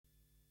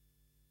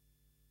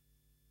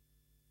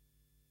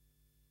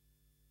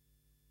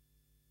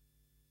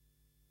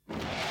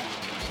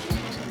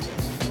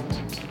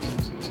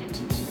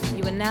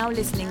now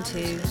listening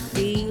to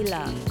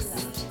Dlux.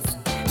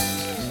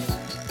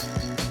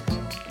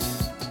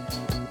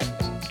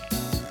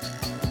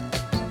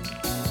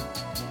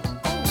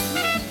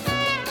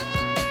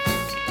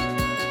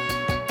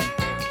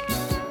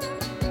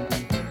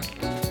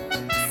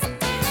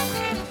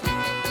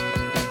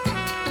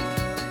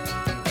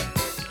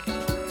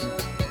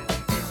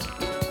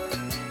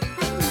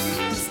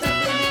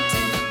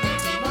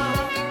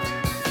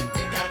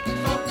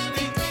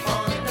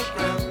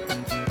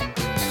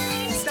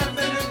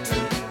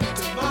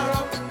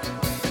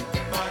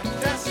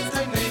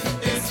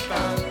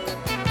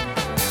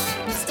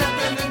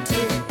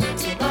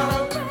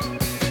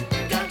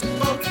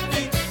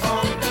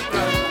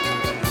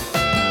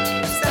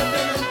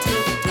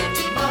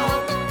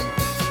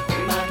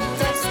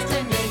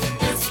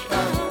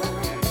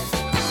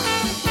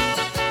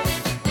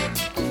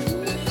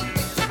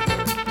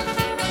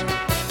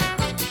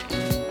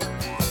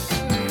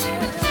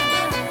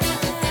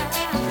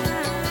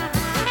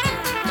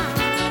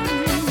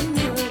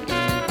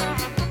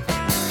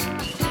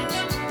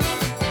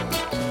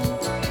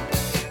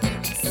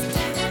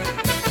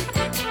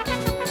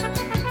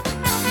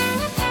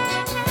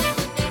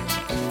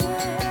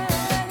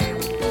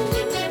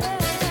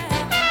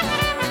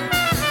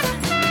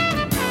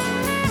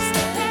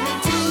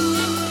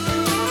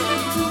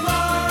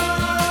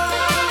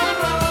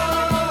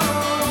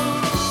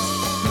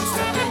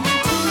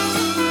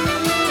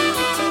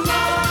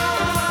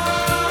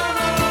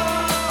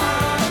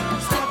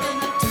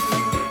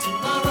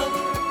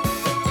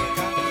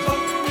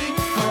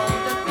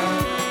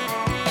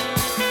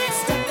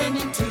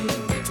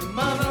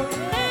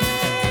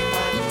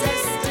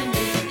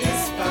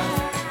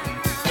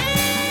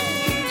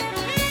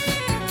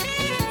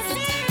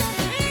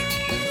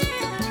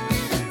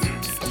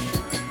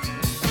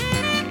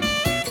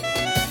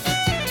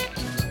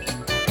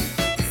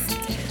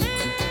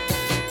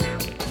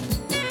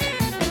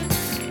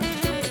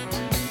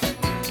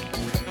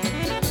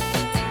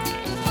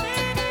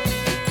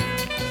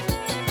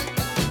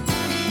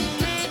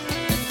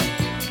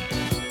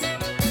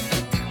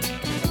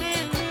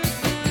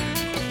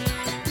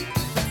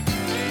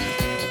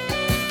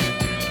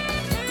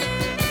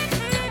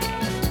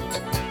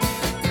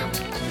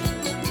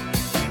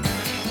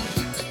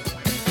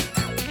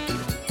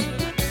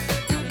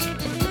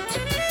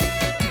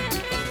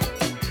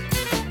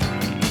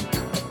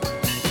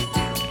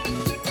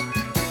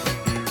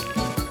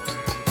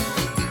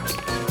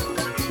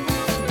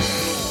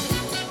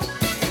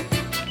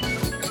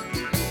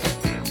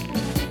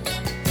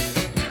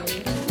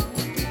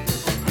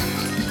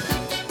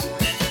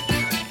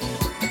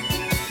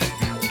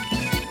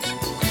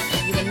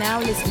 Now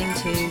listening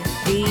to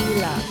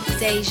Dlux,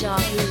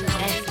 dejavufm.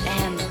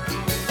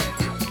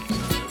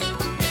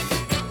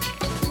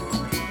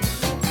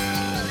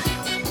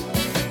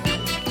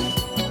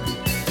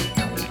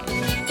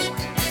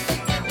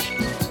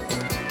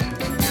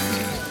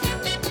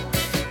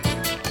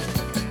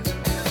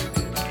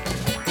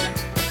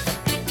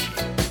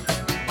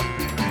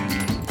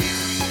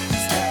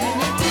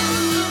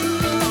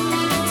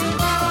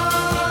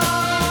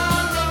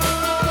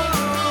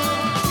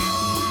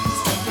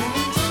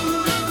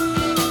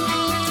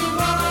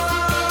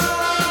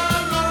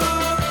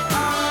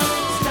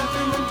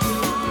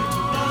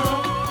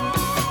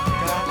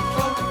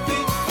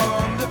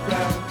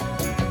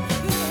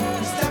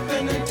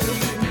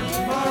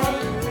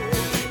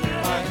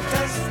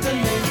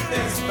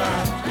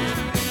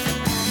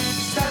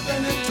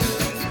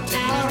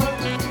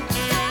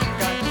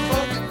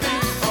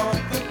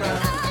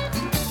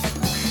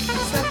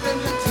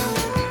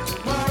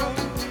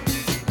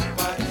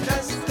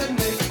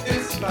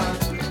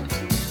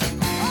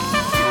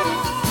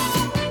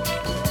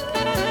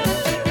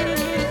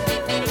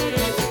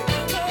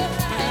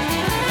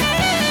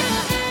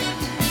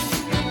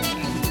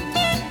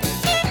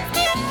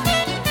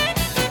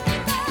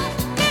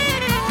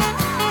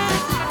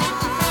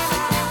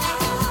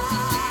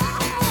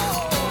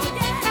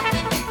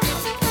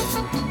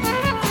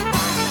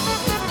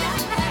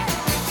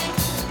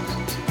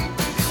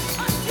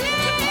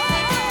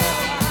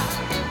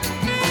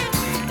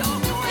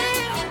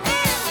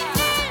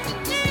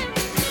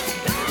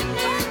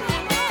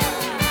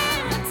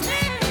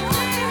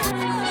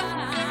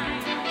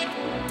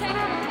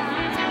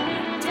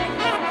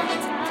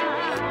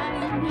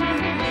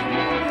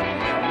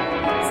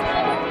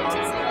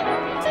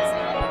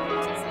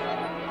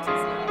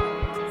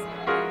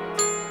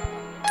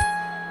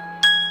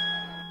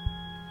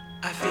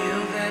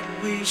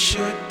 We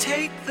should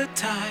take the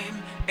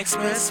time,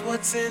 express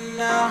what's in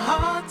our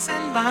hearts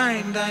and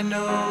mind. I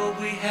know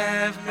we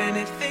have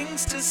many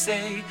things to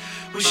say.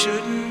 We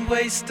shouldn't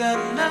waste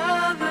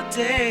another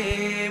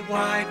day.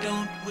 Why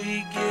don't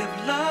we give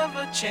love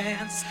a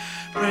chance?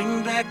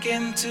 Bring back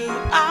into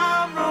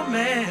our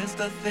romance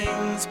the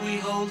things we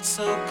hold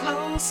so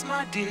close,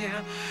 my dear.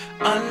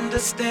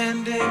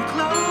 Understanding,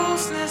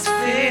 closeness,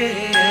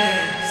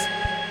 fears.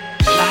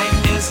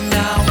 Life is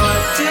now a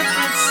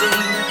different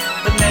scene.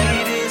 The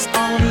ladies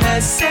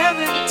only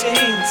 17.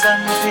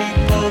 Some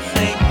people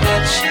think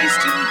that she's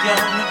too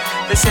young.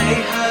 They say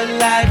her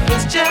life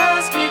has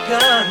just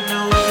begun.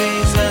 No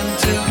reason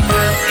to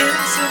feel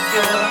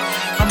insecure.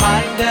 Her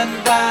mind and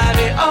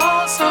body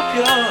all so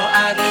pure.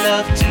 I'd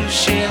love to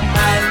share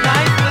my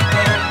life with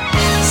her.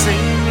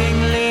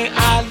 Seemingly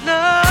I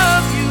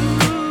love you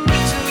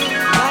too.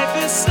 Life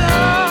is so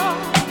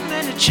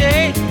many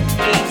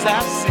changes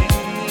I've seen.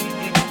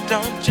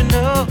 Don't you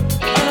know?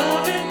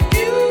 Loving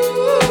you,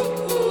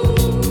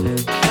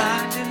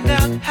 finding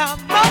out how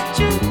much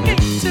you mean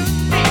to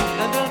me.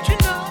 Don't you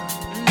know?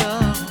 No.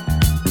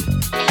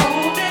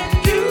 Holding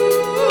you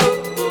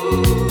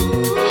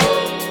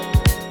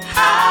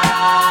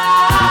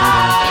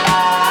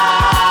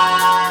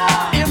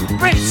high,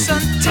 embrace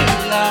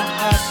until our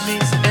heart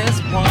meets as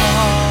one.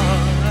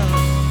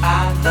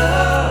 I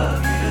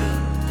love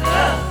you,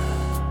 love.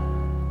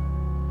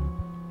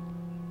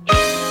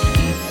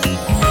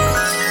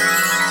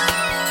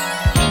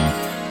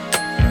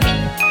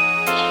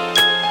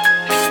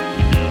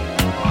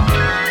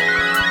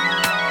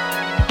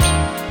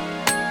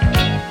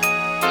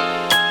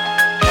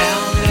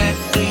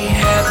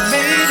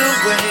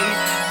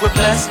 We're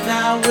blessed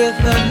now with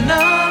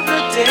another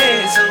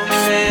day. So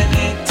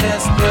many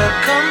tests will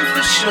come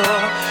for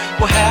sure.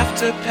 We'll have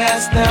to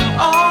pass them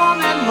on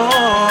and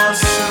more.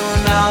 Soon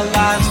our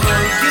lives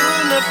will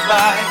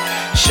unify,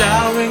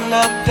 showering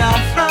love down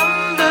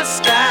from the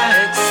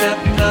sky. Except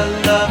the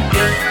love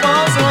it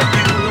falls on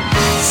you.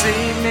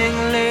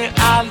 Seemingly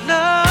I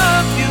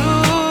love you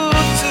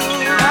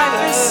too.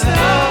 Life is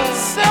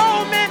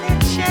so many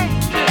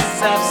changes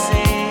I've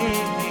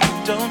seen.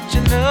 Don't you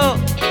know?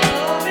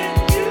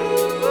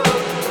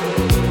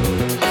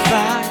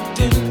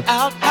 Finding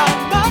out how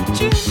much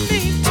you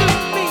mean to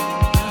me.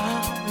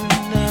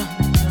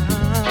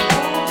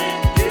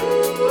 Holding you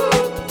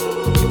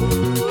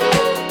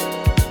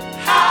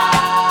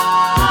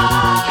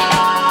high,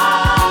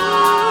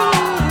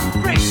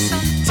 embrace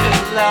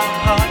until our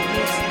heart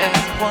meets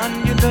as one.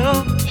 You know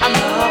I'm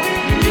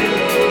loving you.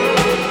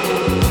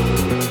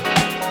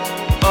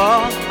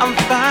 Oh, I'm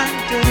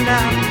finding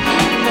out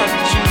how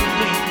much you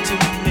mean to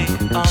me.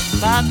 Oh,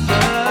 my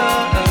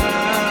love.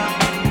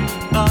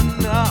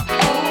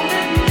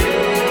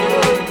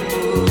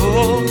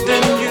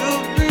 Holding you,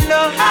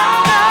 love.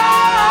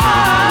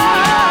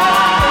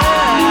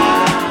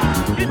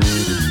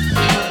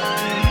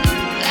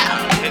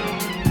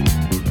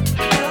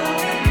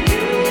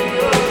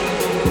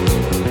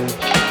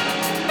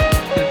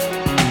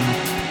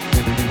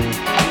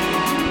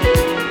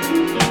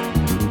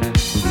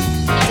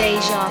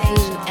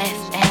 Dejavufm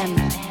FM.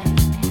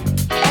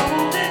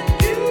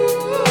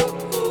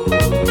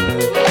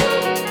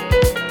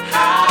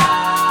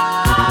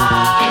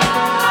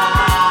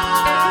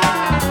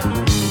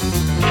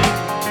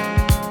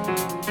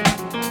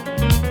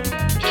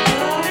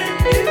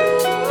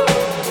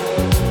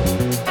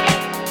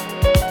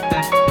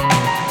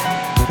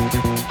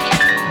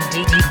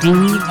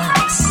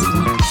 Dlux.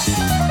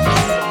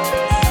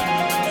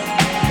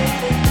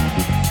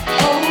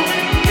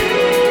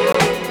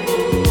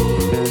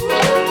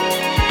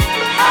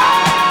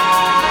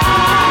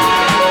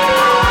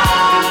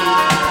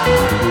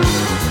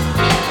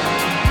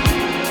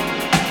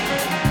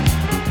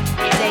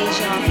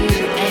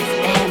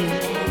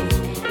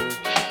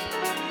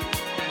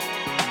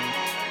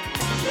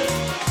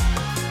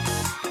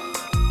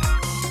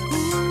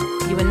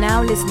 You are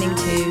now listening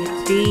to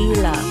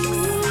Dlux.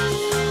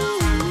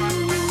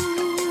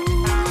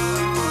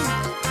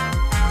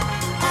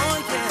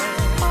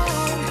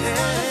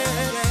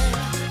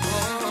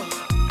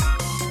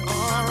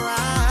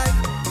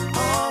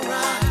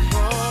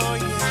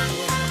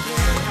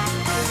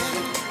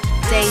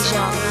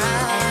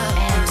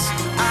 Dejavufm.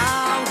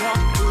 I'll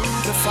walk through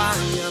the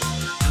fire,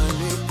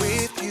 honey,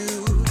 with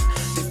you,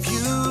 if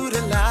you'd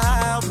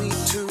allow me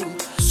to.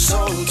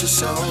 Soul to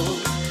soul,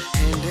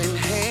 hand in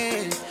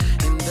hand,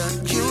 in the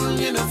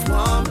union of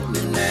woman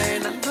and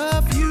man. I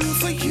love you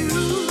for you,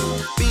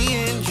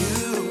 being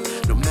you,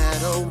 no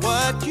matter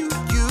what you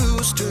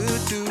used to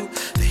do.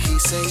 The he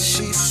say,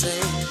 she say,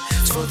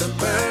 it's for the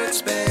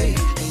birds, babe.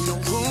 Ain't no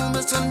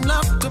rumors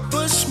enough to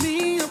push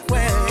me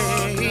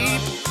away.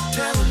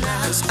 Tell her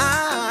now, 'cause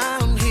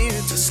I'm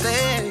here to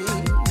stay.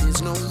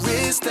 There's no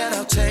risk that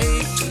I'll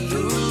take to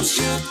lose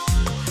you,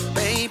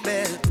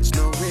 baby. There's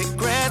no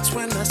regrets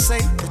when I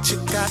say that you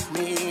got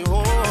me.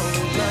 Oh,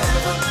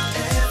 never,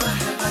 ever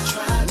have I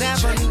tried.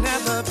 Never,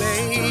 never,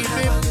 baby.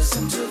 Never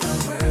listen to the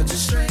words you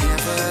stray.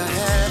 Never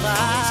have I.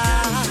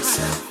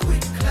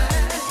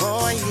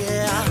 Oh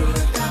yeah.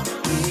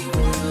 We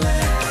will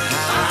let.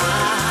 I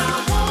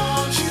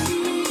want you.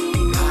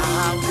 I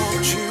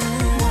want you.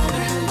 More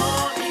and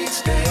more each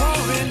day.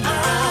 More and more.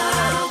 I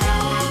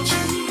want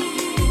you.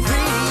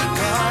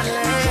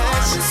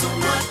 Regardless of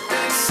what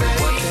they say.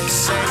 What they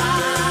say. I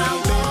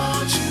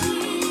want you.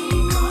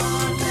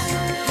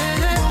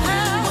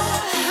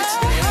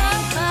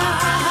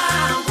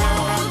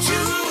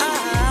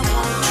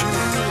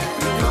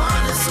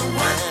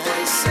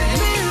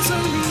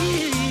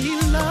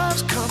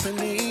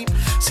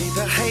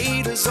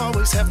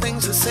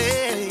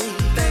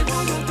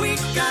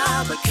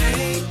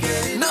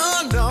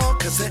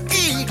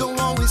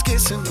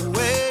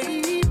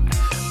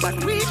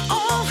 But we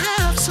all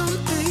have some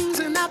things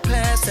in our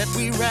past that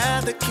we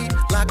rather keep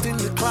locked in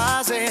the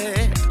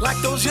closet. Like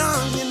those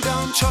young and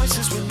dumb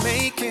choices we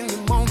make in the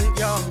moment,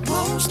 y'all.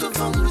 Most of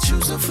them we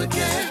choose to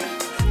forget.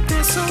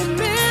 There's so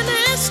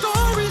many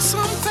stories,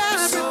 some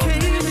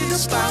fabricated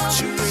about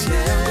you in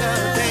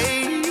the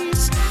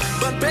days.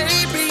 But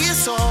baby,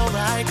 it's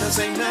alright, cause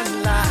ain't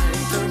nothing like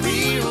the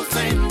real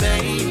thing,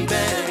 baby.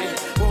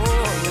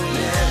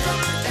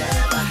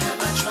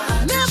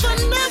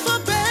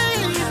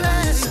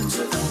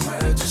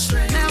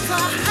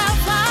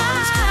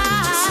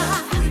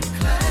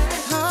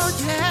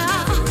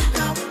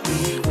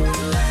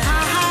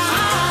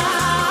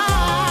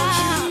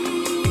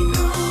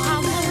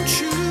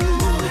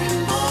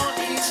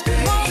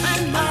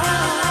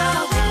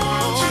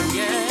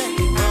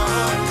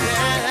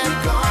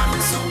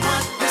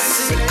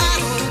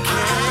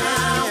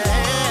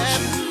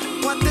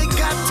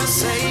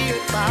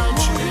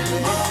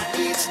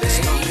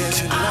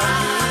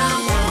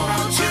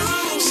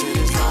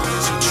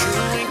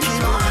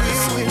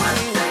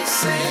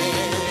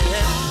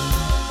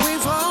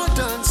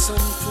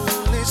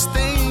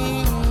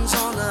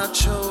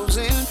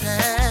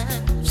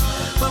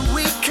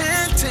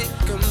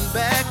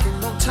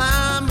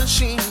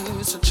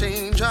 To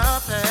change our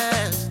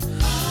past. I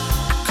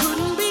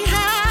couldn't be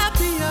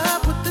happier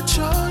with the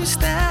choice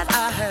that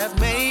I have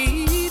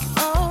made.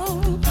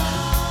 Oh,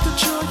 the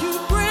joy you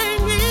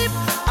bring me,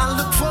 I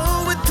look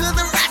forward to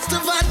the rest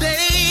of our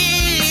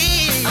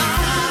days. I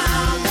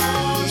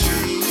want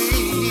you,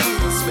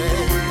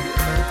 baby.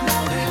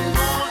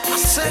 I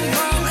say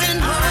more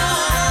and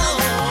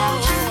more.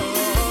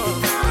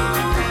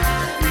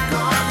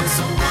 Regardless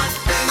of what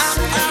they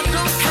say, I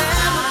don't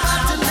care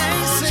about the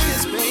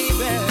naysayers,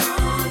 baby.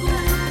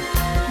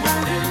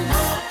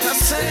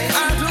 I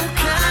don't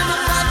care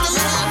about the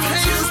long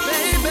haters,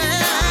 baby.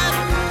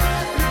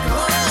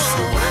 Oh,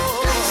 what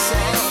they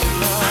say.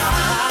 I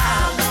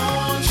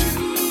want you.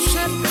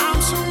 Said I'm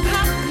so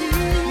happy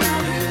with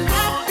you,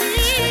 baby.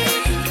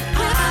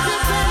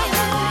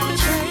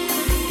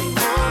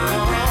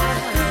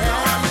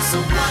 Regardless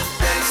of what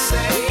they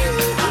say.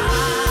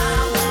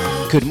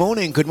 Good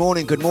morning, good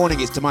morning, good morning.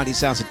 It's the mighty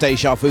sounds of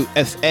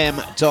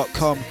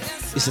dejavufm.com.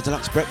 It's the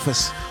Dlux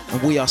breakfast.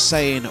 And we are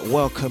saying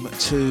welcome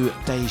to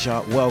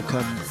Deja,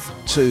 welcome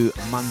to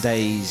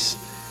Mondays,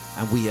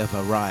 and we have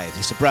arrived.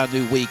 It's a brand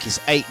new week, it's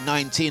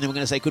 8:19, and we're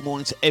going to say good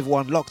morning to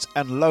everyone locked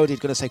and loaded.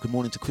 Going to say good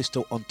morning to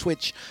Crystal on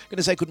Twitch. Going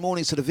to say good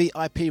mornings to the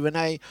VIP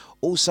Renee.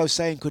 Also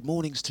saying good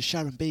mornings to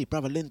Sharon B,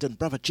 Brother Lyndon,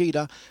 Brother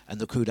Jida, and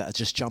the crew that are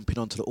just jumping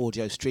onto the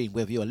audio stream,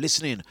 whether you are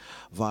listening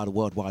via the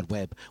World Wide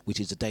Web, which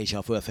is the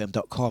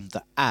dejavufm.com,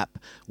 the app,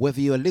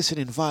 whether you are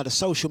listening via the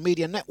social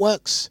media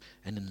networks,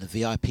 and in the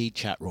VIP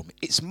chat room.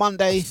 It's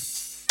Monday,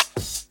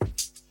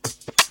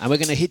 and we're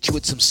going to hit you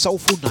with some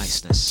soulful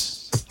niceness.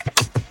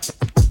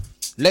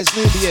 Les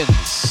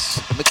Nubians,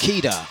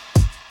 Makeda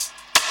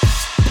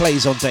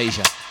plays on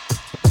Deja.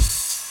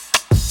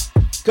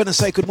 Gonna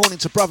say good morning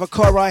to Brother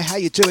Korai. How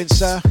you doing,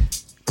 sir?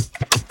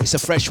 It's a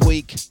fresh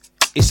week.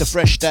 It's a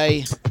fresh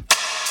day.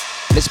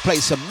 Let's play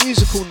some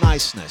musical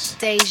niceness.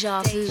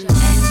 Deja Vu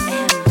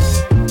FM.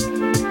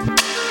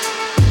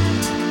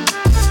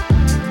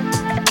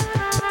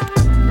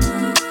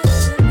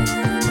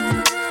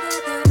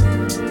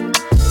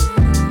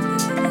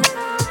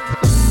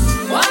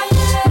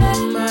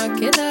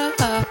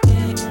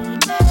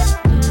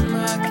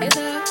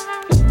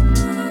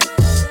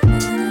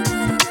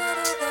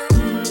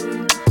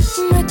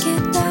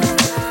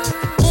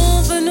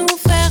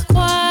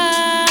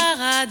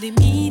 Des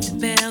mythes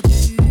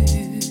perdus,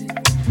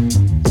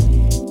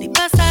 des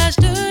passages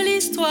de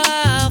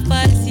l'histoire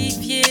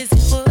falsifiés et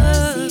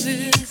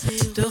revus,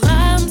 de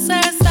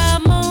Ramsès à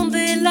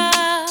Mandela,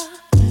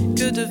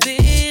 que de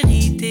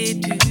vérité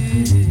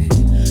tue.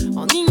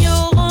 En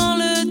ignorant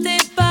le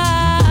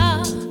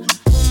départ,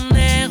 on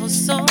est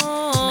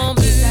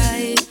ressemble. Ça a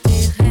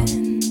été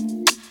reine,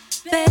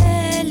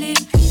 belle et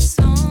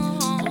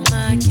puissante,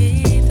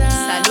 Makeda.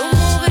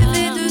 Salomon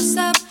rêvait de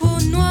sa peau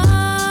noire.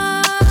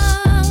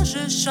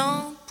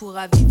 Chante pour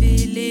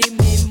raviver les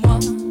mémoires,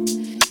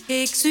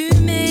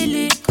 exhumer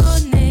les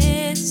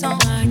connaissances,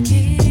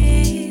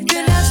 que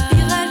la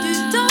spirale du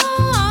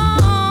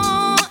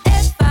temps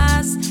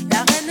efface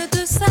la reine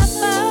de sa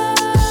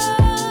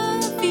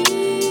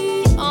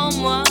vie en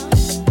moi.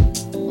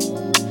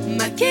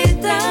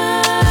 Makeda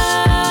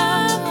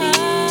vit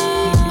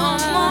en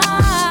moi.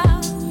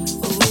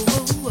 Oh,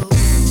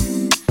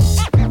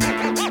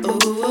 oh,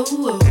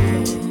 oh.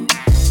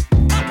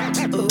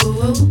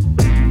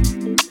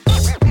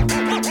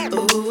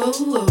 Oh,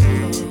 oh, oh.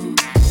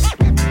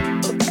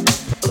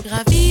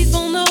 Gravi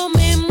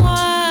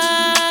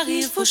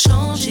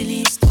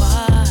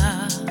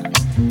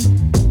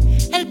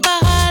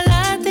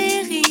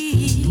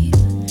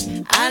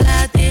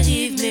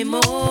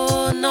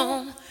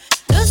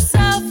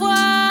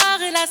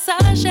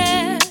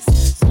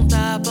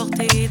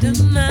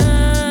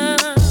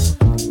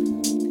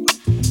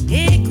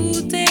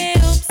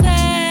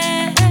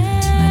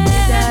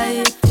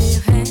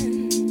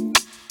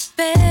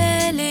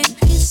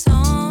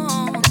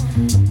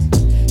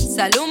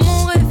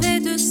Salomon rêvait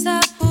de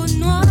sa peau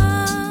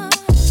noire.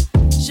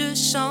 Je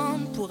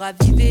chante pour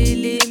raviver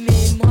les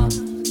mémoires,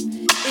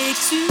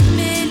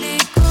 exhumer les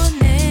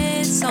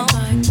connaissances,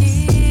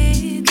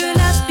 que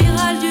la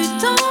spirale du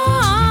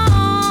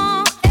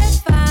temps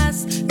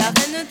efface la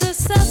reine de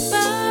sa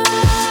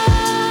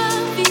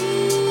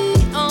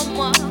vie en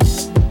moi.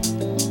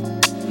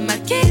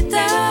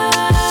 Makeda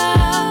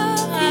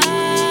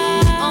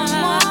en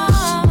moi.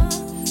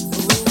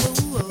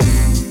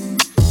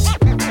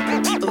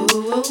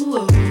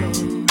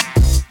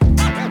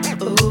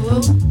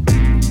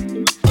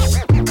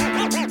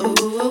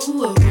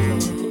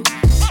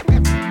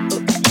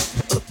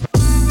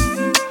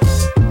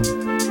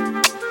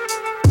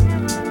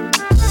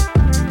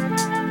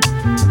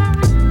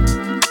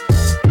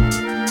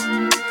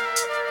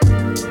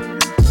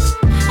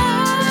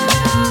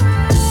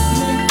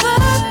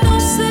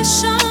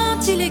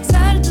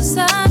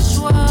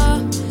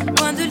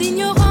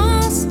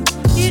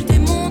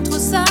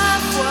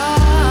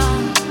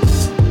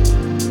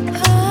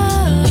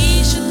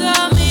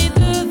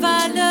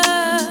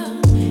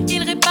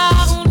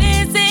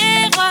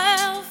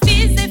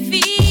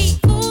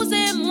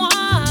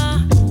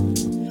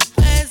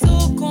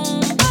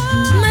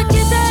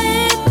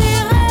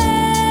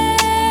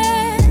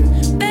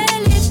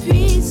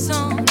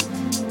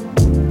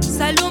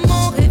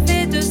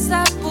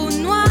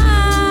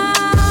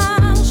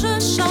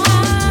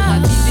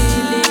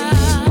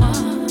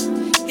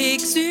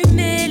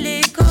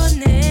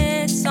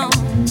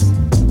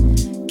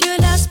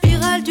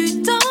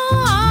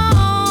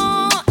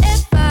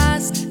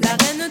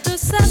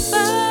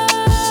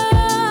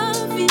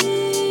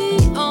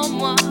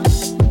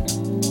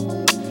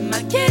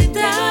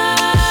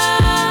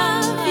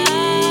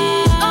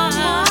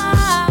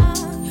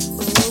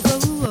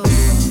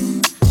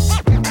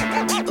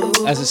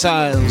 As it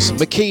sounds,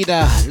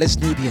 Makeda, Les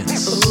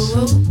Nubians.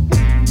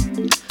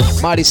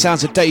 Mighty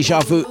sounds of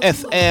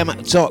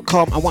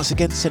dejavufm.com. And once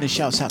again, sending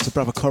shouts out to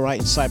Brother Corite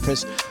in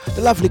Cyprus,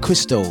 the lovely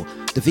Crystal,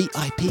 the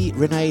VIP,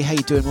 Renee, how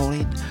you doing,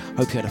 Maureen?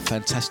 Hope you had a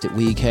fantastic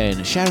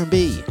weekend. Sharon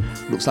B,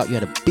 looks like you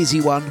had a busy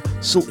one,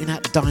 sorting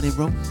out the dining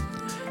room,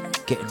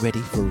 getting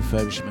ready for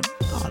refurbishment.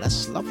 Oh,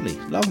 that's lovely,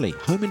 lovely.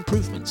 Home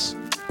improvements.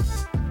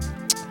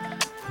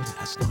 Oh,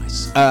 that's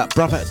nice.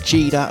 Brother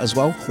Jida as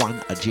well,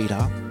 Juan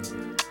Jida.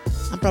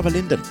 And Brother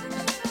Lyndon.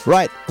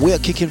 Right, we are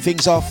kicking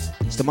things off.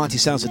 It's the mighty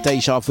sounds of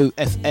Deja Vu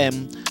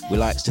FM. We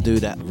likes to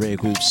do that rare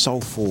groove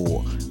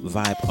soulful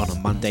vibe on a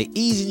Monday,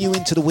 easing you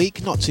into the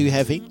week, not too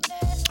heavy.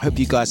 Hope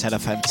you guys had a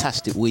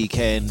fantastic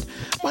weekend.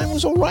 Mine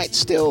was all right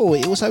still.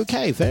 It was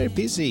okay, very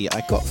busy.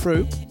 I got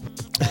through.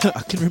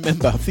 I can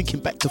remember thinking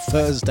back to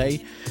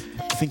Thursday,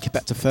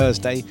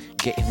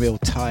 getting real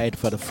tired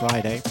for the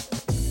Friday.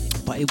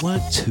 But it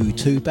weren't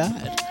too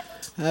bad.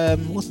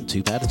 Wasn't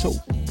too bad at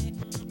all.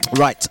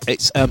 Right,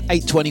 it's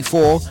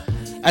 8:24.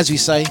 As we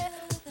say,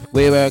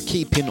 we're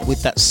keeping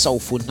with that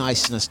soulful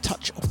niceness,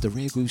 touch of the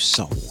rare groove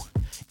soul,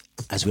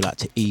 as we like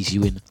to ease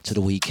you into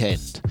the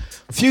weekend.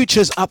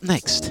 Future's up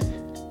next.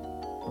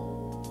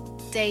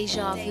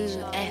 Deja Vu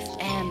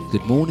FM.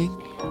 Good morning,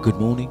 good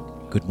morning,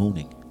 good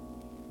morning.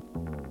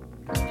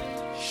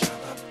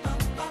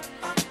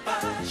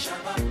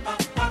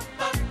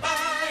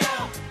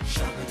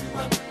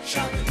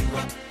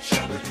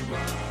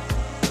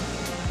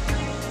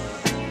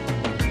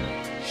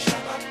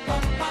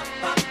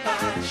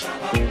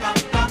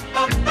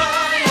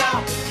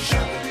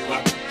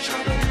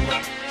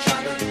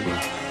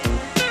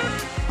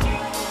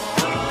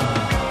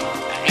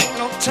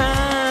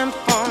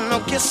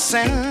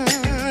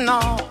 No,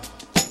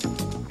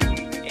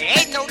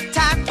 ain't no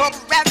time for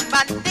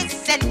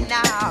reminiscing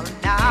now,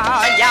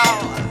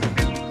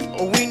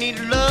 y'all. We need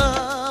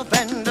love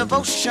and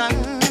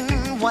devotion.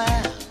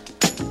 Well,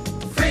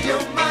 free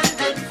your mind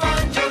and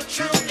find your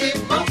true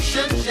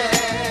emotions,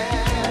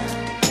 yeah.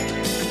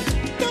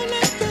 Don't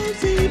let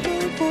those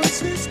evil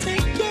voices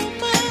take your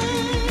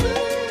mind.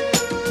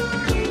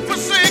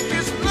 Forsake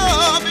His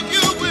love and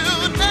you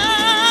will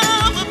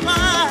never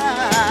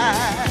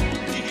find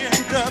the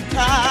end of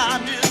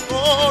time is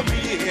for real.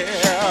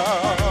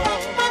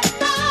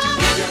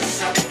 Give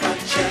yourself a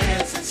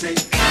chance and say,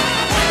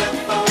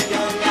 whatever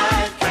your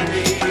life can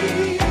be.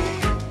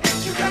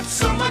 You got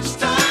so much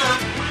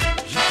time.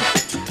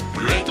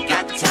 You ain't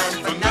got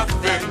time for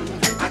nothing.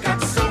 I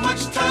got so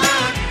much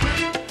time.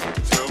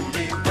 Tell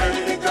me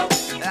where to go.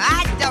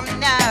 I don't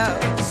know.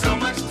 So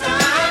much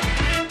time.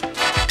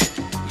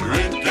 You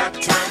ain't got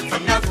time for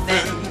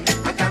nothing.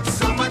 I got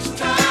so much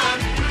time.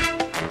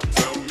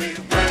 Tell me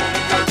where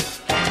to go.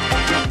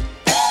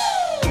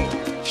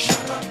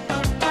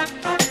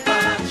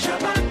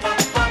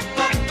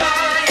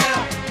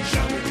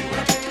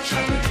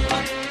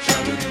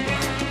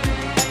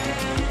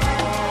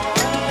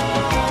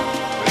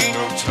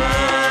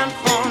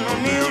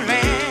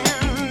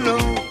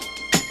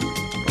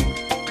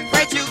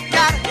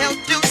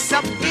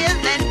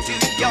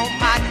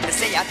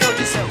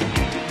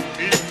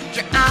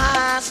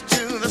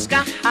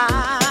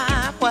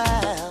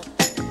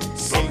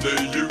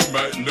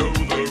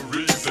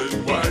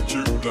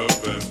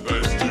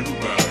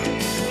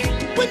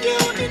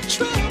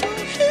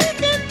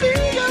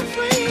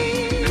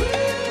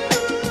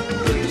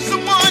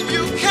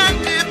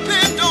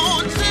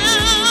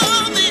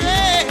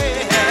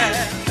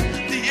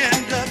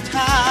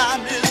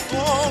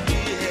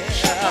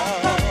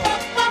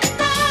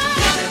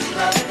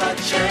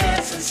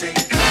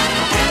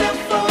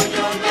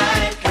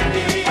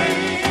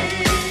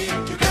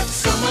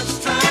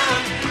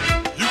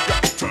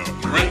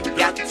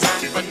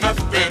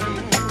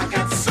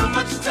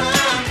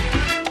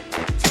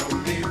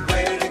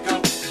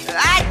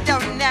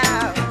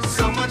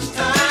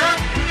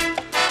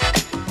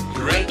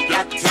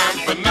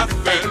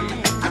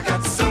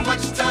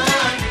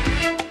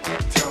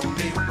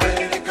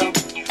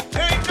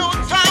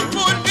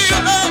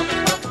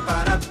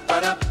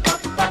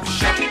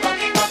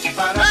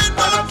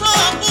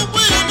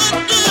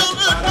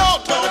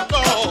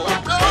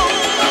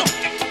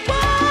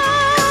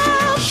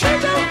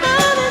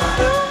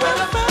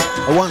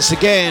 once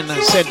again,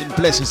 sending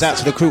blessings out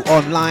to the crew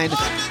online.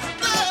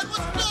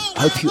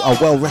 Hope you are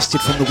well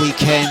rested from the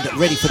weekend,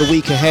 ready for the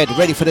week ahead,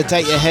 ready for the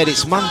date ahead.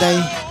 It's Monday,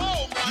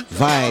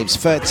 Vibes,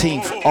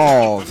 13th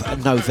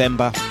of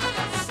November,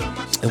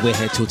 and we're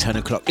here till 10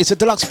 o'clock. It's a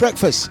deluxe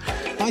breakfast,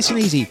 nice and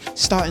easy,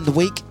 starting the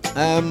week.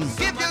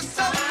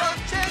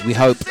 We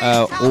hope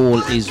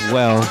all is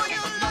well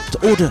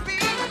to all the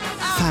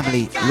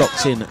family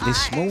locked in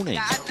this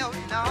morning.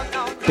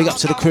 Big up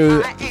to the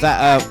crew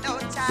that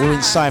were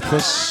in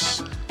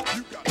Cyprus.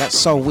 That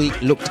Soul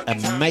Week looked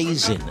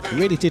amazing. It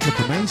really did look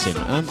amazing.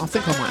 I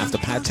think I might have to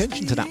pay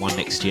attention to that one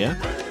next year.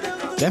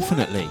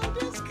 Definitely.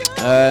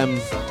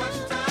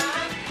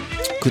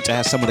 Good to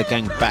have some of the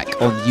gang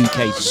back on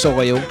UK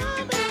soil.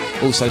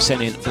 Also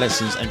sending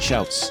blessings and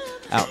shouts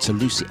out to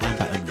Lucy,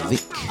 Amber and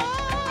Vic.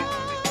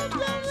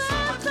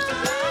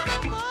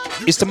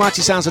 It's the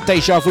mighty sounds of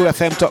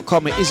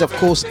dejavufm.com. It is, of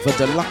course, the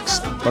deluxe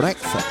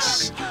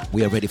breakfast.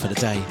 We are ready for the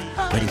day,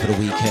 ready for the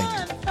weekend,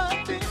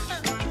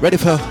 ready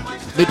for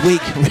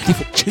midweek, ready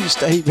for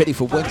Tuesday, ready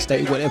for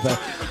Wednesday,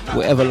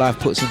 whatever life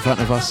puts in front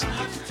of us.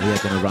 We are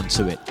going to run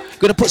to it.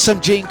 Going to put some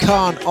Gene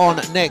Khan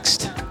on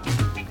next.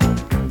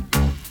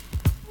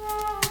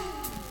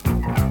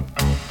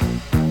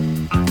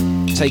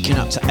 Taking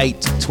up to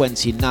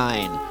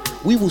 8:29.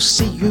 We will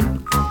see you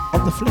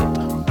on the flip.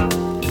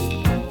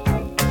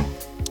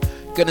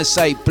 Gonna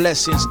say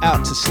blessings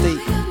out to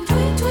sleep.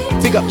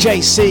 Big up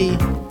JC.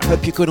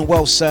 Hope you're good and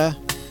well, sir.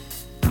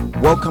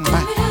 Welcome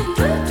back.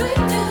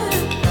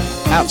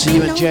 Out to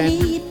you and Jen.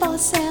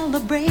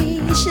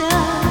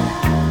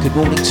 Good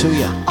morning to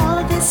you. All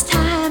of this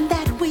time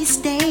that we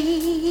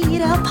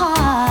stayed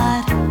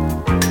apart,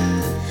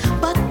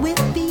 but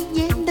with the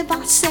end of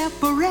our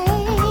separation,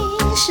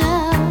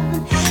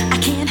 I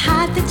can't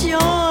hide the joy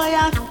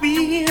I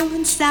feel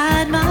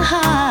inside my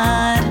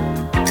heart.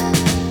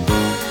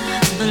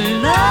 The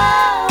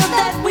love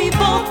that we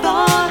both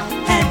thought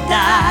had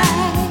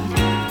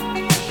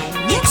died,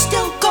 it's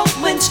still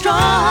going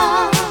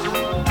strong.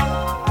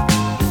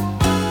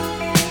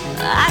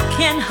 I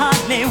can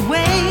hardly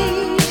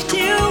wait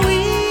till we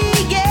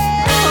get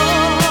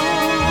home.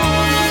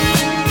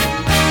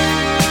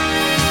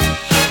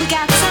 We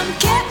got some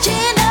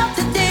catching up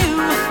to do,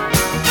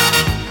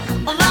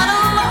 a lot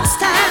of lost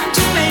time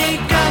to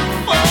make up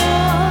for,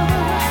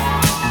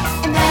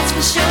 and that's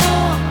for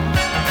sure.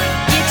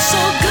 It's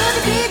so good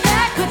to be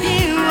back with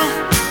you,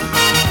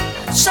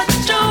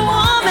 such a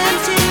warm and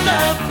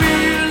tender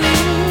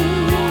feeling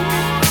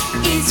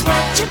is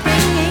what you're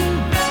bringing,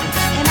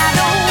 and I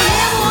don't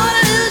ever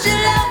wanna lose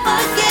your love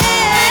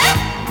again.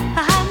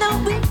 I know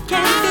we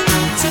can be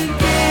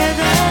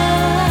together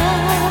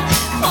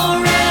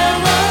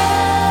forever.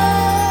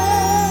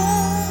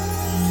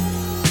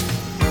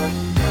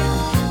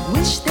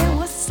 Wish there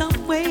was some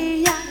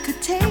way I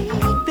could take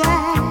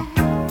back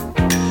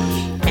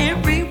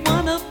every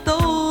one of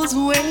those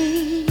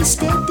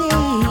wasted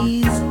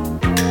days,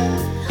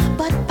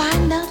 but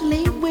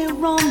finally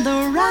we're on the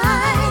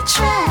right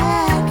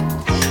track,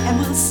 and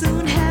we'll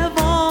soon have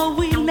all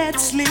we let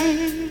slip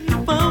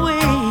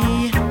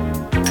away.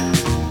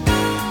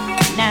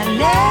 Now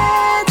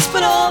let's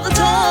put all the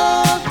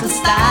talk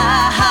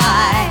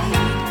aside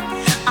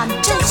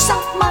until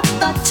some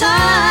other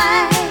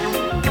time,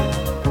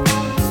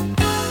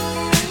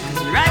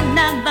 'cause right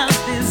now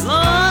love is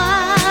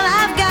all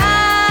I've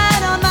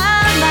got on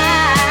my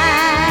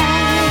mind.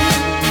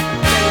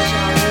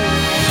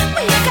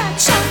 We got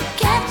some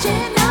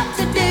catching up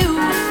to do,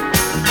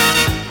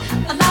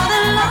 a lot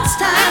of lost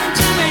time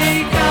to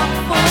make up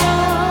for,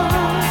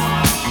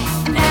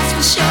 and that's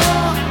for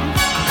sure.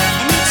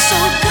 And it's so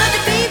good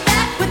to be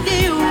back with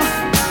you,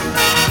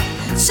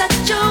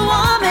 such a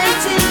warm and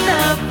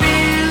tender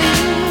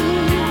feeling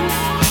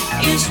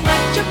is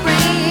what you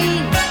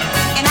bring,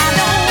 and I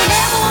don't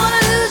ever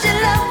wanna lose your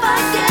love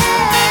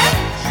again.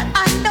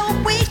 I know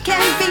we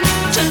can be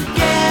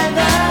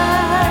together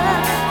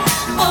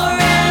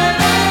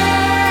forever.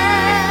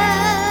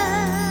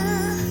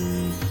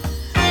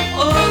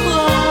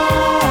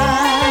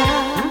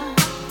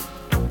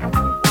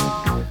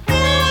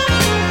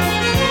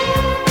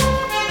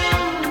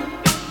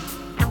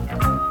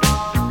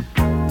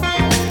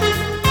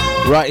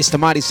 Right, it's the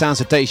mighty sounds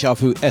of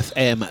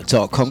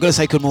dejavufm.com. I'm going to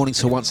say good morning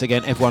to once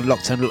again everyone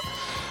locked and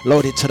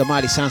loaded to the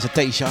mighty sounds of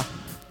Deja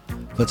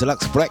for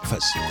deluxe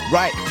breakfast.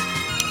 Right,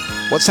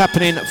 what's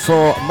happening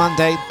for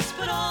Monday?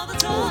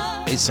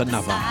 It's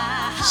another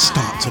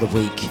start to the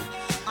week.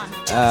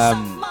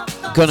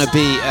 Gonna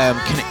be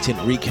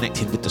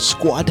reconnecting with the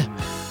squad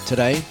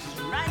today.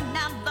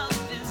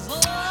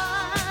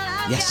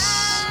 Yes.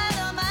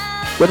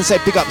 When I say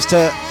big ups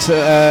to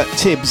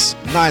Tibbs,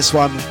 nice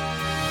one.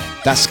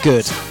 That's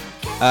good.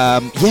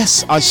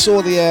 Yes, I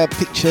saw the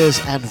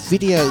pictures and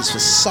videos for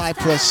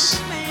Cyprus.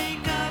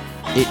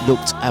 It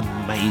looked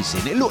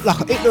amazing. It looked like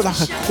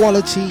a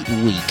quality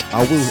week.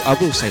 I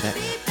will say that.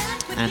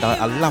 And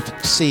I love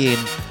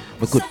seeing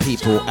the good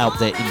people out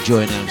there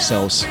enjoying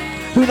themselves.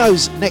 Who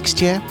knows,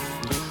 next year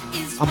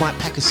I might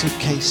pack a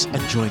suitcase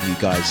and join you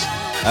guys.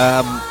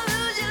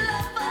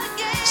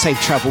 safe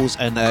travels,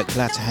 and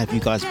glad to have you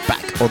guys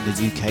back on the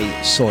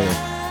UK soil.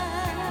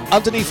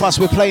 Underneath us,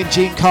 we're playing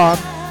Gene Khan.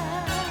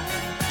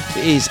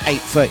 It is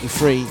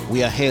 8:33.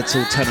 We are here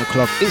till 10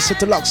 o'clock. It's a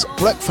deluxe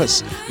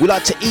breakfast. We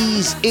like to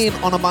ease in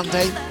on a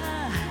Monday.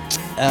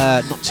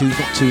 Not too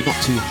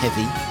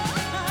heavy.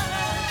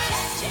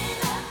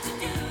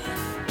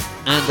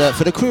 And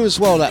for the crew as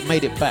well that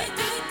made it back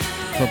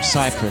from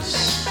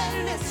Cyprus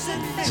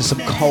to some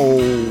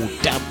cold,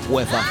 damp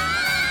weather,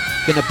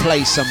 gonna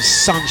play some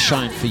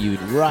sunshine for you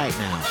right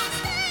now.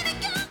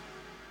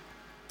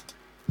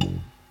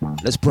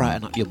 Let's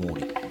brighten up your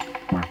morning.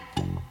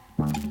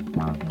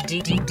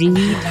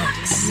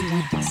 Dlux.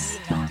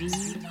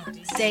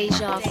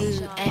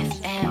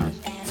 Dejavufm.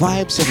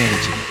 Vibes and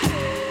energy.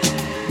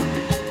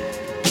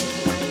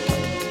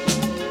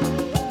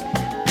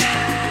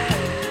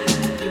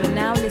 You are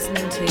now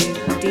listening to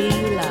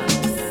Dlux.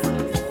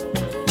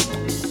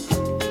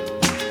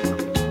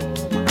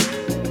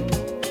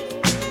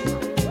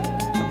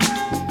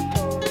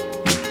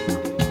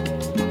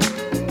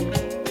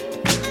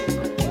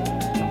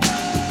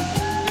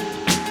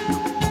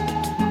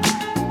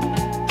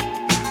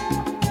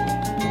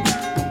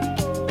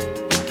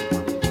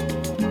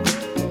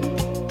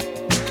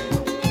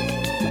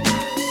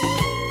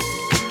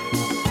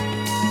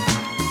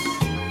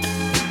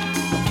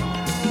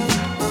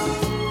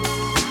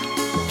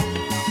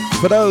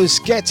 For those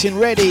getting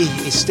ready,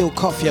 it's still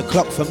coffee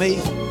o'clock for me.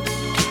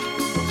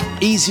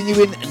 Easing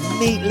you in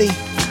neatly.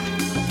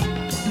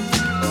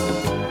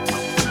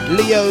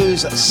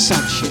 Leo's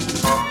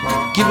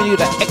Sunshine, giving you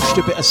that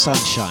extra bit of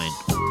sunshine.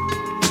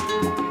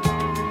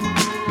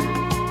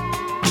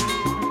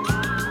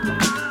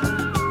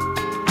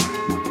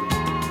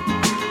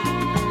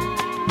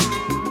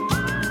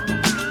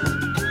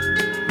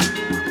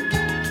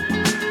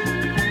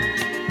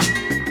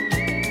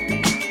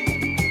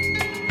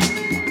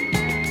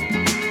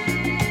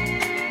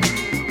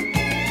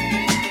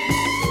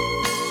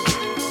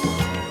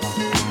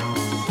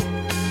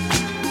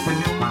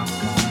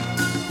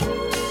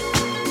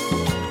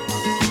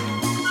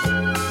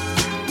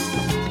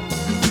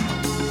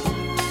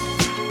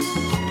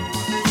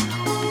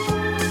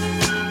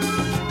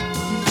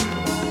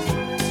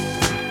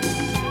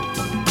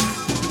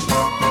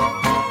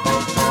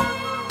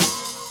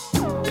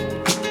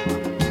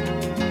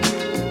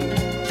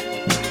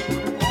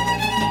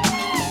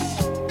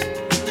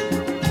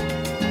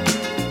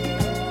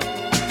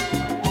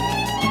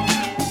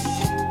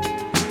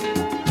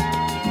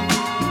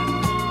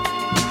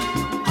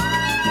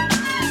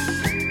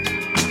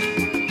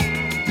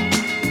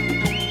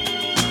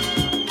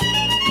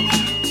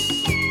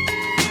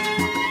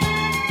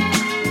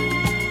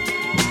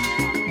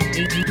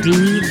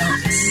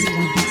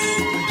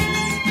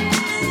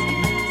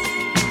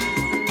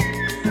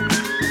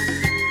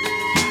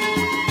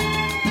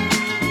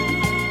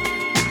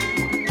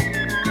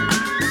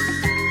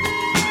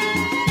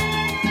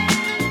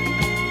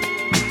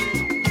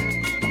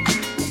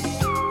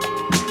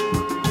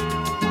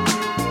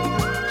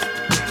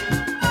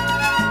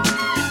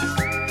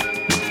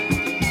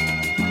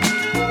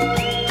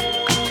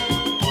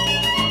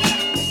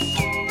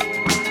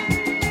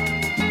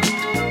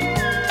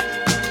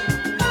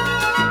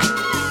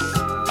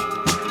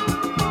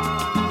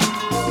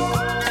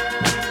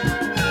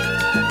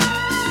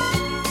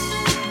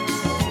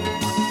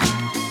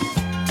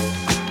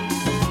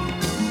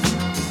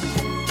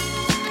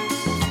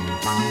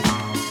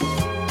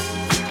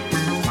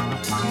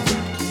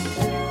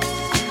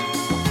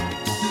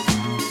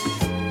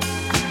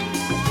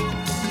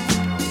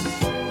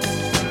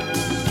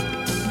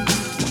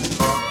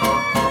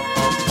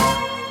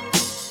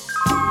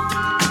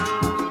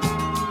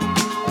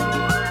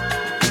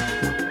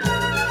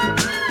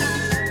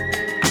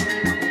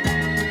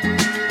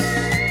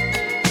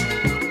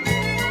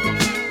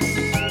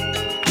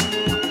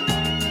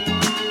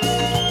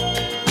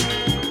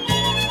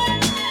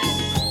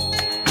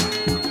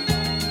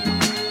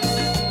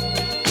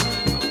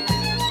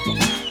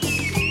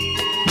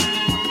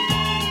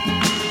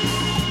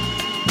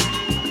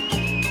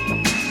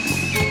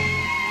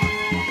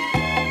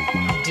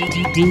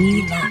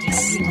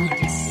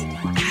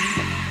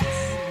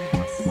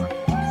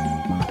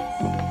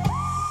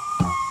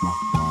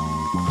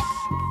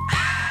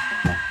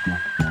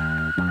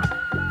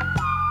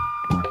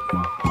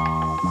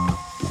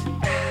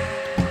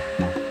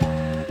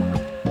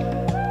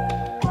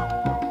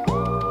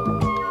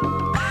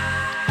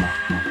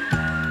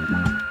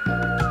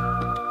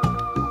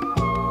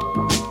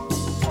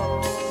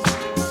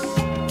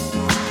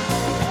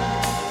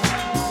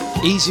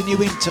 Easing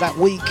you into that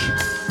week.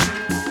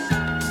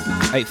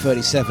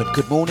 8:37.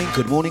 Good morning,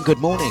 good morning, good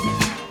morning.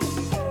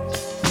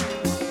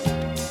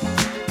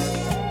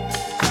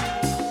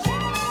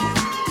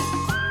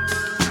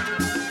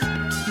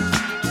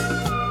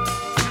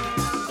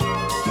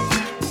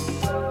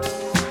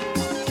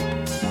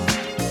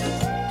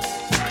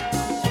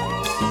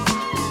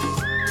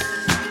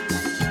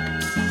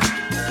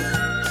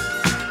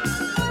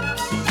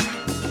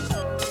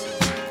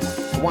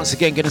 once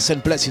again, going to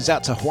send blessings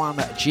out to Juan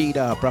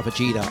Gida, brother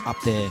Gida, up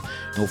there,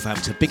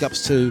 Northampton. Big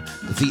ups to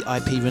the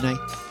VIP Renee.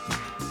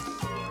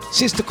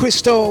 Sister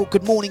Crystal,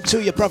 good morning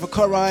to you, brother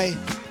Korai.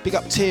 Big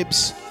up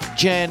Tibbs,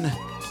 Jen.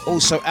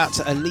 Also out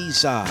to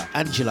Eliza,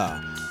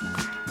 Angela,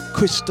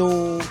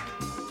 Crystal,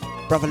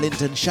 brother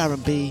Lyndon,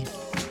 Sharon B,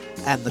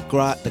 and the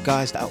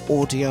guys that are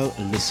audio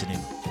listening.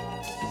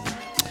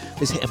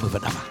 Let's hit them with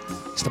another.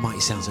 It's the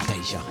mighty sounds of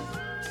Deja.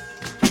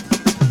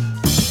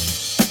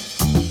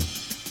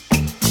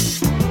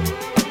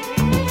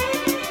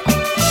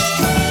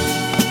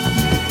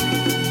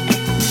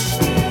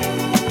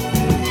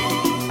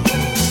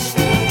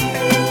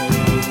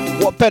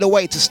 What better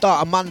way to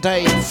start a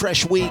Monday?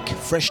 Fresh week,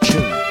 fresh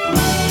tune.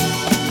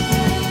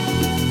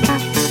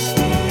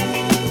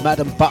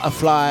 Madam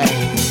Butterfly.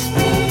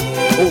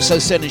 Also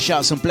sending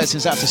shouts and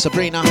blessings out to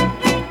Sabrina.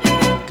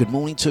 Good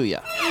morning to you.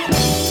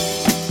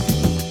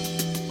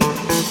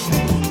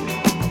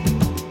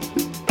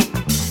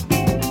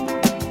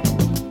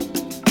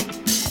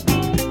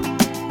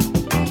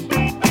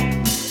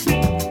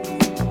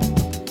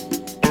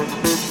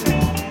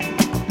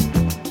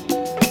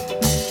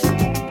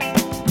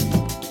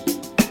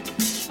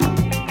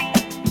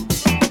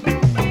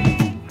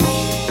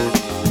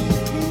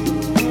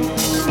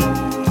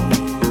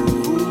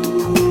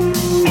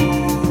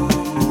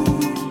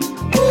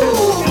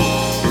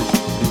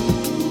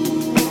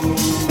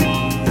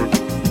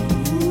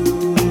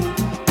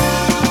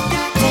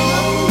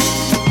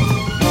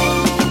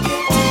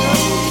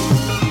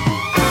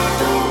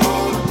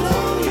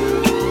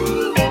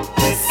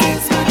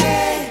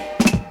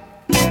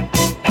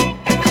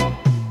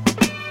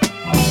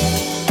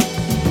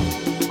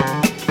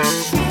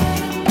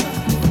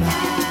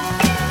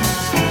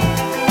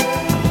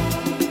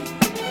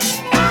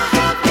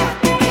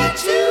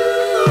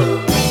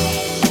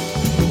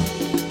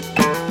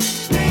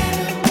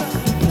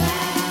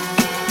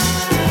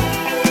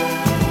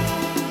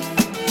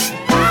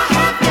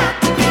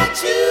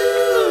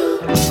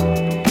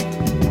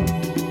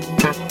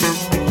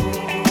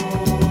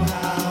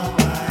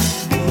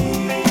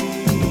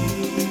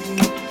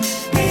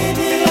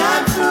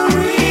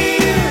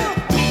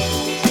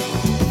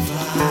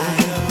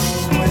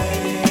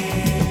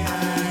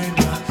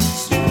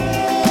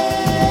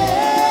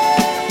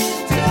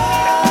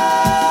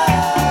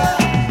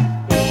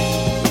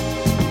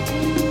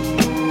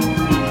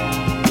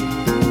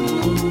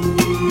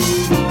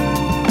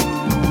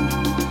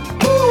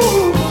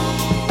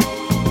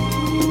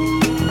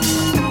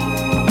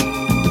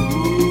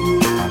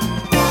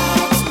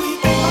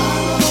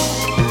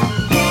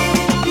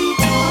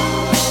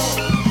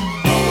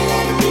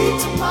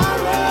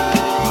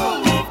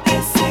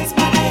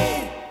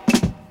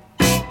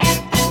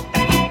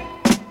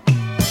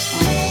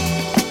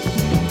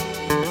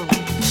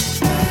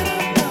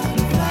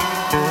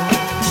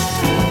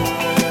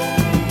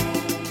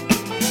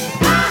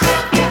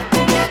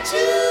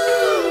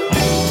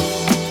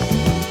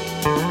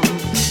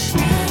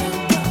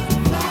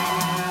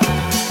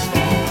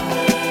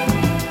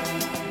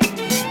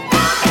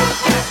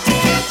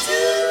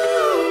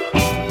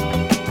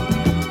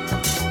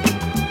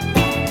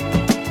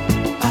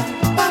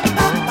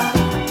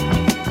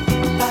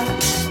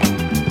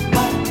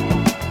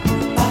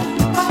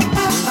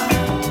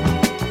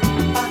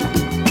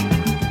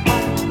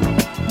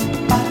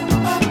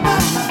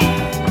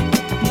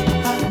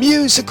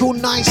 Musical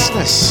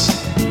niceness.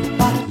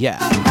 Yeah.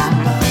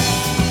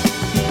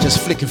 Just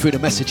flicking through the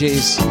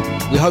messages.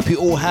 We hope you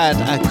all had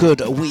a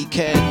good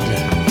weekend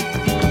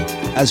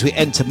as we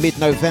enter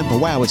mid-November.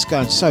 Wow, it's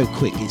going so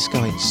quick. It's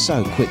going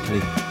so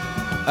quickly.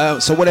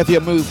 So whatever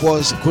your groove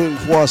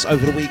was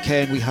over the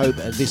weekend, we hope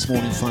this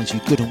morning finds you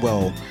good and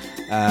well.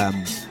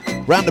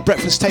 Round the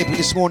breakfast table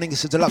this morning,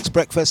 it's a deluxe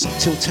breakfast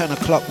until 10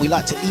 o'clock. We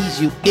like to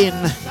ease you in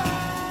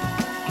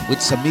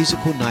with some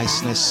musical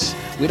niceness.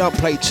 We don't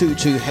play too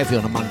heavy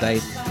on a Monday.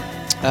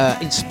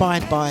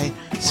 Inspired by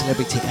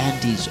Celebrity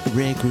Andy's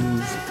Rare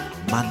Groove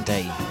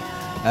Monday.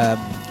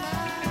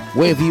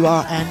 Wherever you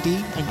are, Andy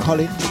and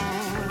Colin,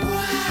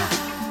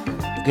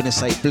 I'm going to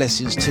say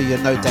blessings to you.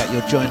 No doubt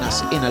you'll join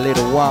us in a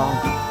little while.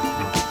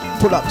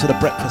 Pull up to the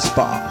breakfast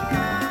bar.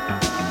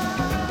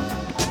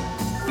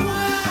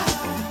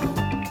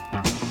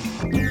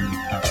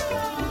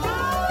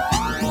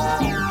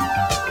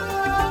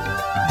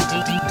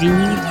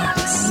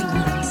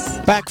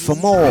 Dlux. Back for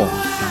more.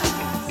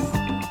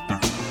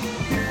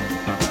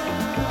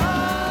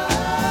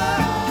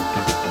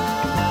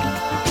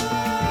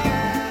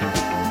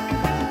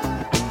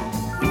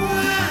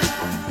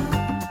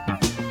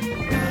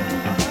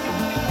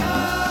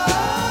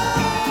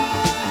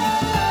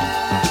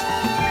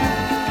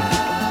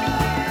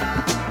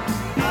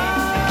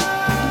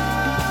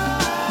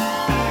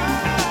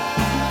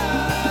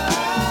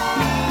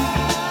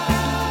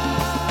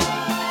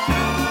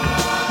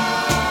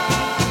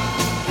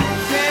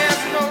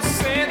 There's no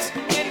sense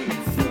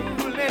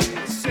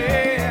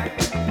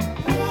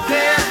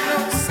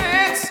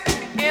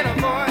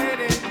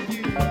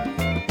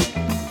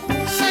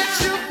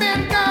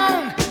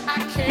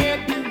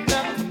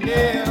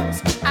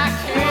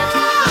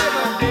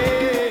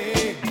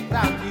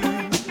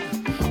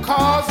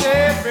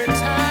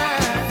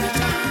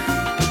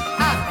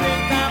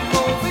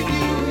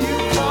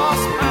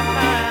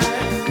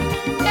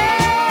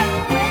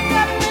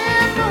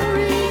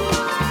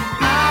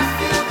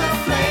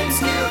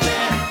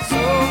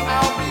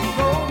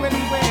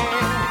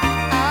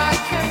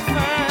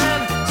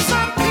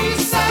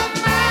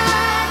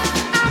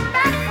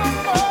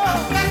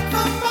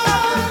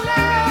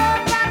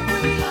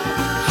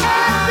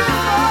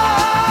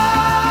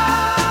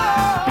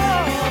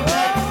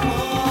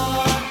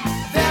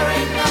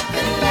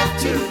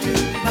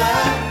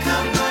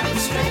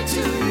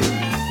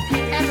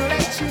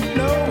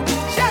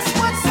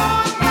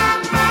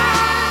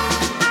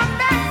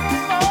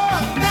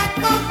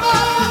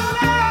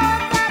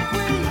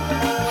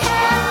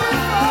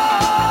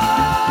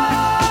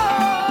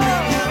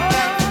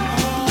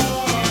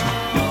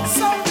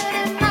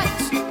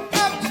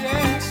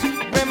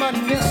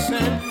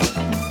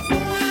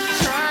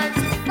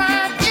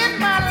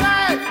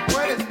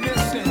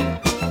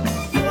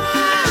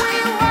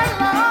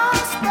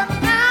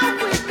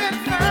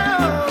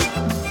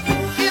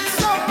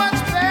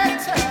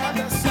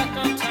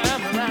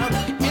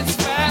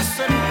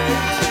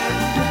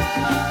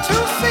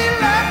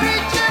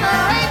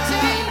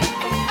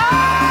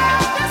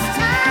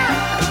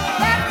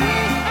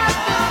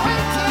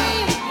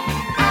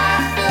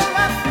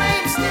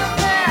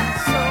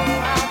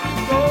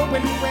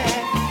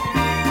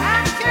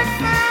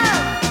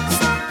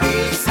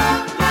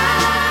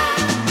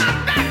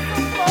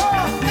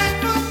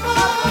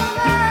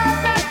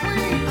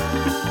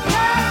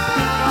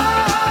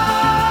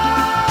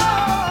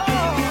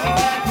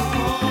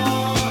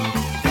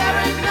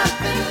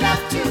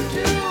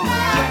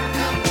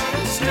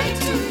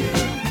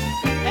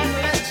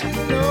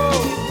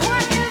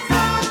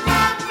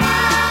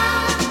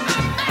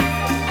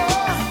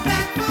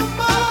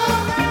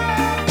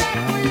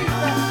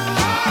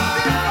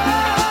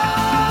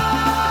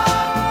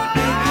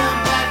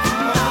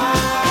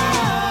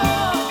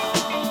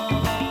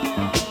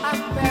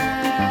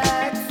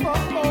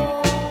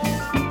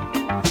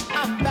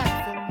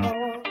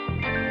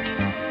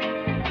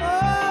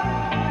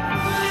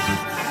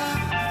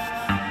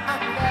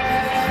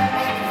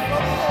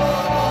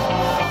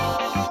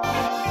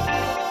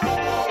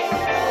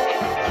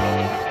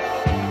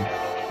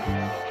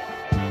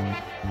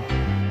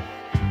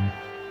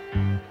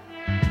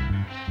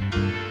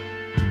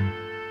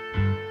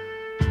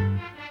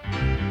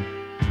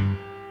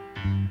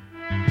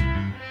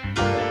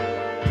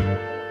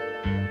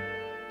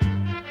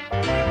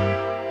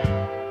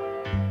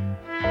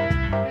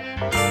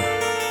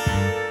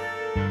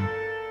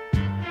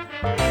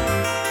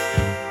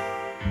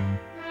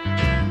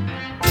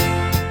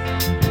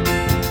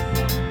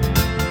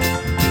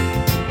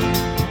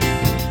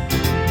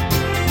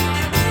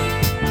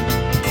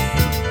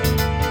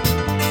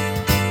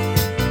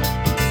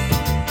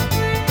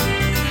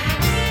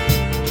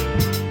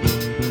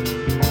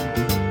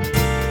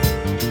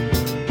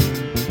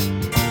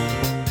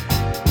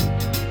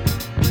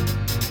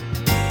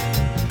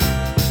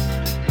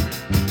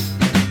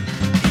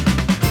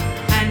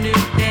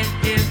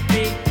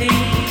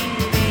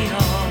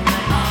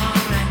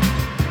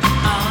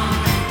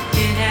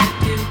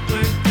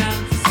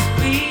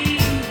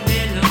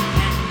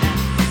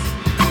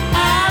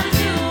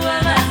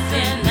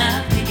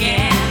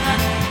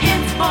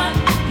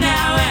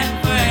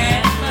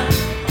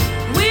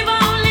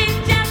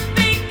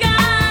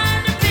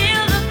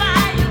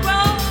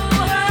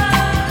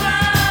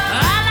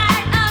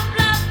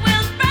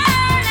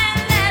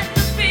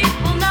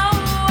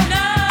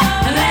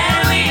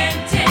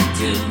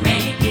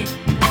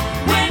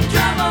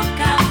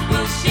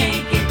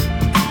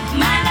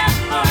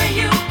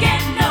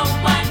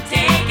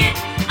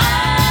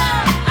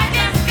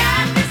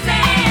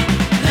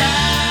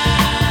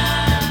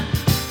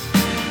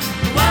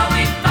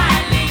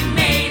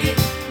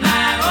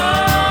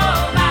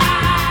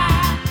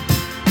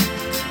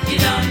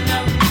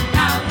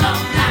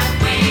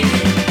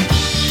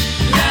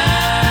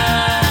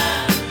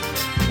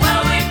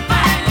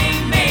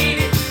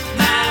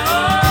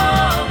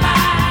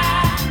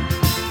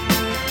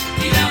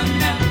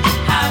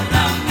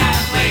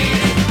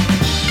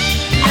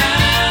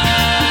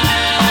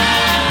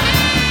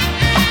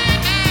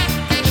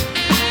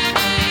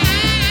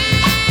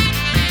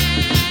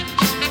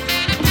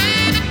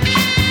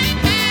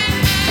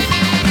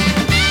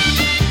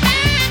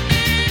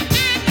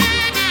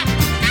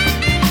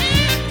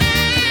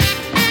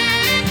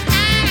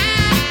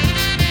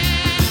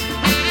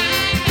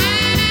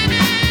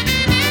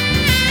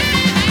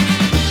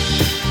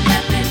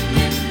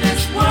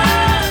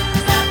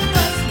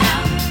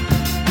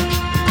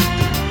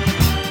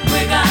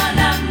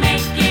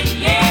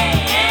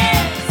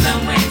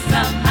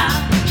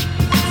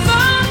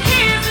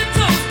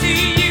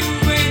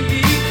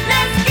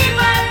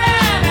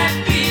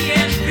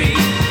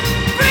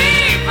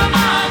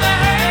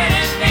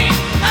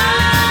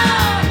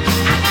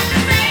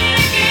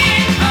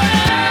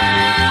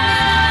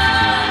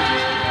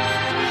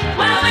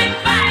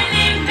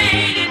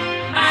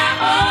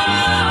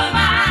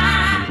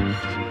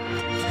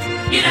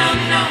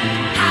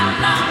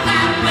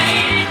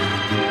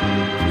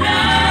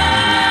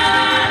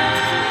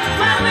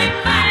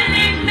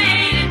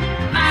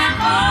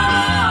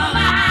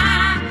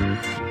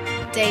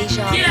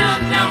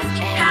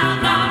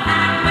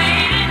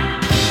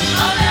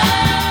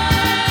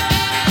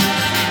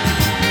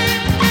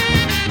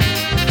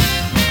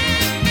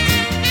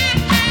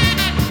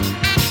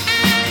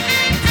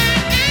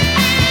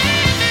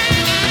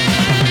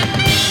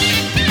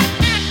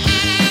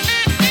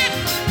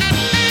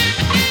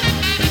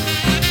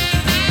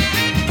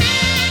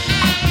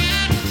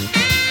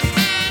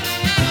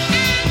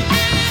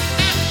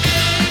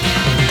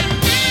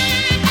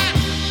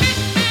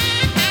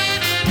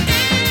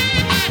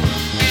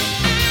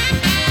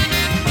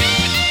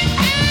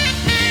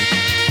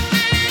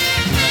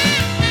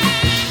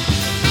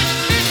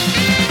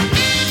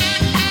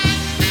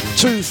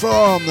Two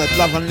from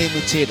Love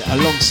Unlimited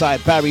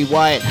alongside Barry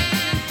White.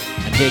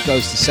 And here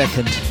goes the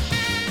second.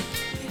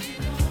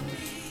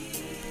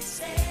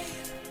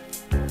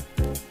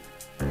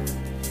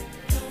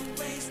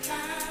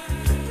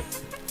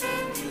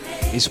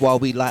 It's why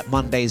we like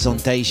Mondays on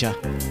Deja.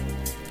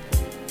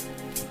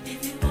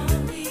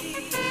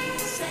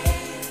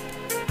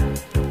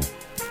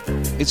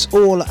 It's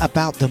all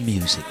about the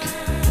music.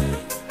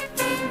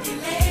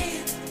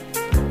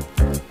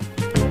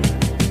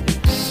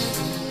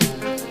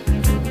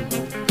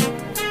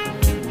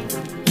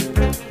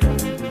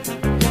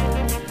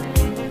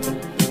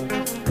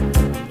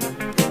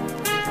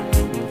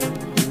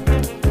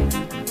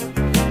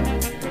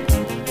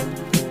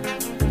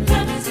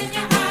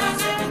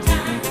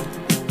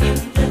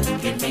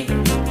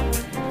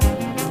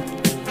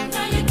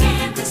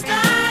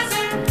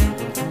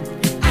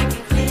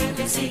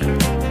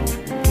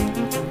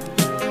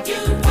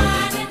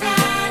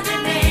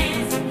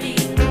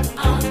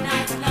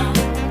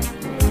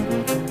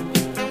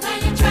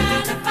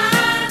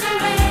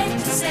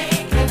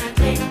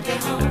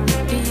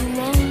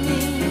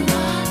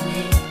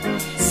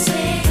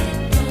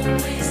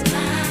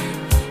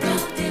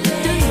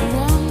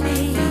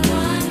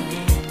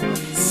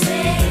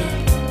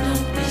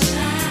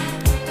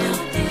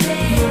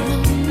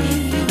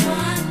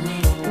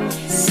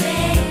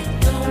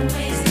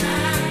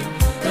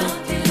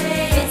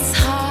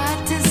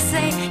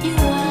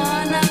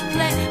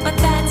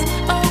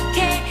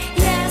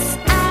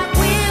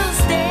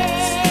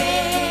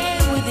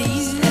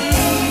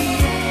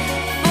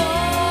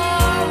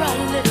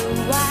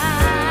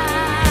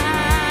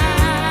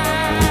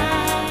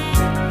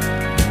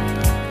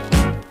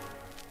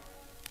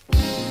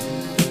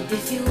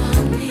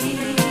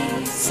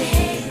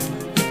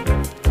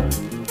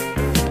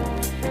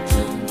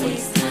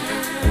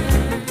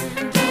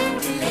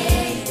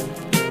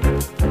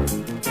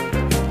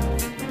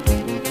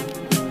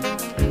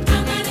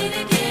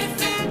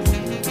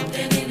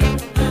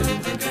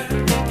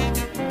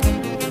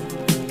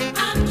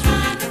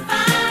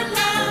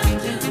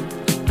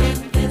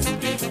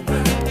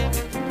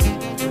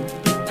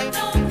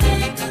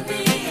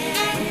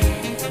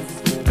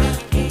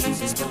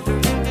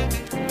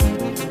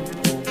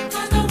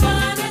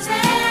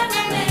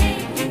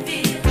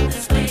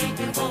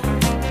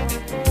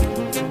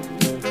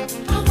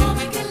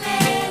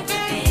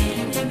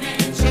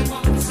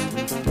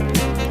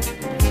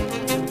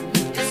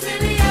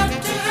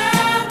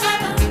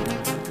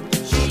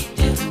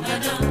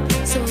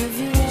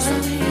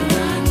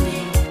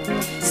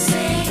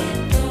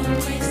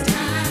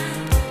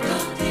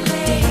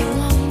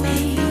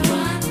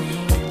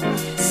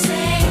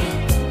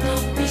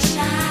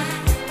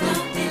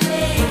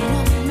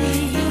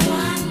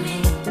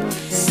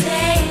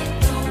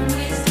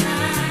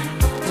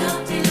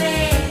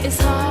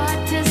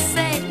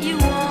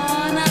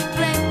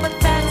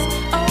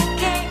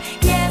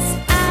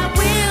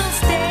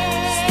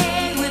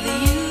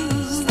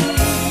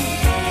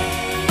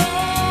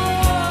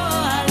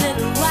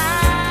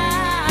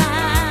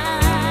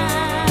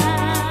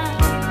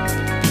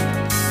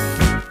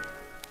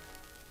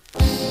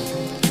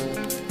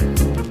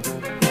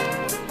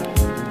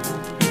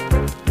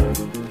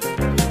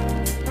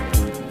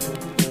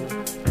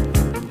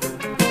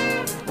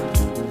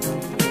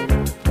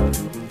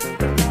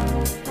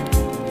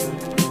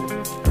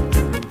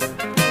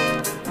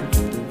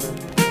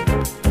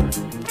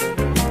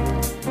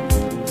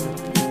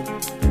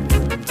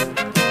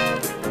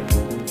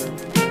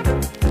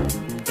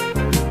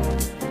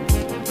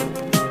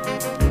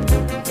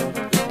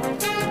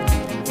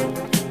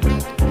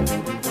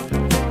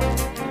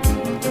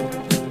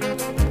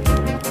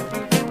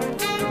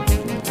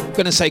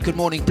 Gonna say good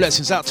morning,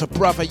 blessings out to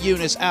brother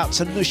Eunice, out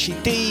to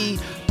Nushi D,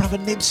 brother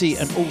Nibsy,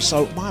 and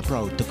also my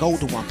bro, the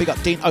golden one. Big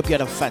up Dean, hope you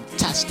had a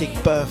fantastic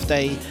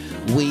birthday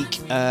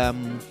week.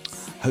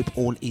 Hope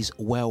all is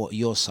well at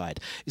your side.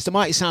 It's the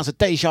mighty sounds of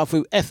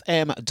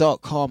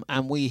dejavufm.com,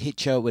 and we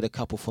hit you with a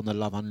couple from the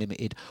Love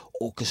Unlimited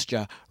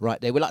Orchestra right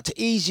there. We like to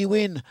ease you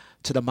in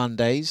to the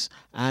Mondays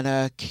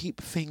and keep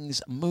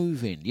things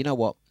moving. You know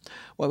what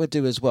we'll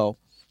do as well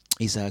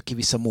is give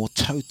you some more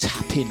toe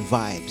tapping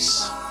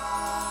vibes.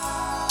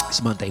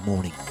 It's Monday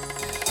morning.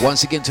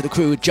 Once again to the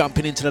crew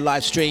jumping into the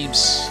live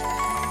streams.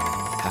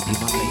 Happy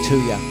Monday to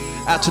ya.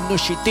 Out to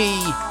Nushi D.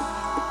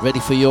 Ready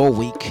for your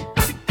week.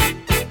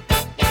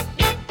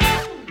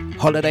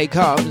 Holiday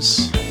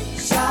comes.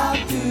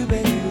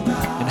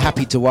 And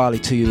happy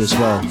Diwali to you as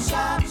well.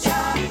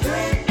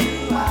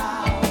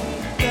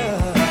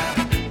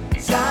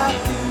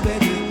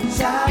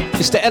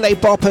 It's the LA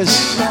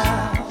Boppers.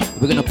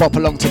 We're going to bop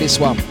along to this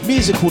one.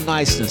 Musical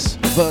Niceness,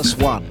 verse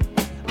 1.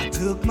 I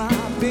took my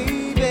baby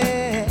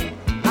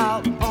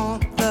out on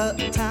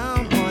the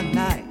town one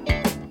night,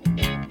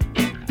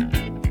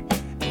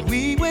 and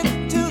we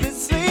went to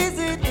this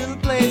lazy little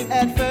place.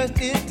 At first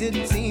it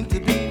didn't seem to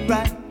be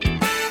right.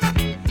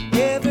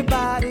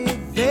 Everybody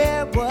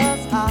there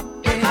was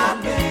hopping. I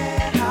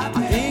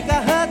think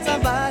I heard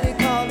somebody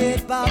call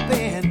it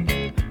bopping.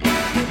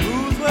 The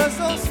moves were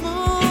so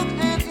smooth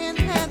and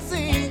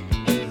enhancing.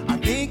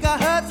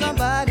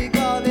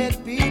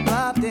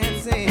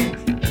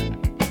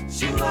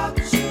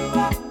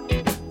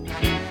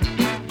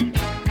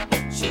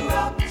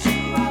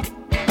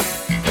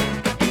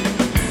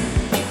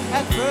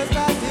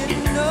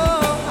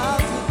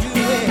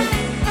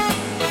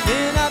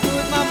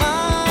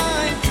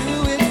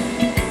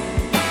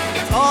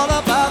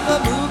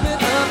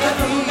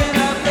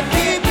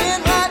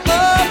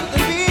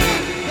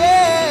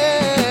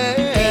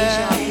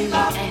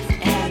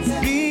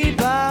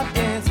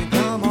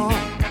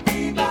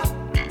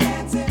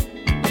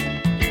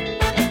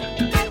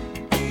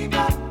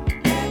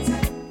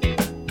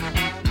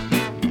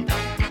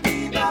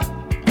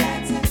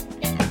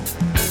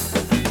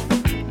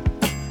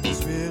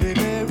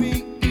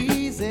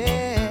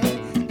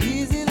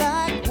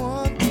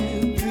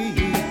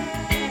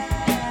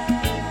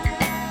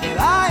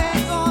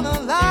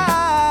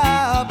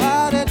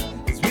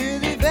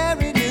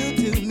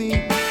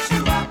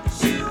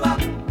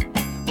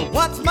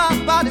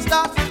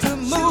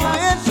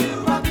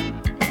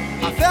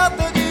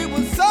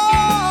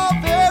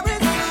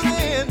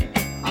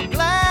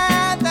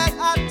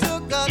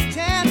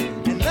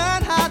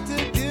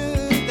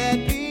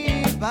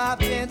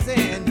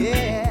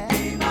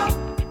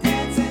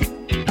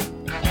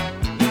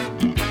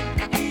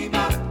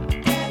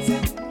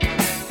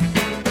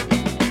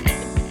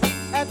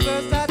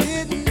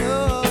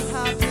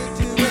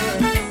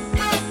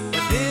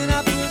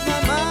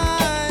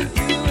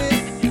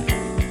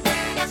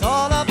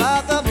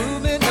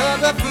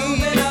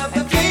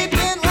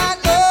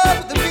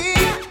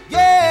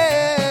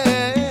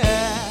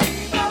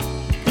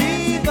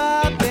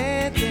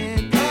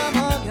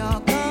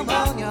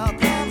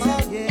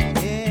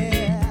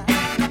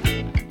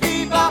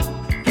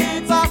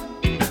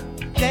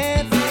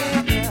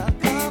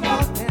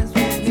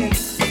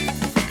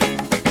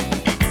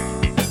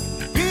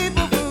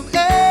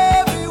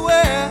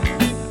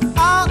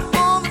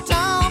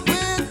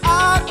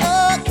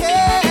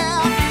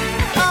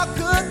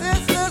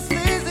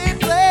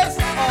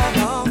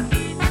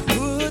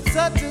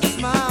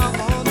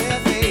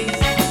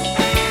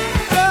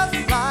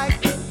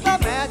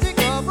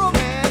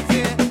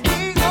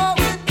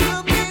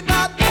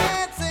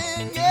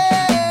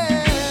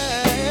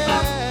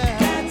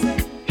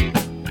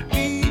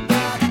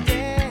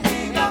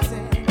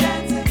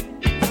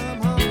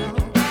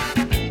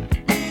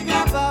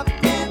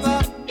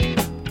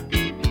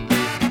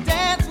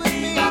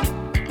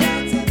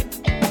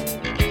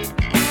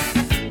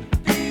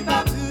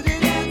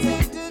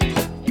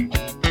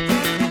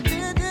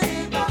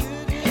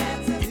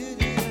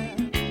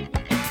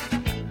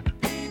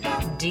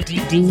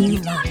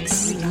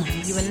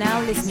 Dlux. You are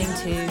now listening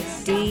to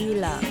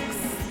Dlux.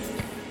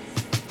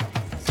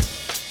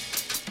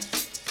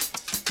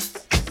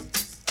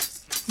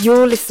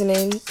 You're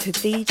listening to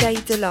DJ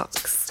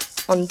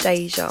Dlux on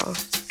Deja.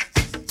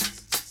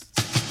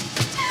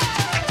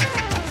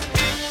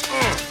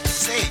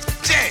 Say,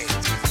 Jay.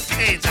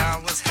 Hey,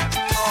 John, what's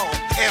happening? Oh,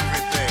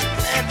 everything.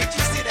 Man, did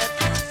you see that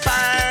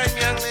fine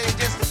young lady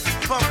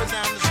just bumping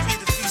down the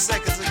street a few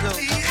seconds ago?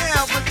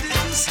 Yeah, but did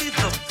you see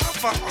the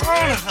bumper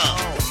on her?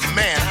 Oh,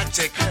 man, I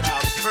checked that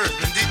out first.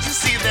 And did you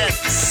see that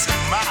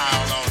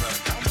smile on her?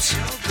 I'm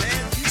sure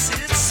glad you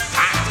said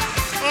smile.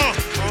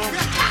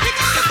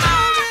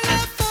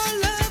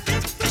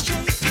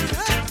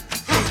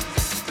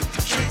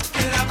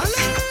 Shake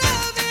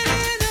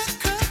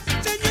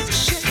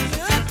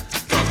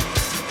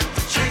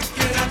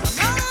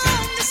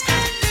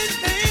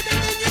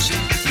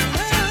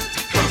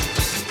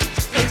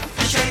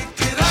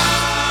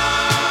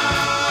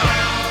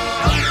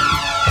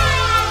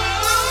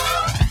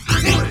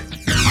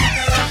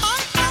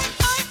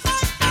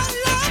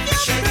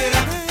it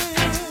up.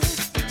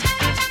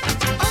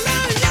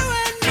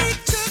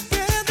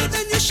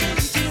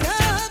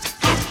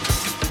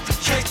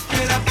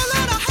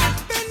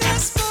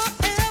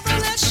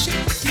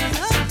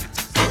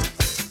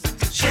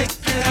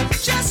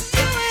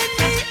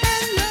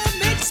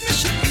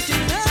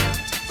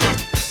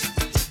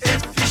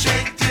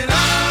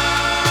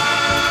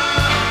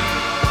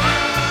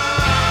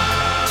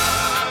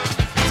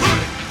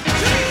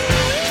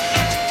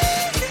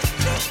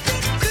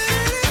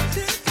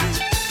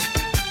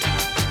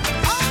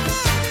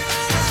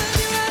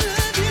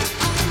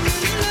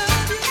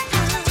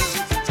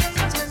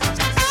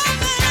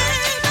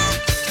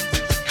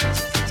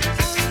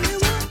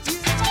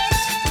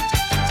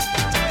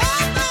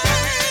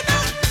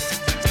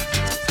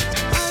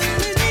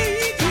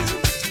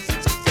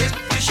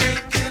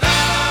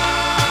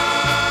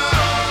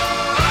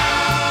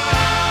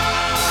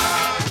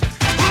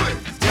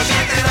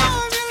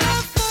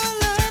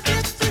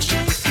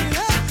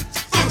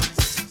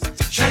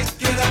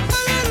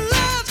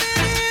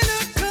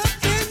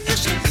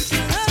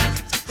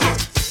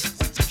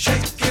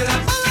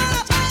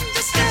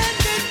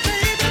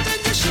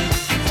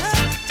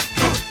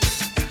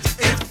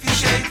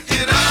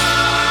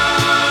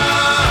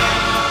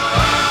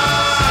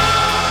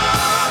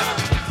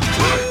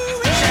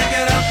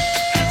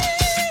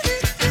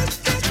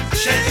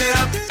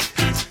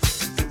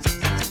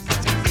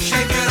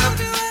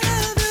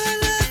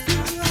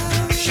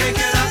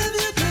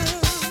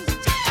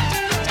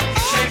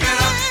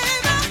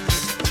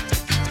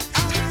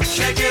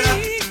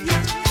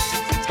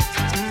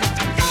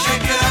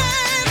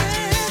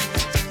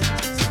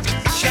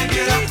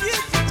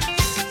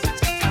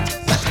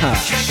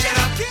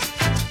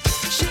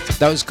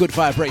 Those good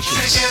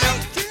vibrations.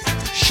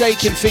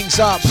 Shaking things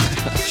up.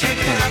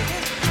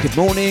 Good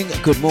morning,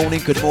 good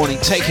morning, good morning.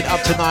 Take it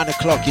up to 9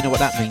 o'clock. You know what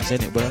that means,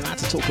 isn't it? We're allowed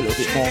to talk a little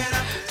bit more.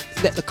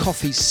 Let the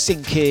coffee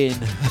sink in.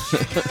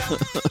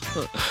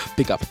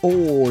 Big up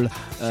all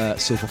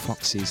silver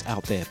foxes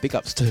out there. Big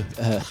ups to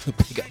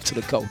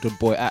the golden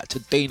boy. Out to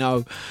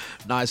Dino.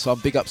 Nice one.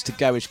 Big ups to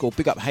Garage School.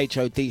 Big up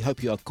HOD.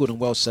 Hope you are good and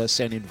well, sir.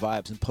 Sending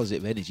vibes and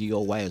positive energy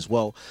your way as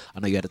well. I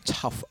know you had a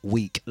tough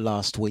week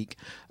last week.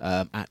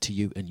 Out to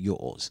you and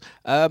yours.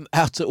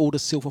 Out to all the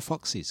silver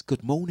foxes.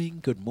 Good morning,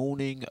 good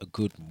morning,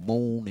 good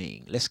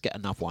morning. Let's get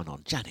another one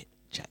on. Janet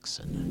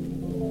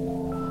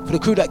Jackson. For the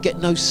crew that get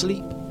no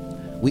sleep,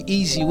 we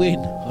ease you in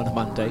on a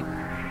Monday.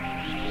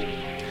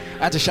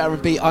 Out to Sharon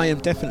B, I am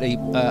definitely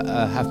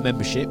have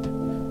membership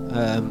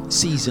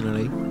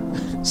seasonally.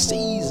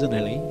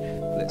 Seasonally,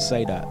 let's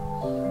say that.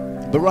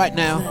 But right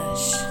now,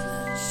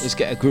 let's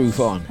get a groove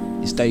on.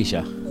 It's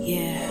Deja.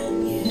 Yeah.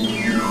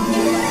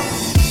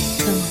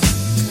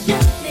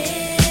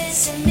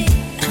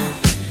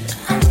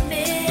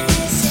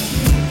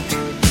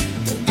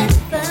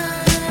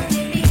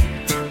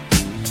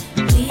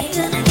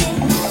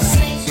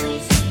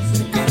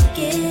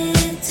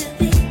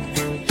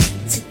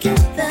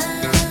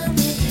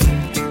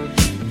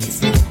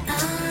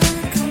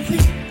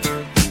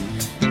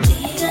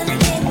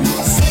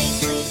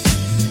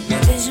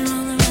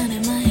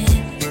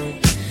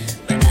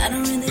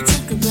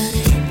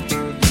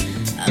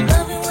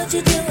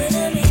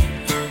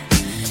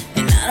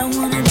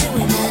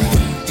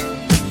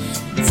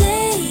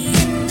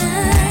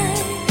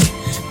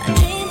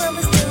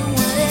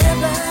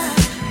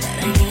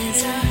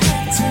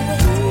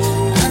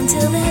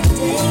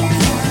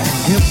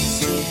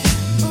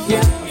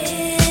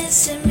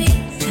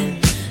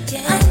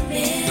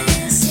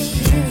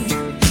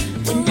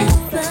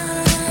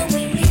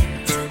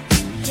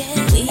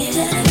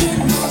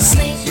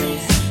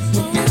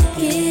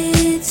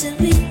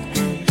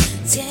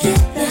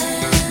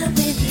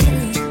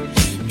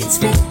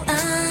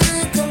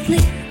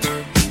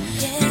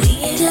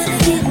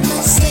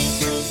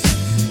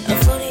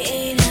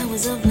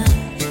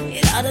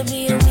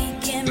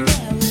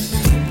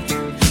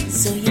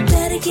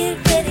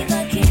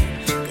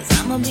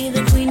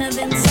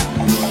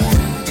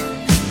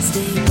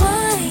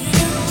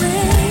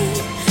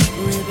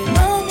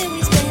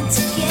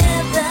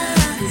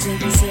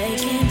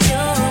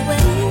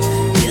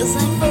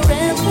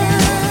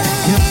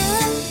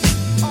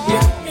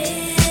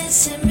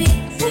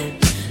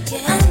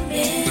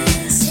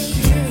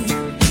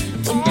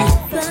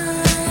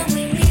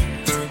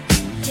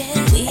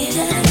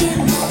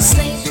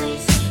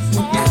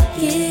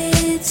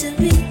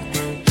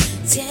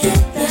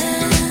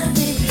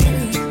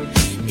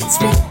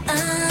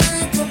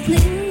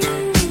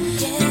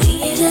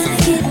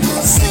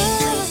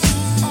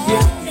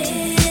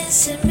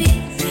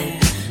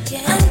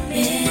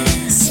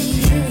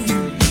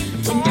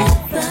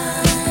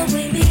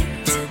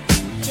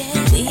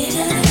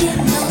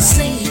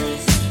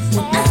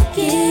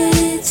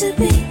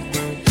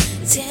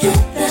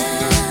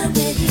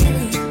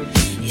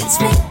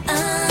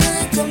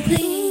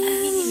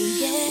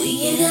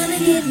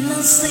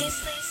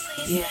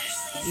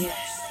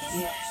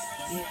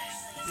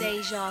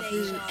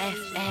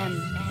 Dejavufm.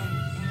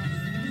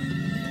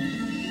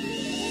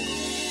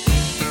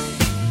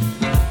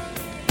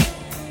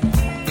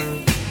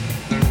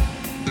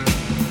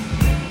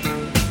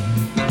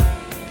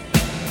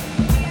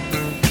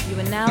 You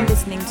are now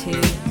listening to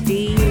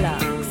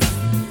Dlux.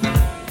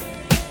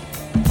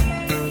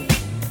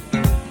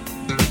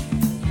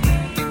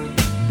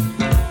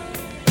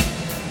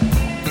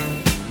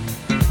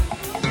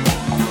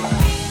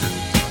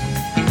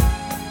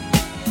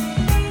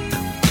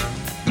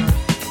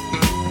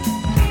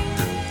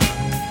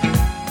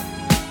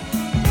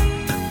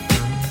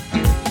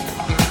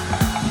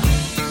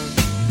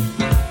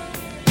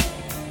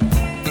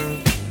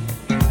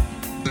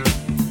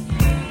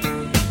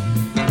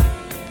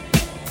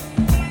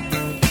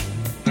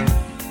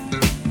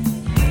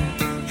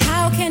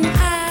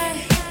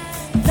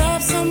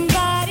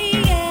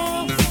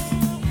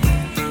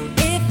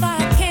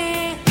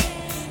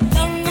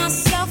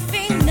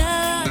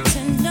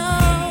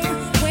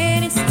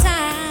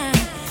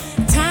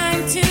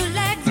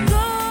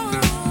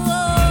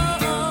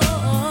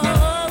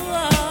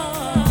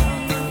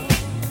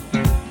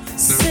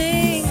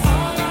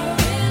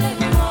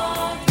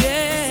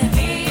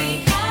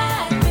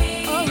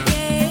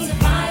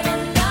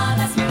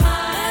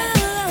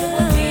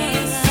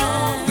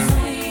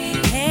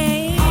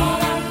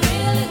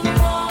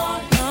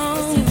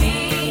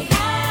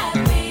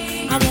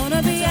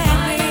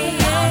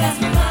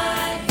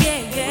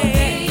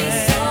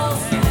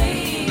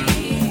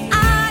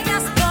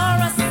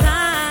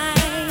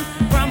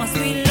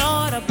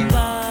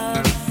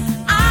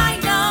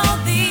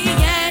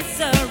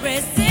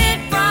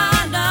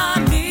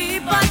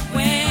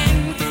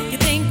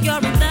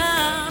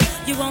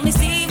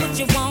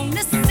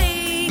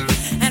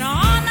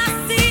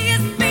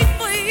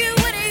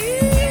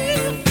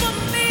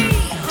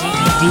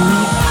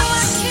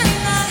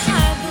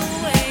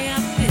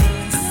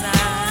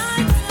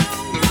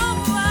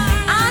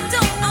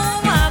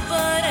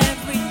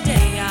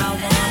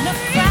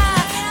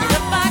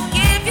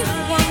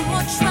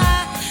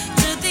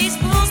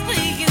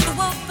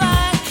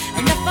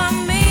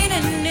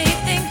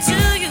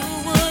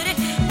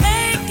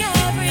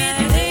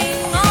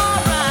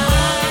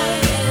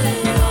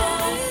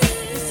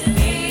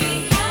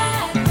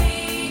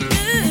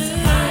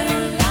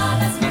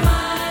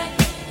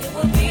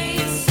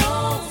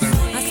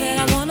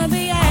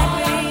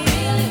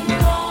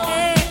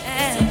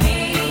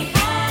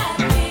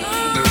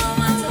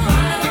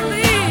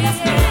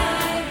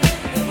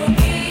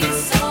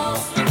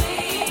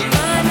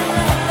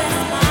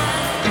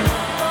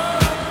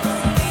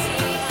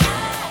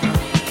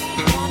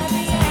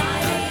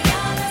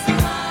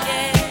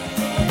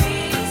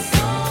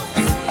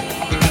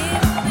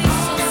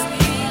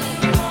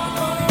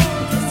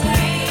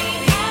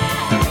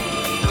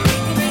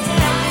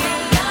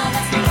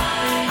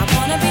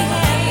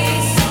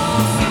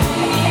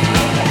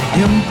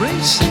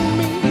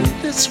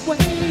 this way.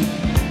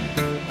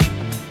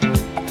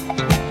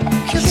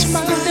 Kiss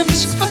my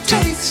lips for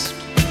taste.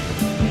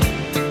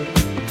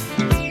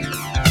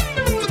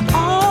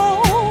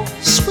 Oh,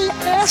 sweet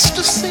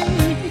ecstasy.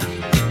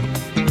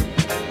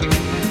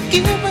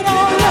 Give it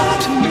all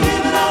up to me.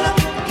 Give it all up.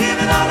 Give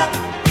it all up.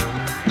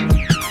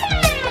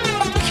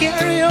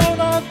 Carry on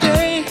all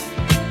day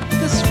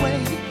this way.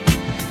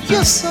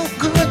 You're so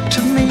good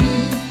to me.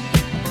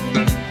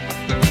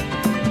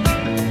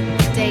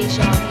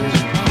 Deja vu.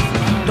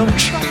 Don't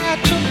try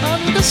to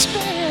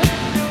understand.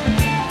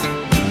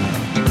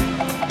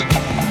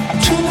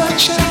 Too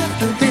much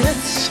after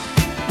this.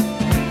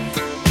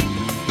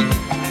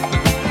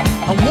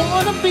 I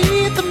wanna be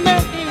the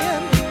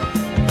man.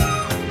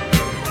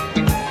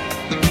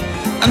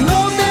 I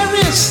know there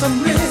is some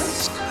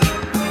risk.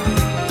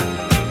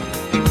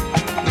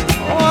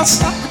 Oh,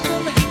 suck it to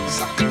me,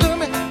 suck it to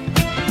me.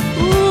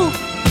 Ooh,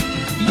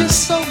 you're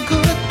so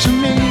good to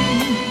me.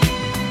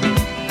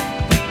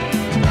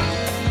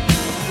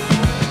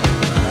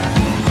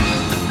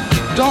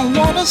 Don't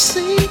wanna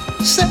see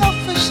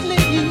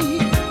selfishly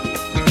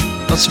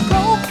us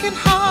broken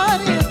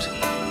hearted.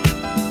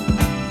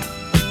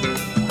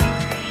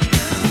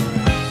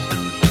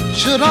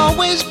 Should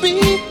always be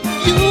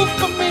you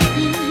for me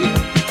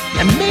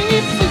and me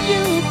for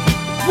you.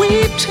 We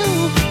two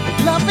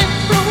loving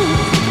through.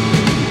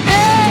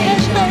 Hey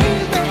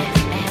baby,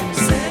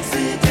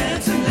 sexy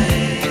dancing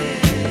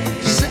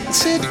legs,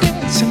 sexy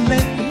dancing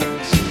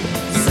legs,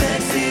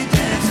 sexy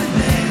dancing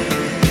legs.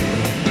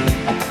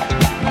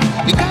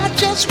 You got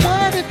just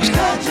what it takes.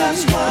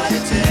 Just what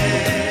it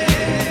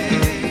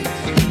takes.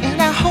 And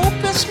I hope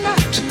it's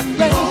not too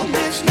late. Hope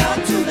it's not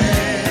too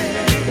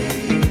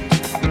late.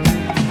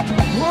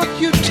 Want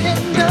you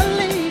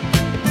tenderly.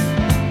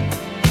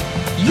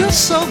 You're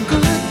so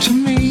good to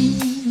me.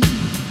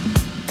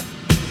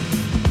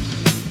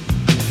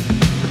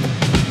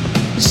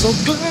 So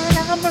glad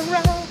I'm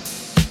around.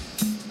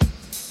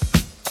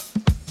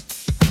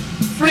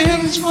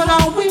 Friends, what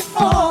are we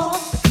for?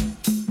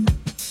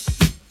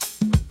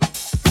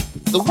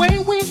 The way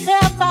we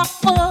have our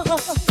fun,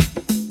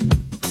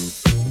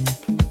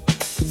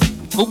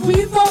 but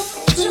we both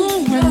to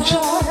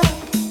enjoy.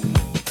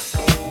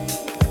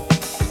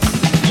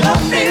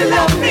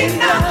 Love me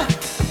now.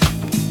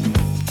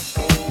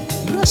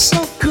 You're so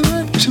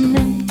good to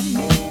me.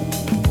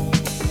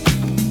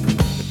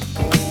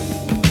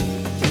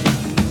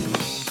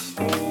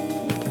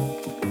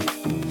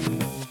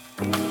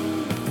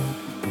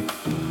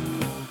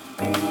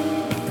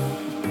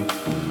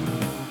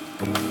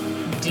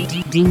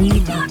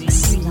 Dlux.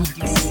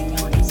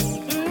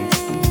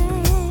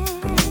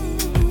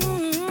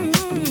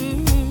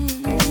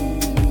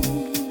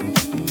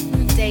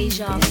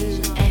 Deja vu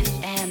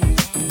FM.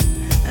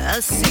 I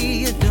see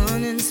you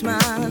dawning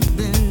smile. I've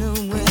been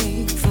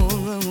awake for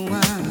a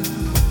while.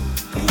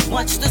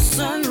 Watch the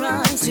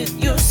sunrise hit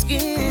your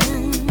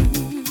skin,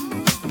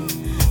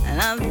 and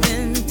I've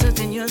been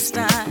touching your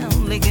style,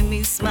 making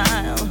me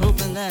smile,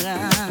 hoping that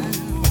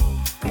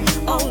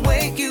I'll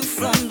awake you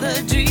from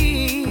the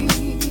dream.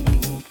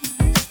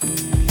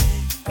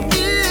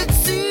 It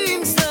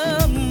seems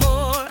the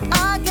more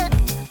I get,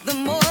 the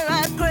more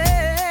I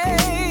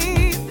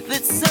crave.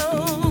 It's so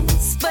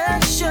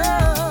special.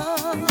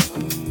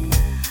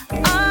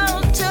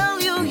 I'll tell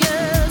you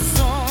yes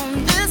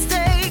on this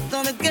day,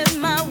 gonna get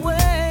my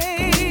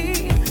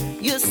way.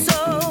 You're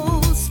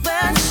so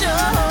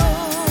special.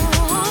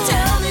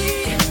 Tell me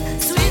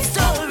sweet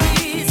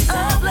stories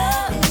of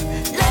love.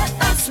 Let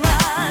us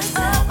rise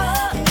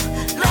above,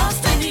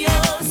 lost in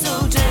your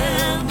soul.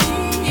 Tell me,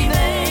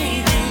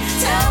 baby.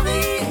 Tell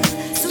me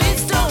sweet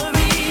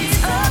stories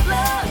of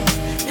love.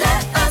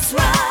 Let us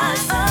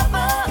rise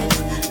above,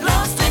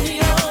 lost in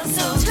your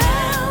soul.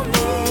 Tell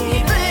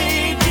me,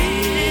 baby.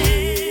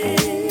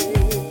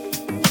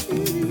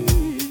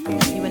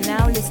 You are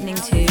now listening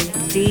to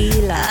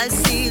Dlux. I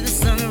see the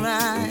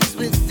sunrise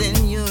within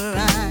your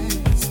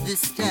eyes.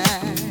 This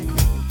tide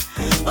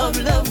of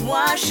love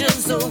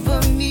washes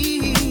over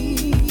me.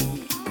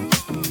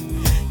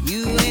 You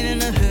ain't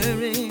in a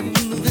hurry,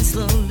 moving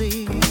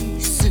slowly,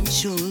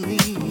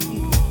 sensually.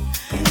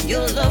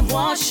 Your love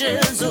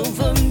washes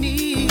over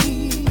me.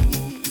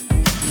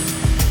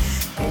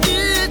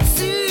 It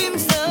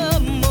seems the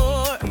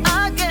more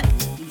I get,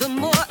 the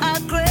more I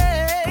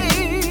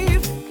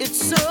crave.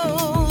 It's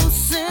so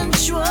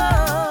sensual.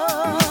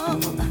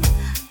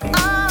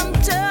 I'm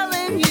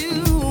telling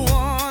you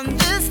on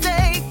this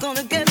day,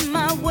 gonna get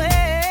my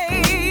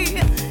way.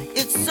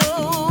 It's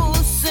so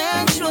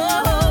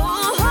sensual.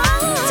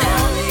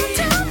 Tell me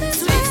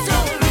sweet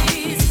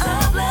stories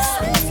of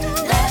love.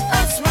 Let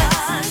us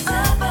rise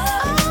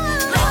above,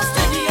 lost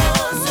in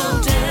your soul.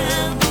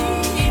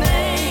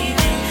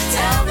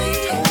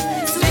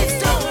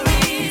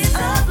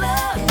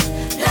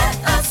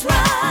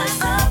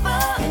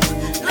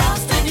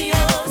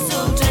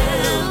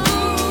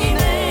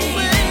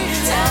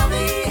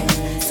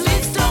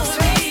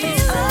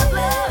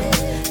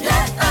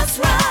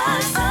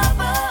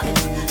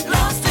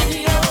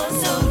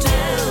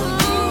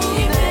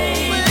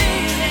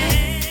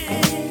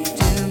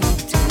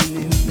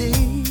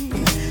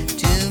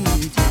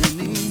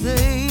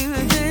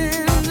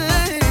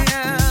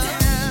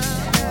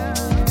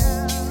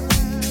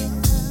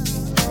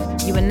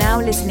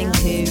 listening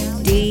to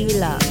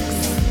Dlux.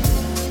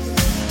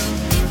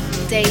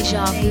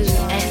 Deja Vu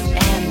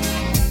FM.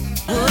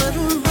 What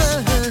a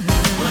rush,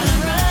 what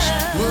a rush,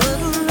 what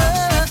a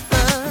rush.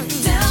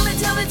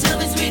 Tell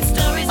me sweet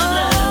stories of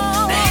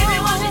love. Baby,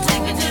 won't you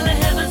take me to the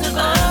heavens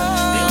above?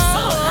 Feel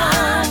so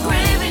high,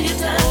 craving your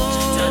touch.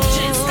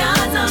 Touching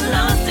skies, I'm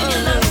lost in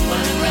your love.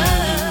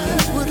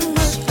 What a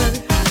rush, what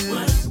a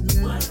rush.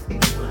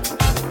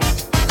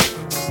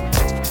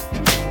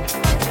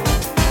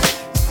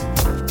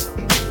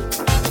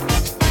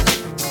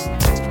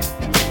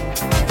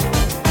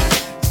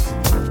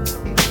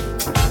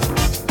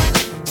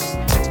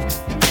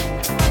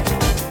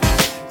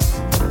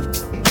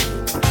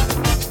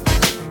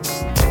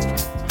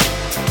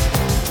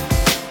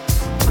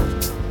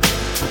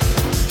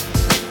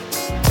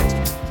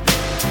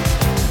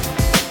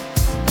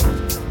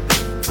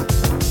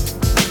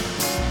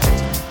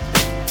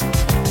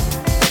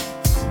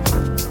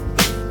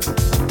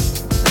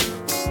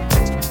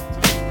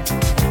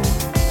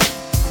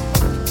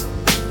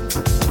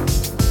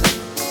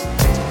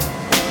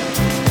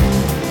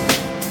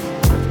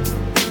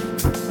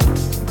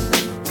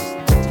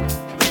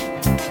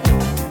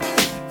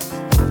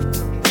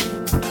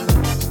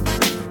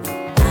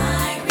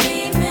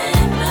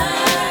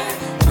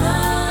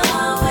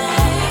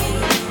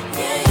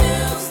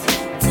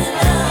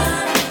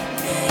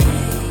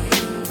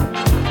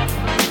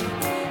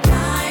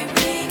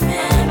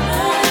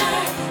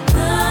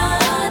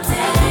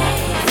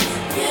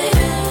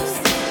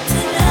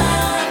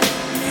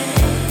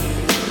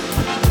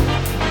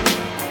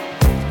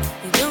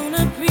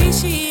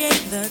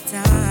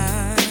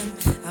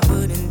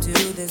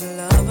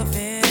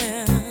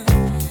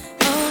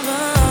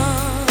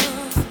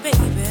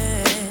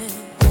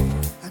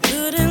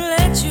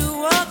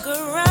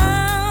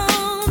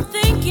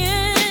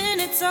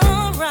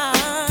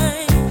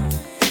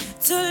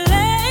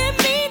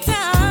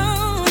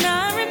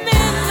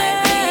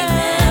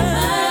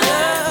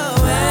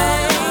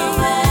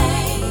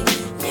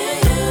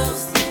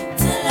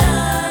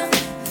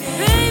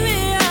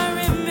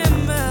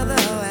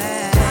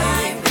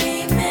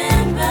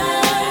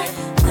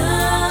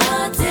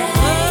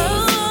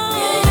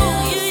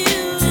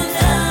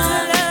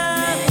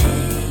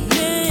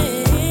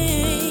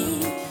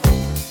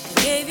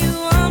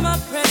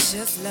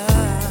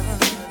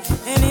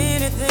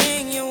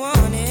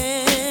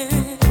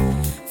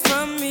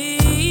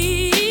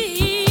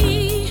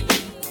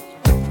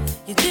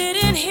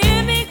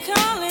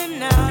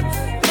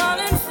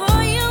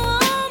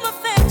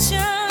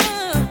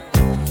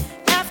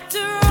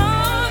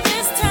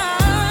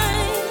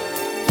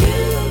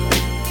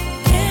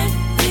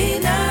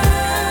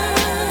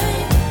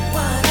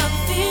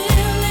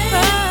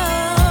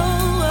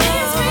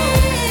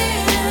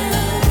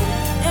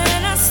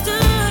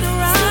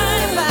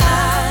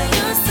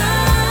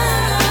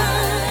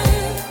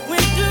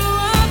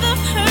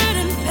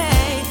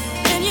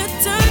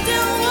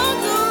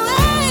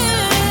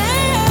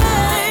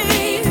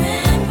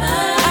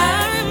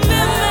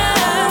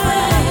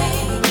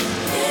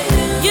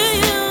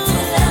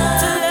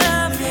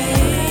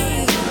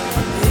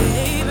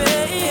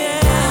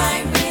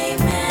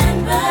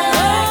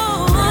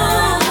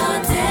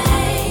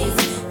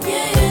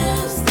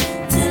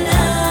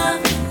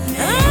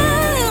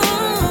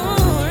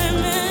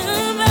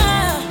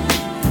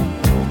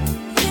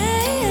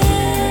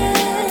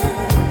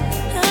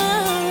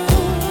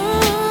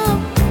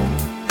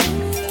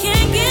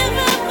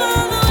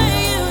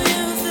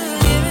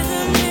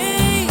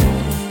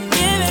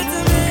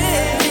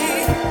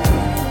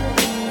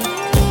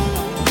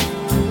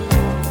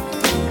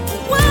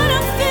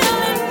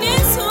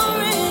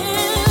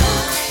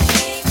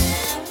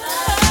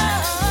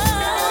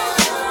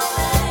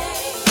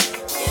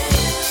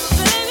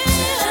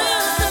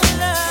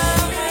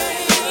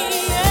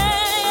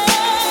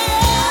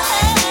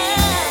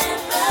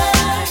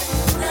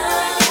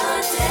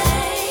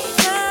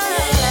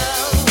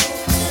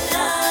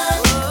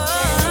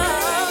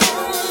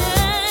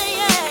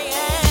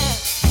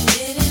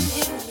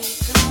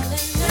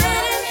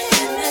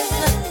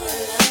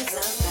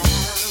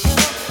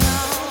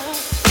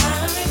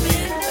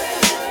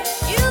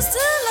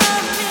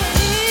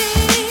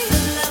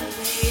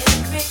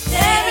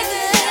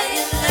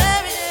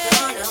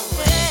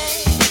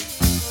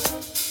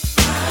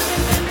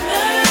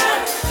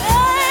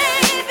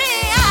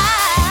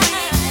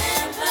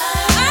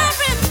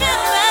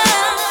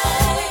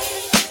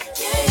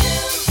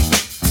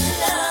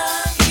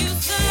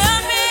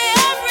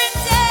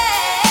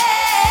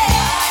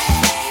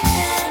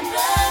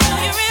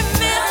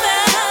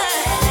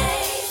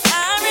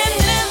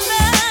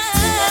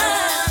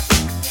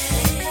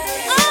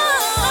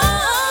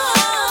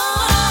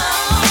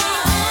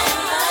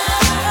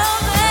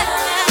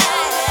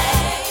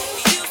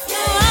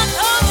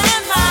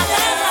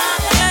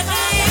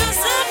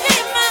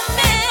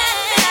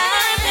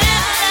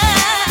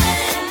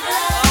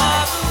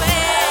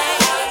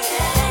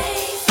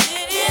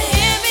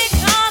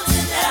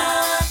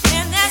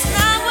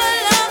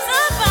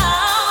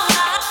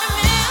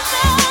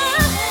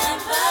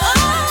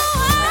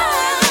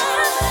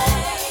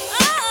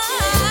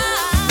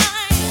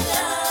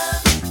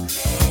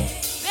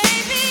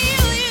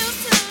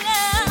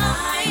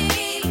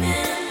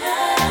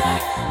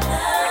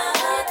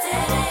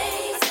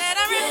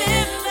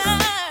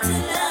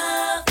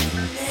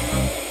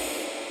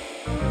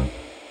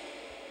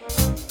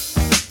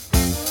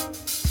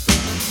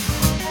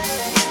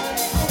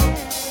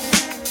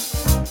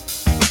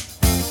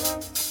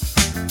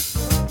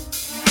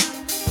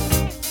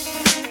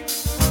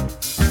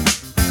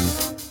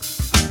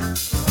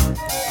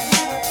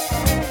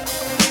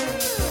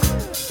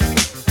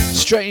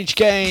 Strange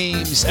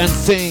Games and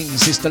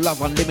Things. It's the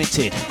Love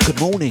Unlimited. Good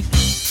morning.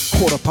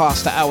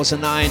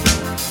 9:15.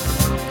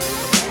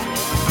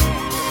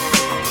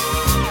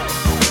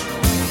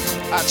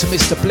 Out to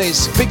Mr.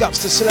 Bliss. Big ups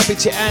to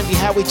Celebrity Andy.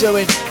 How we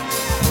doing?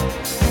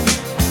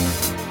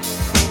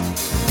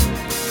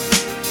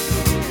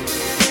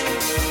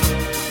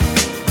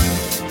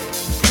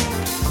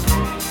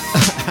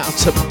 Out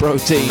to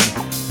Brody.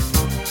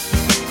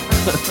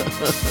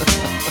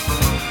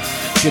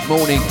 Good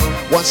morning.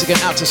 Once again,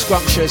 out to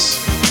Scrumptious.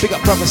 Big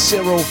up brother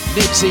Cyril,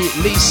 Nipsey,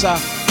 Lisa,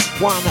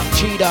 Juan,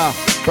 Cheetah,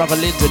 brother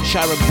Lyndon,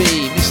 Sharon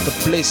B, Mr.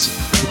 Bliss,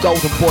 the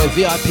Golden Boy,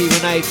 VIP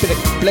Renee. Big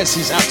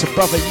blessings out to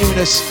brother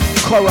Eunice,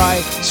 Korai,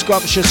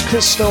 Scrumptious,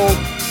 Crystal.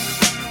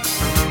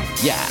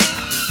 Yeah.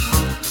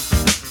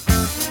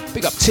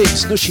 Big up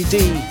Tibbs, Nushi D.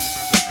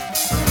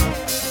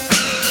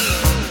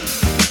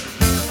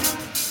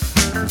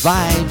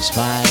 Vibes,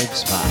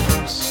 vibes,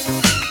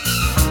 vibes.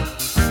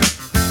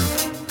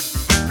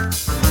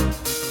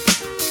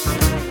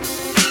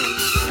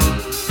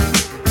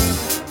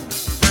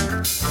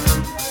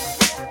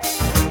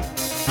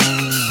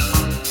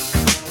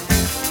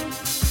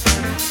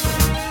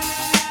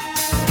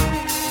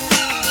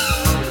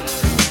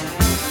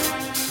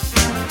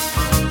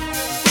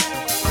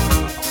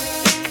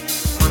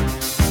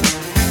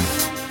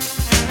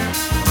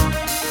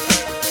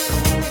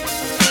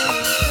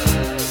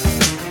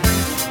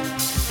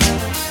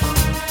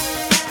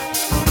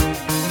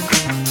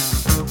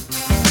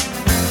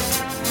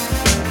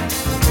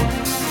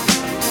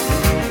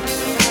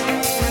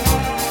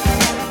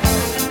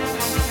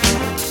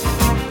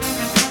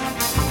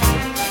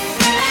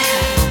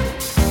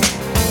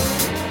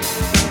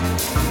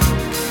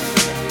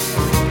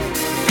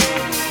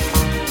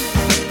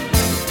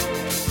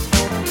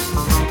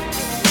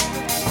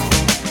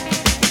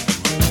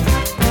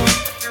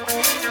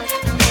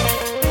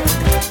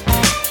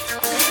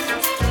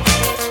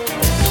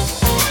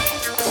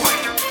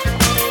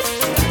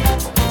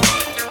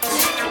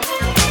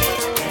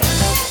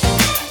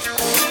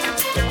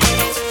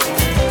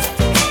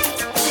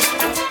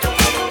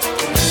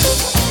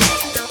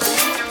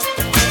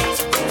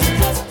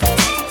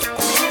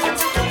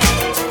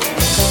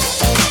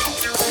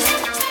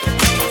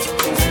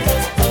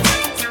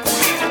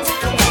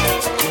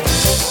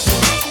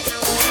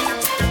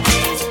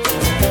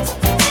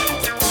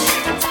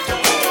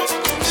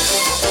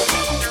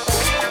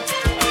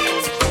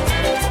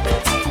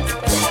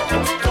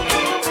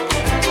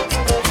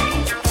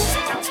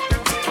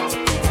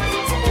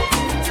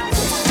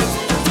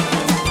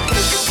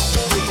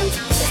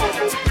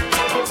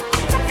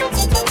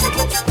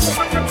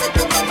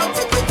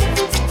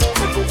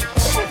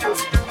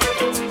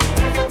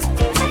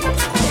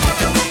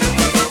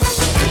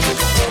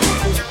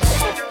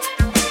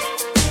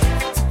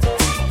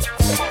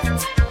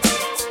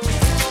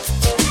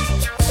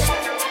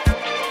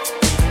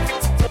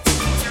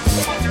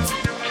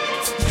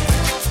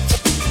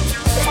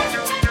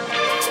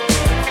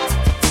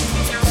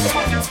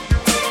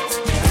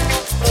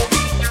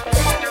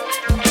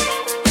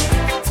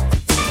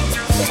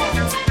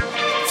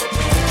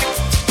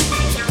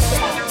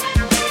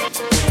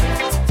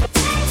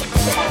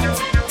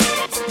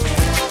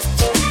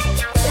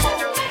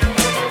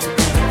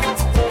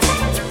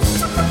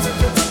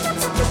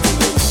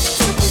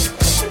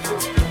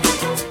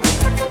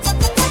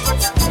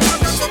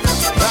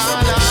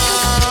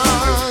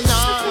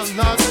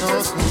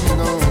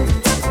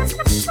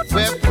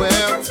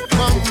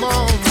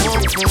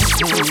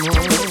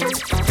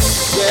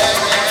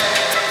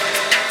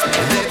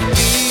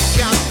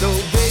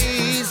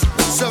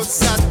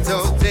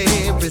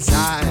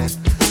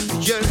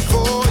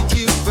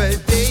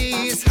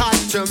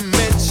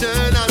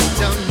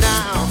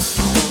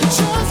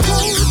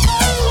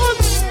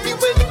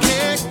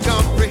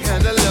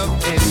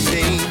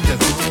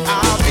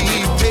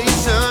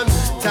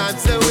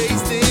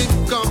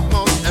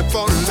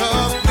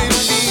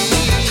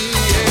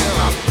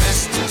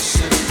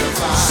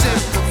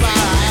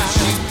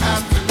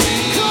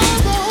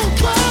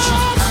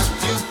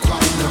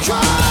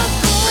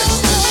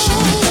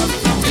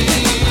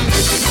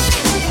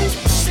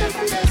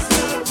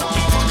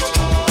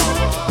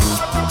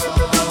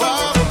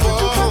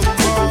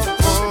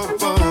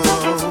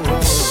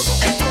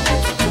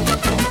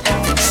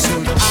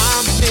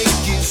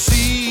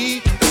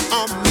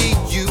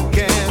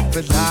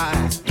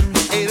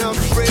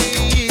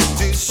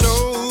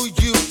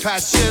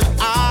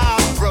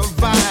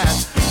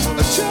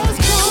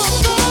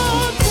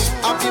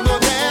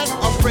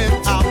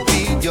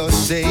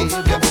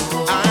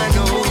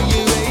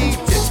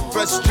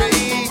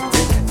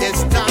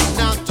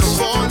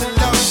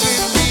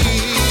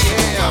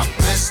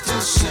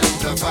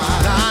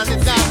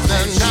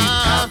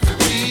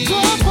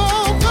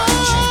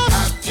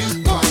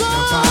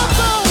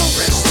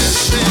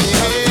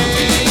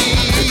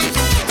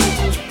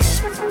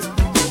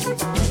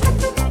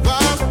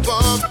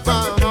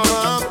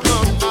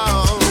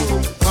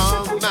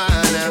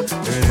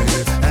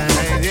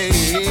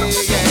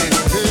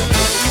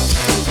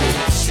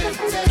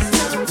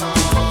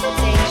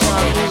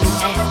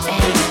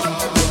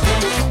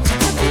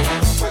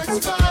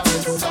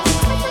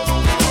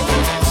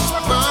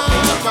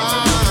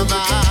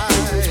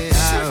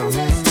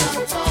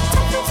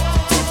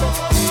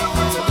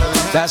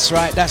 That's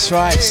right, that's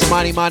right. It's the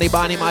mighty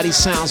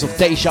sounds of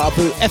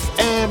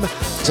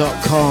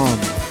dejavufm.com.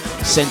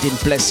 Sending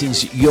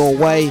blessings your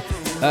way.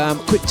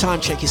 Quick time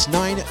check, it's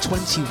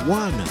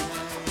 9:21.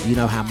 You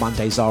know how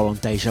Mondays are on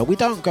Deja. We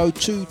don't go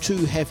too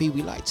heavy.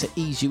 We like to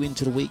ease you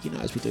into the week, you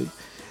know, as we do.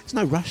 There's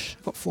no rush.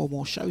 I've got 4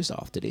 more shows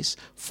after this.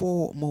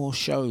 4 more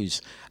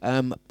shows.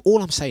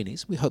 All I'm saying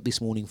is we hope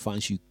this morning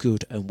finds you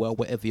good and well,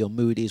 whatever your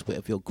mood is,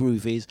 whatever your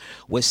groove is.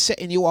 We're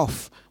setting you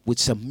off with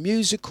some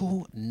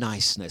musical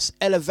niceness,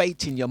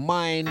 elevating your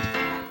mind,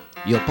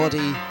 your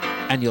body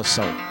and your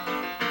soul.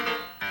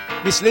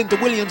 Miss Linda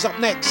Williams up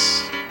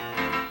next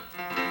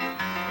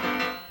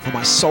for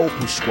my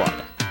Soulful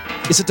Squad.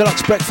 It's a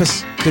Dlux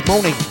breakfast. Good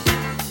morning.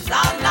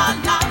 La la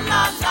la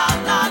la la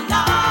la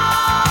la.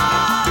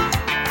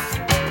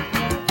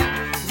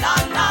 La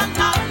la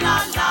la la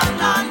la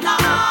la la.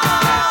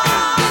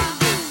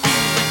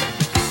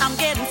 I'm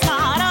getting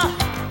smarter,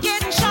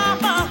 getting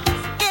sharper,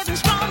 getting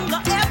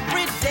stronger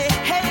every day.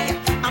 Hey,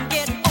 I'm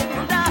getting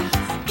older,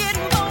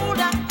 getting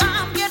bolder.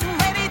 I'm getting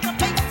ready to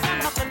face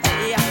another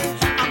day.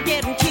 I'm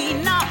getting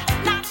keener,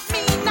 not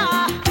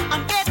meaner.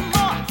 I'm getting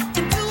more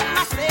into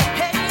myself.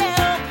 Hey,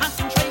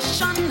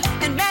 concentration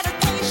and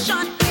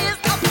meditation is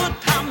a good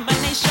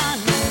combination.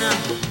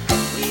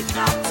 We've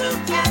got to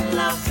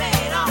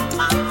elevate our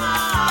minds.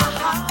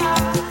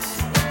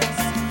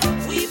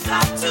 We've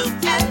got to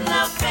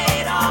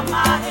elevate our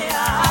minds.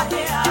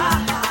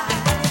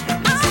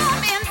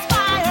 I'm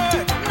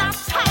inspired, not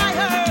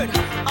tired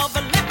of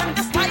living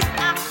this life I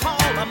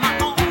call my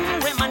own.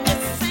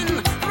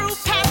 Reminiscing through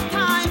past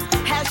times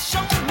has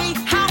shown me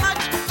how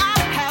much I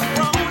have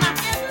grown. I'm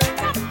getting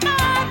tougher,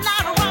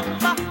 not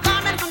rougher.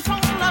 I'm in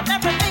control of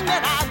everything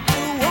that I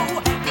do.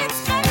 It's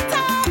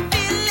better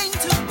feeling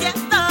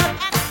together.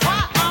 That's why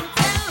I'm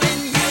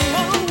telling you.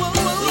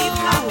 We've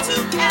got to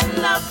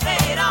elevate our minds.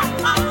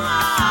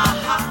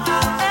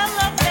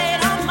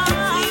 Elevate our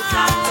minds. We've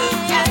got to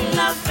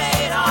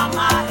elevate our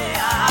minds.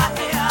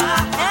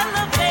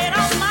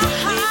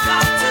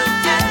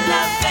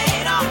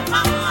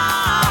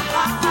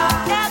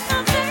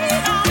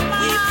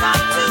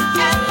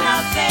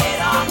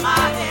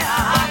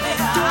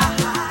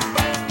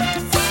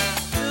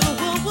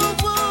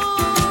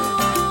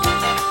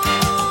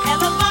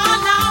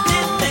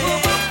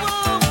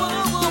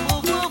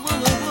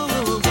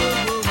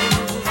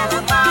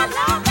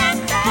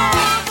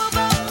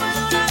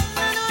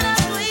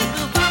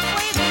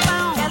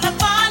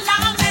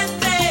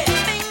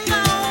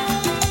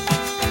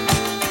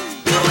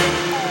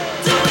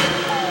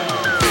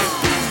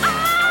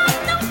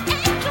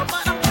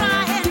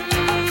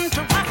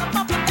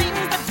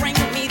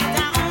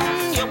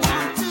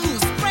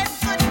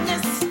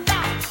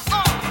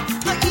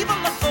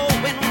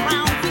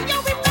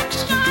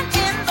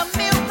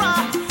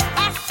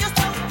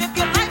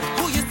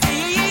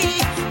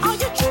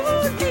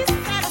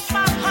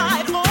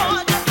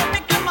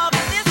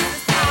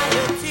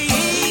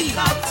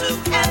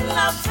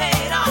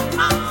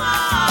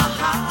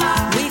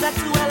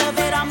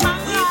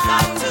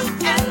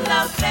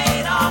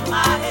 our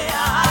minds.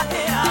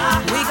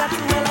 We've got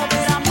to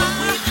elevate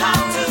our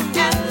minds.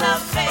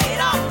 Elevate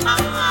our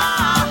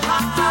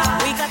minds.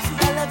 We've got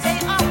to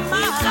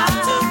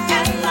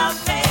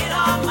elevate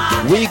our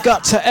minds. We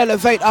got to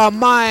elevate our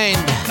mind.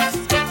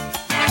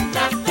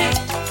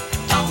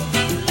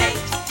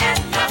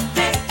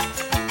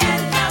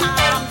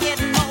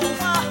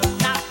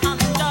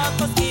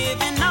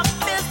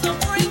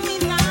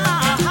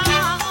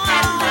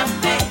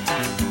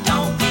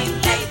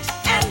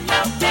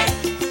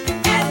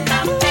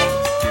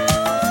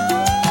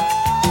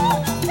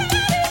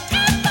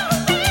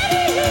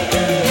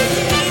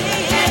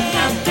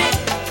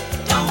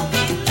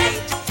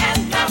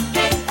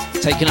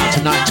 Taking out to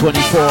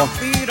 9:24.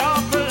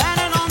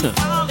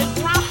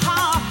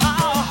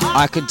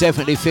 I can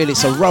definitely feel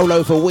it's a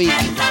rollover week.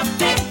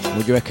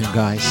 What do you reckon,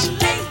 guys?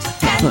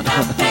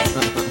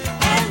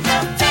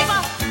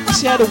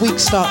 See how the week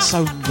starts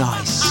so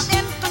nice.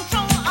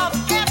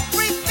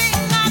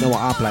 You know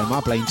what I blame? I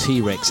blame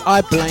T-Rex.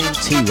 I blame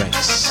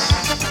T-Rex.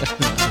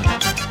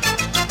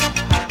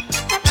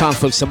 Time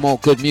for some more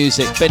good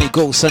music. Benny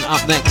Goulson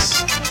up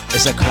next.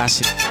 It's a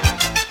classic.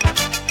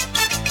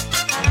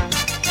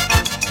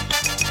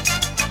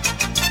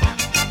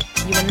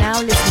 You are now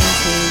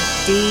listening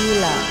to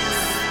Dlux.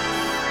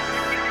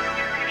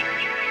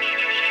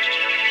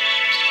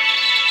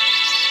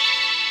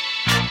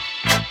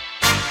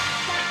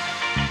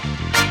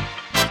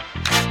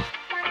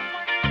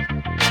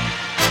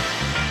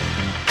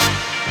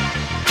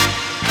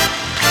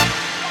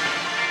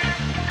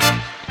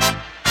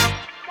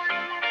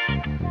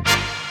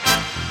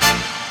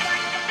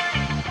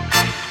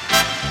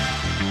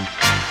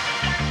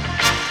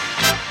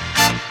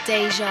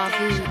 Deja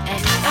Vu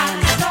FM.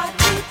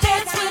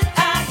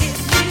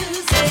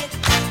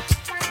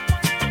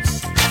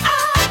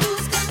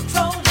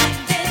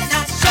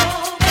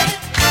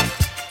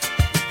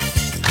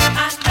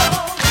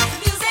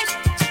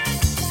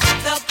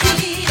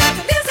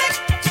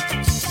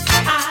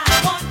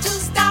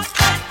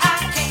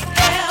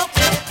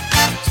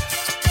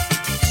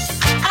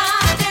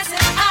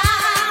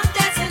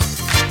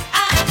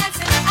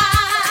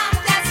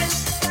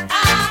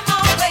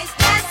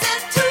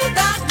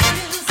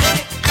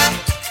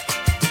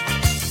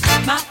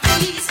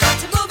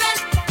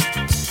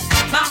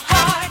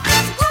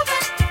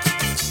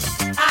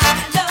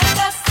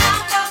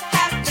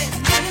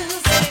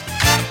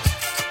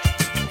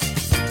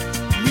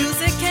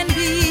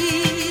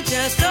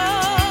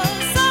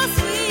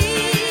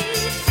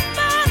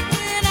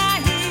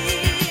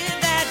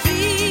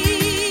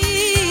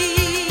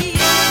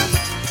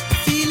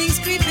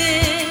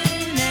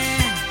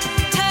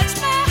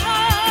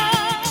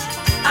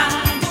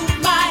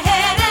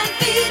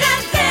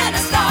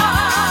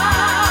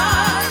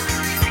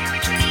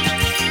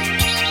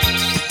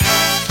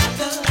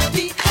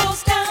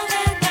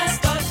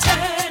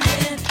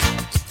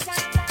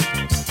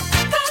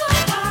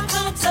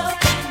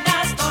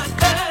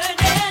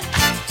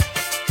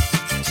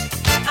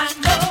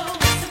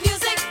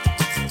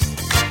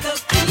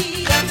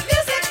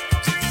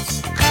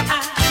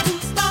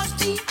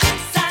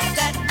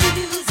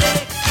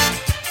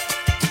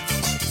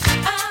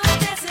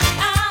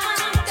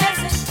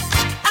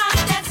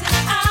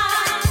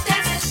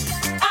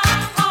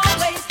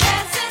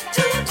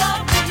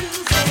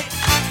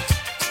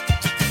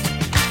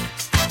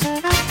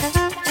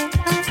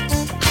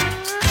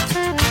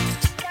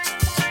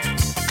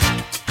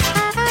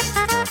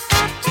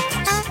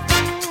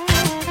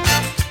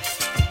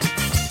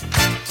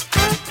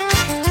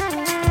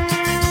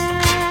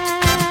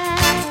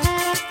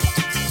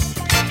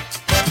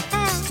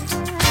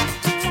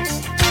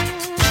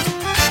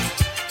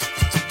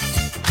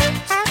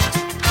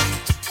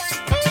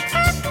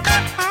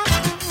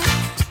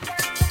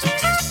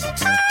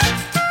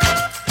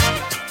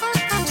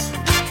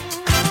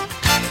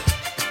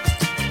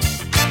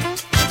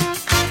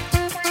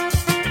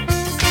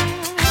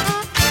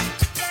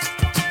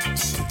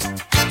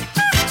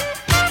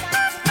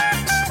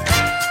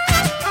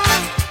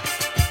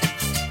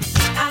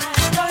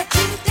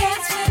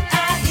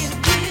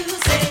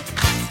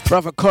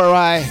 Brother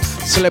Korai,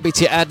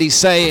 Celebrity Andy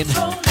saying,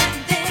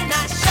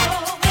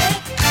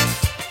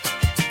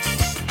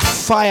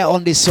 fire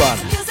on this one.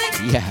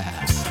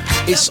 Yeah,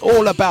 it's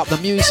all about the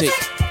music.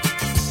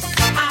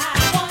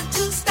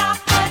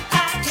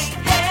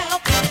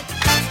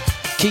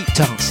 Keep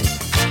dancing.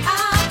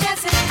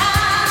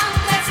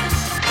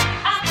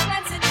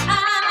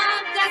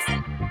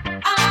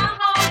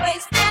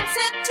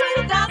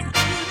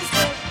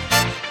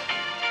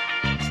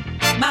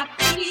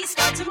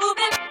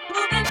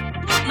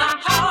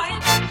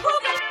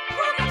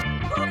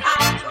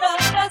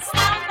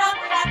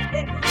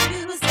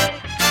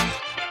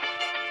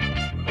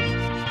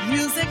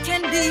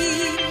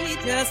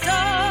 Just so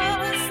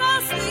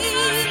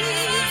sweet,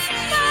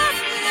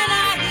 and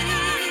I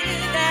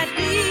hear that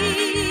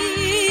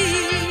beat.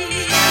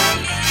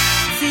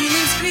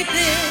 Feelings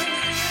creeping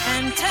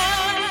and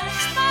touch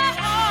my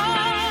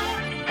heart.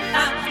 I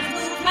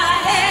move my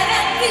head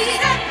and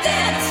beat and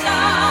then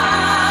start.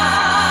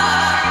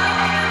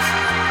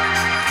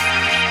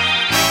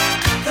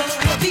 The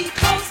beat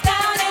goes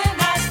down and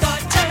I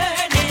start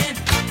turning.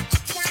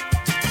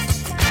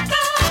 The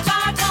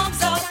bar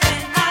comes up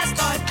and I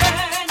start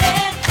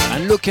burning.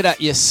 And looking at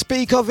you,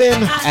 speak of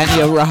him and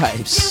he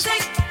arrives.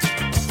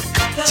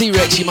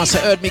 T-Rex, you must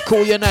have heard me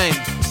call your name.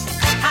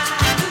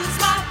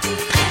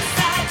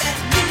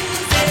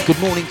 Good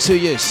morning to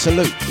you,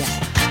 salute. Yeah.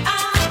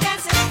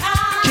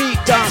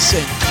 Keep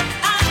dancing.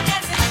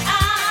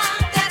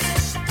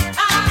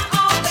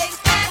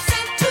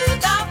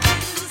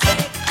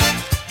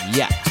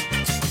 Yeah.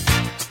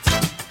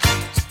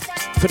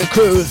 For the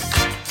crew.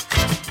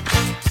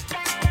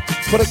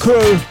 For the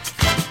crew.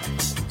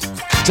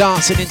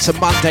 Dancing into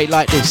Monday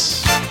like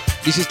this.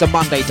 This is the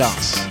Monday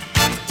dance.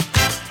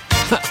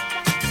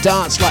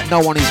 Dance like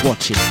no one is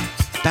watching.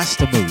 That's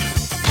the move.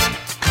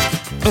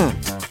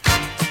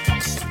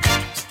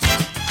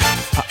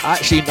 I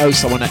actually know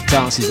someone that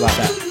dances like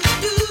that.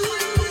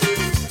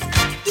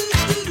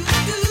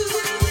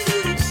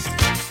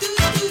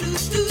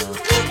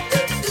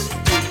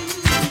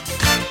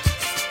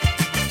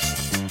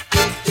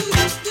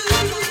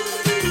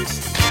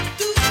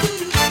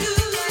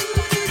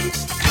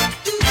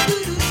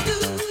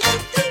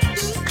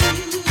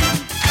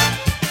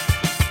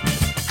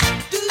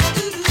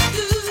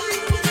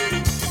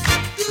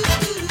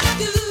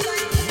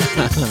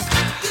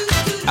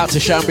 Out to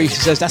Shambi, she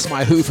says, that's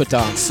my Hoover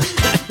dance.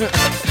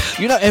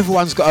 You know,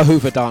 everyone's got a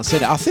Hoover dance,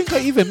 innit? I think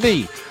even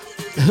me,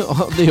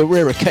 on the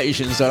rare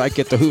occasions that I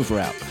get the Hoover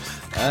out.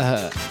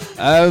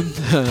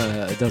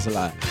 It doesn't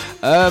lie.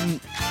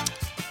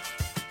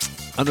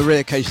 On the rare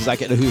occasions I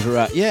get the Hoover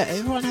out. Yeah,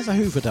 everyone has a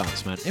Hoover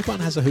dance, man. Everyone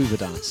has a Hoover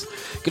dance.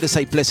 Gonna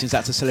say blessings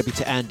out to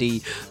Celebrity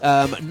Andy.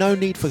 No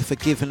need for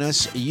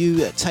forgiveness.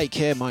 You take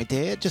care, my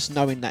dear. Just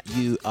knowing that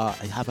you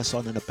have us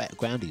on in the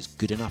background is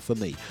good enough for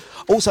me.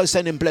 Also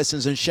sending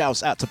blessings and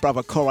shouts out to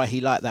Brother Cora.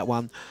 He liked that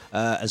one.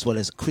 As well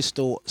as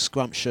Crystal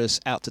Scrumptious.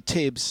 Out to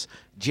Tibbs,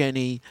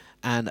 Jenny,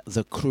 and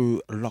the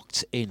crew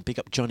locked in. Big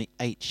up Johnny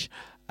H.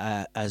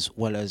 As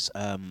well as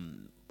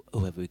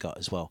whoever we got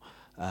as well.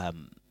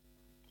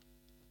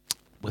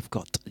 We've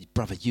got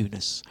Brother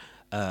Eunice,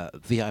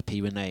 VIP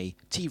Renee,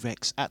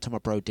 T-Rex, out to my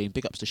bro Dean,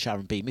 big ups to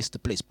Sharon B, Mr.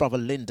 Bliss, Brother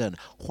Lyndon,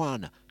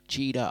 Juan,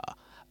 Cheetah,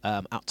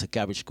 out to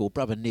Garage School,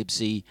 Brother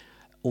Nibsy,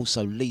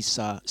 also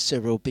Lisa,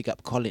 Cyril, big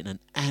up Colin and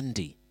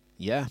Andy,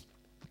 yeah?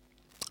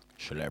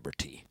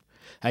 Celebrity.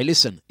 Hey,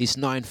 listen, it's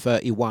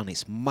 9:31,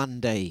 it's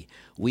Monday.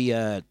 We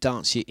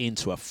dance you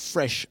into a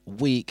fresh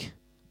week.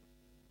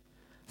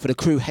 For the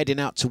crew heading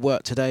out to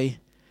work today,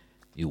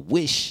 you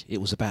wish it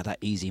was about that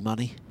easy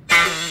money.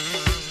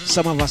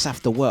 Some of us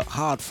have to work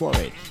hard for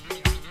it.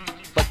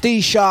 But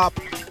D Sharp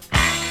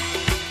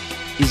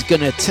is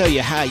going to tell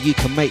you how you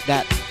can make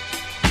that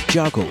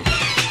juggle.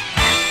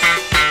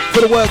 For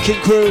the working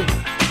crew,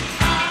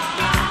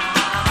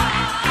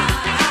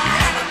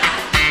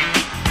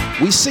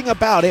 we sing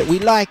about it, we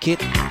like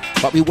it,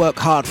 but we work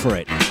hard for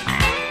it.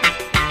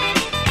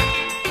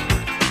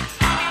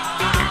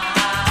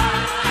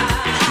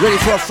 Ready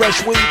for a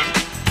fresh week?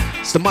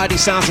 It's the mighty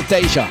sounds of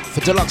Deja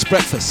for Dlux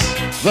Breakfast.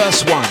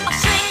 Verse 1.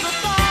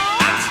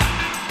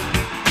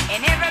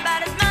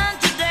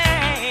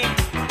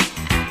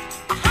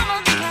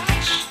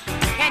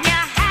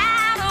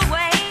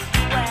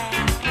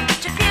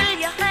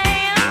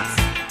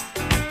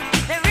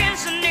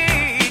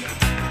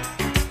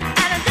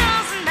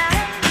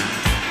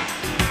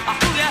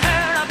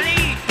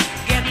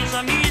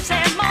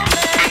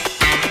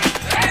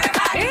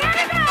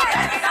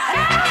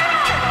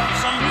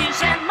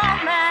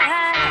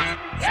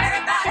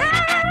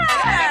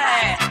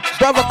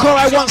 Brother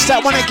Korai wants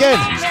that one again.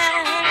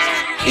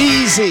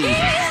 Easy.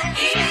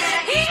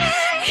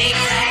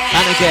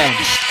 And again.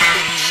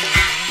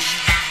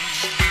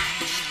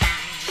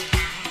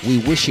 We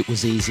wish it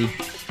was easy.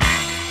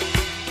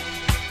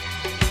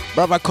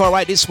 Brother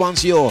Korai, this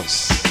one's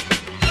yours.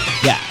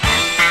 Yeah.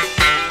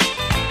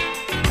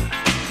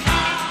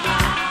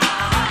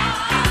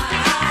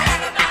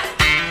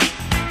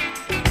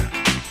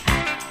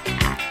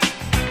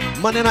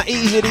 Money not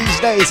easy these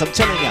days, I'm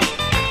telling you.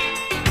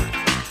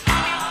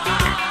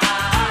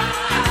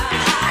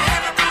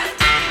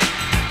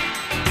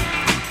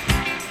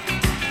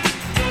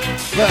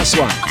 first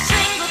one. A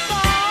single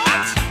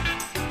thought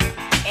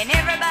in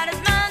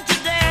everybody's mind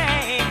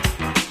today.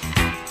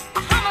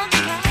 How much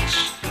cash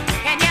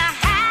can you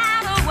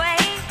hide away?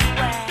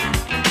 Where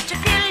to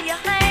fill your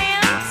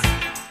hands?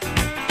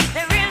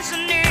 There is a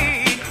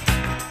need,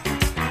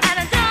 and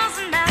it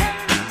doesn't matter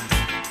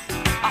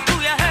who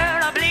you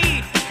hurt or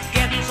bleed.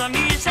 Getting some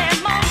easy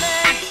money.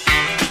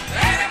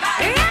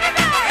 Everybody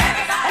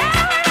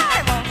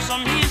wants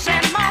some easy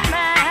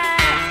money.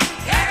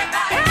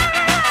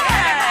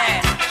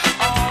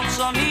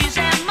 Some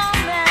easy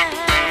money.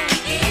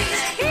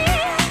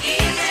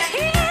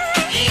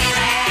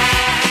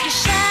 You're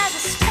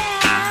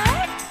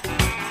satisfied,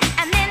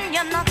 and then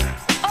you're not.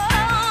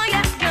 Oh,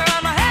 yeah, you're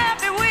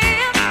unhappy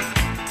with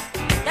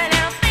the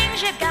little things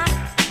you got.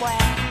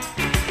 Well,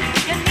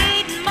 you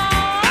need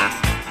more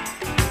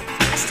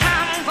as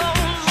time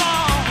goes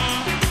on.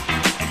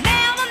 It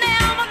never,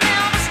 never,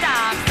 never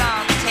stops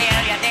until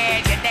you're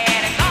dead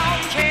and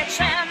gone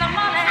chasing the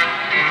money.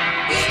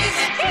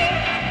 Easy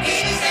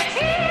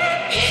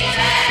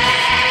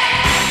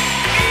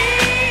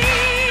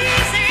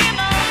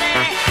money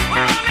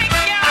will make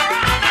you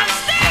run and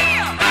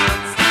steal.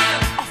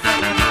 From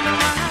your mama,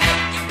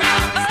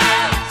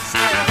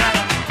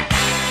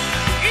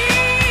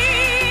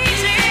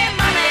 easy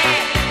money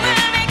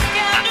will make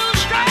you do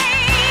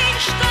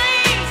strange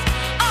things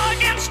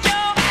against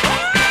your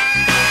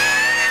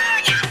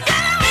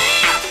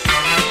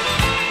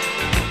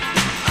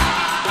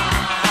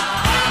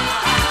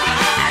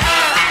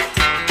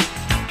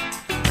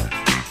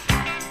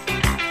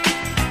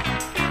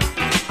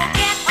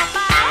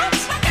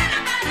Forget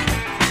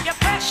about your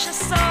precious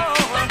soul.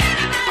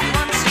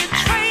 Once you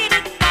trade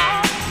it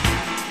for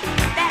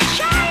that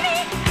shiny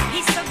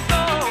piece of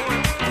gold,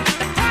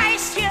 the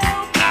price you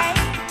pay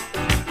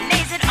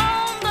lays it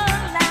on the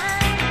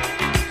line,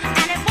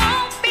 and it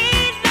won't be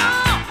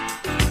long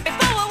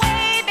before we're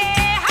way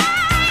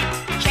behind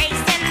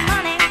chasing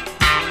money.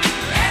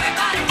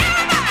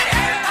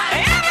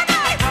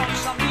 Everybody wants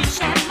some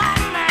easy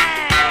money.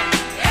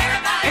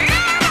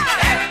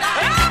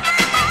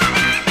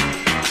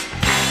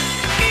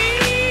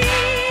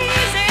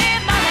 Easy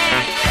money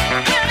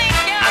will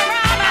make you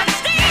run and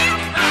steal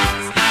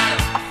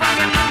from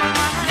your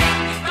mama.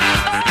 Easy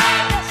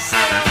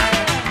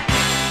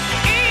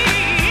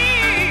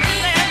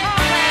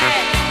money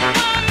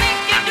will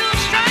make you do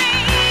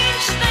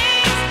strange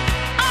things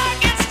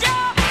against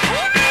your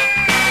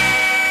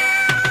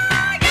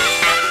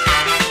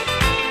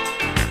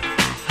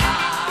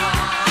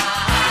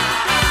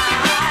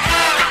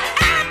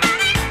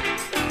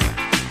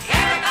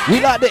We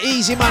like the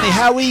easy money.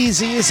 How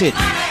easy is it?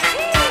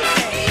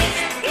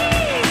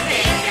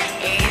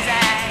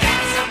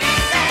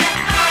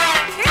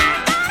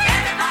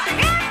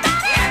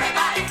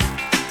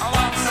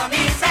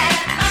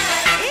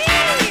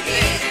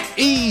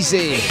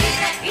 Easy.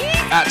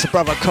 Out to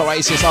brother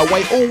Coasis. I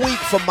wait all week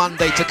for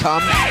Monday to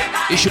come.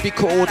 It should be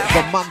called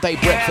the Monday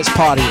Breakfast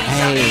Party.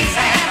 Hey,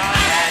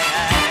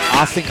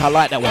 I think I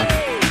like that one.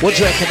 What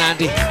do you reckon,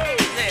 Andy?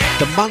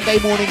 The Monday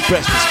morning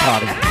breakfast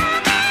party.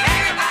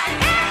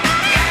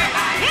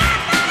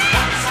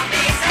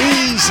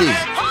 Easy.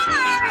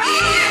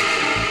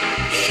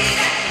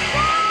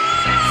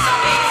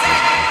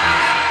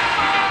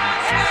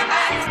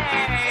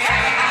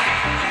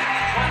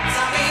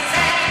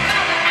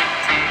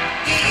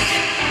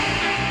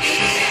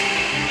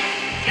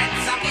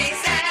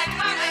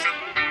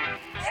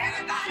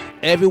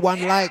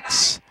 Everyone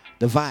likes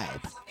the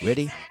vibe.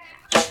 Ready?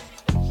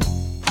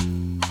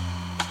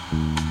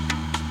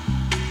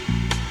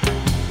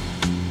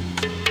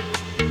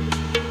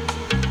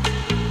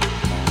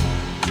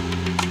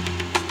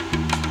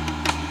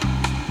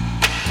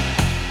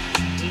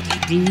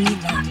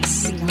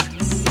 Dlux.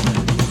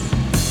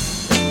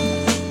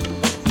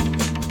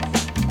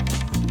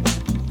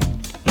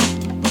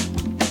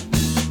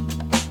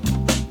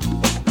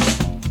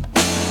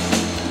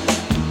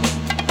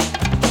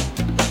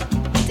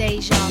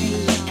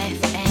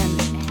 dejavufm.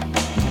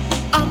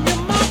 I'm your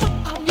mama,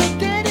 I'm your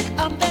daddy,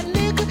 I'm that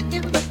nigga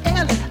in the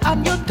alley.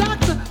 I'm your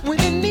doctor when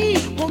you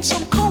need. Want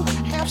some coke,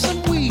 have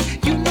some weed.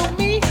 You know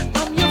me,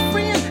 I'm your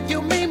friend,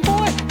 your main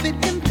boy, thick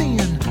and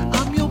thin.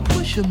 I'm your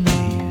pusher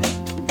man.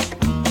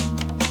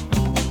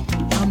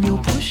 I'm your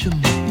pusher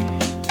man.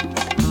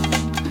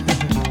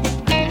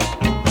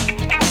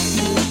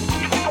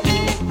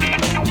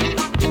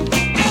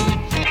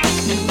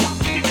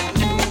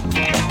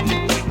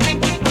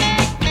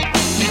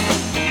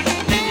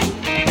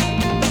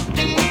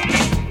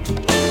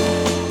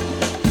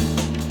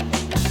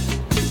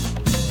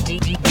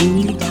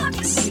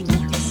 Dlux.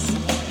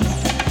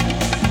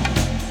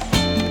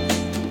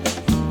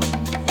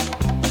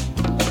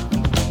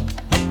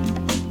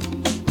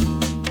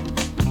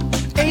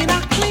 Ain't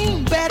I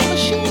clean, bad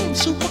machine,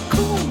 super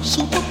cool,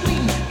 super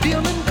mean,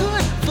 feeling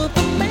good for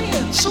the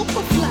man,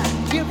 super fly,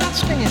 here I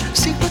stand,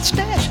 secret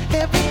stash,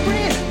 heavy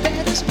bread,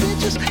 baddest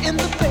bitches in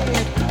the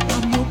bed.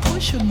 I'm your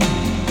pusher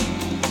man.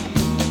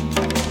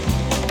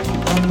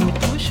 I'm your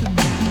pusher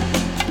man.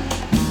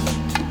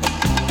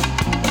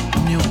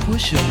 I'm your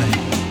pusher man.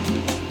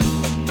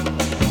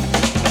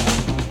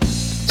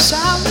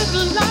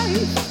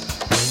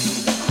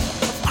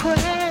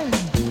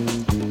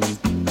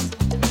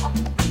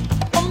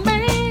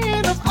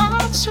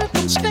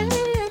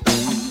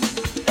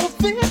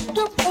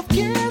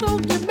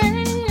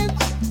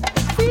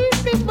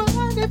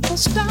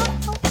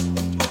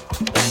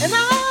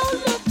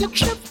 your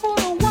trip for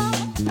a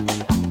while.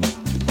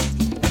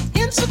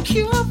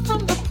 Insecure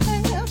from the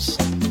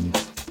past.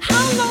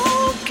 How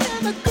long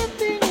can a good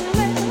thing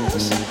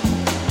last?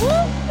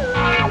 Ooh,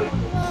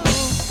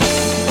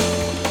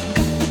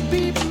 got to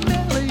be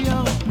mellow,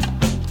 y'all.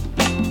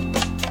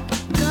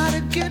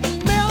 Gotta get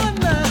mellow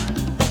now.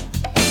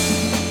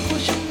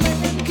 Push your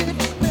man, get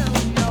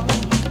mellow, y'all.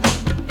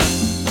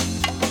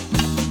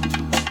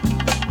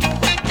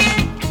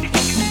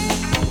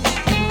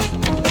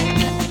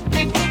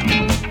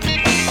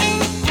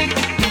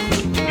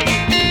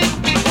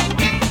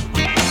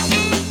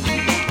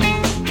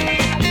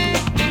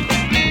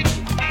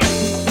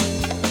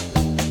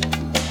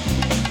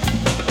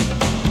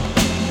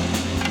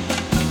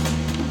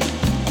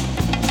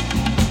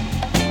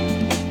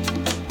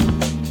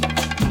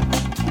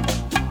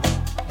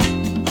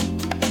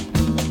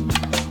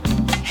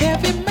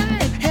 Heavy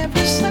mind,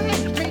 heavy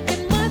side,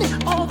 making money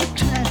all the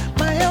time.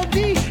 My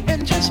LD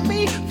and just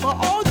me for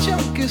all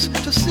junkies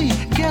to see.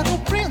 Ghetto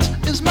Prince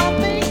is my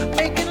thing,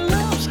 making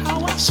love's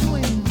how I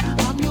swing.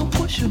 I'm your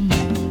pusher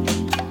man.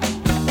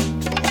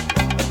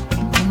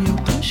 I'm your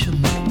pusher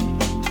man.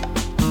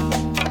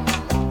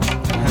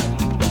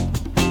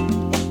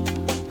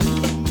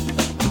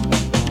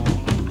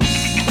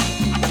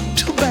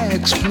 2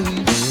 bags,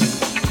 please,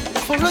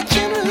 for a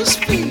generous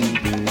fee.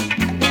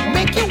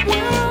 Make your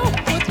world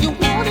what you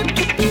want it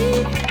to be.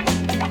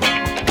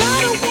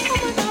 Got a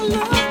woman I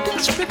love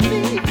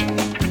desperately.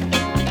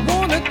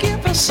 Wanna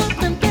give her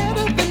something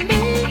better than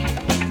me.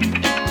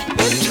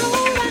 Been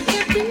told I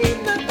can't be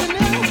nothing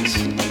else.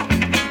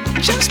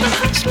 Just a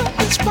hustler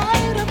in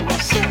spite of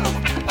myself.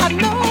 I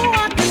know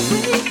I can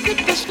make it.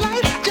 This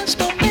life just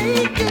don't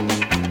make it.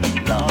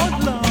 Lord,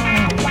 Lord,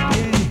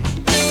 yeah.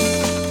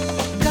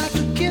 Got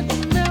to get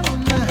mellow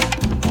now.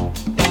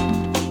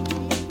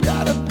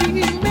 Gotta be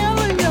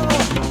mellow,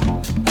 y'all.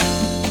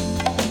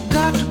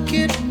 Got to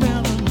get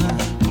mellow now.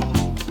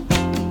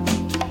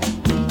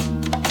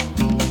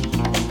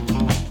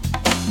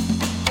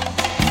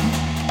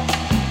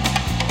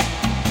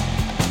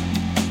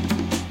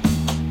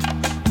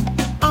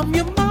 I'm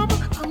your mama,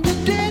 I'm your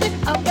daddy,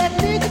 I'm that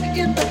nigga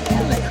in the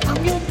alley.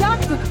 I'm your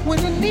doctor when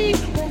you need,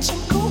 want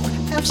some coke,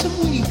 have some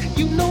weed.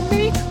 You know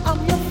me,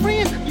 I'm your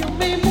friend, your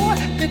main boy,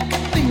 thick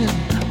and thin.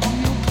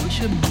 I'm your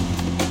pusher man.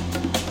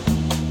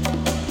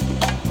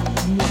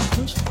 I'm your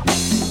pusher.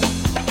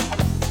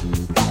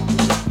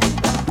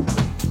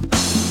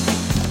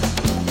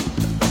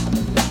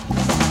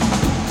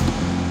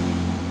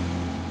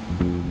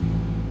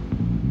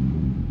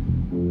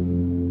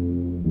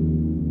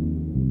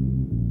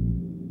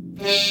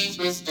 Please,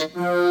 Mr.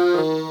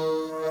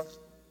 Groove,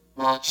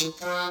 won't you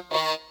come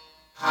back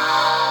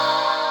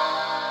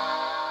home?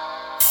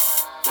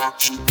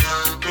 Won't you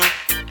come back?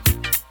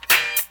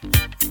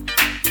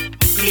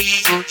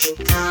 Please, won't you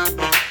come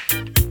back?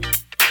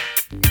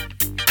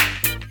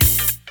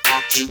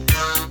 Won't you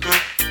come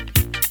back?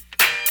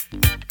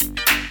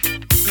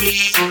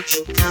 Please, won't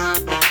you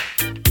come back?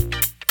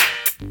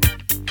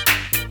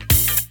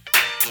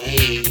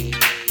 Hey.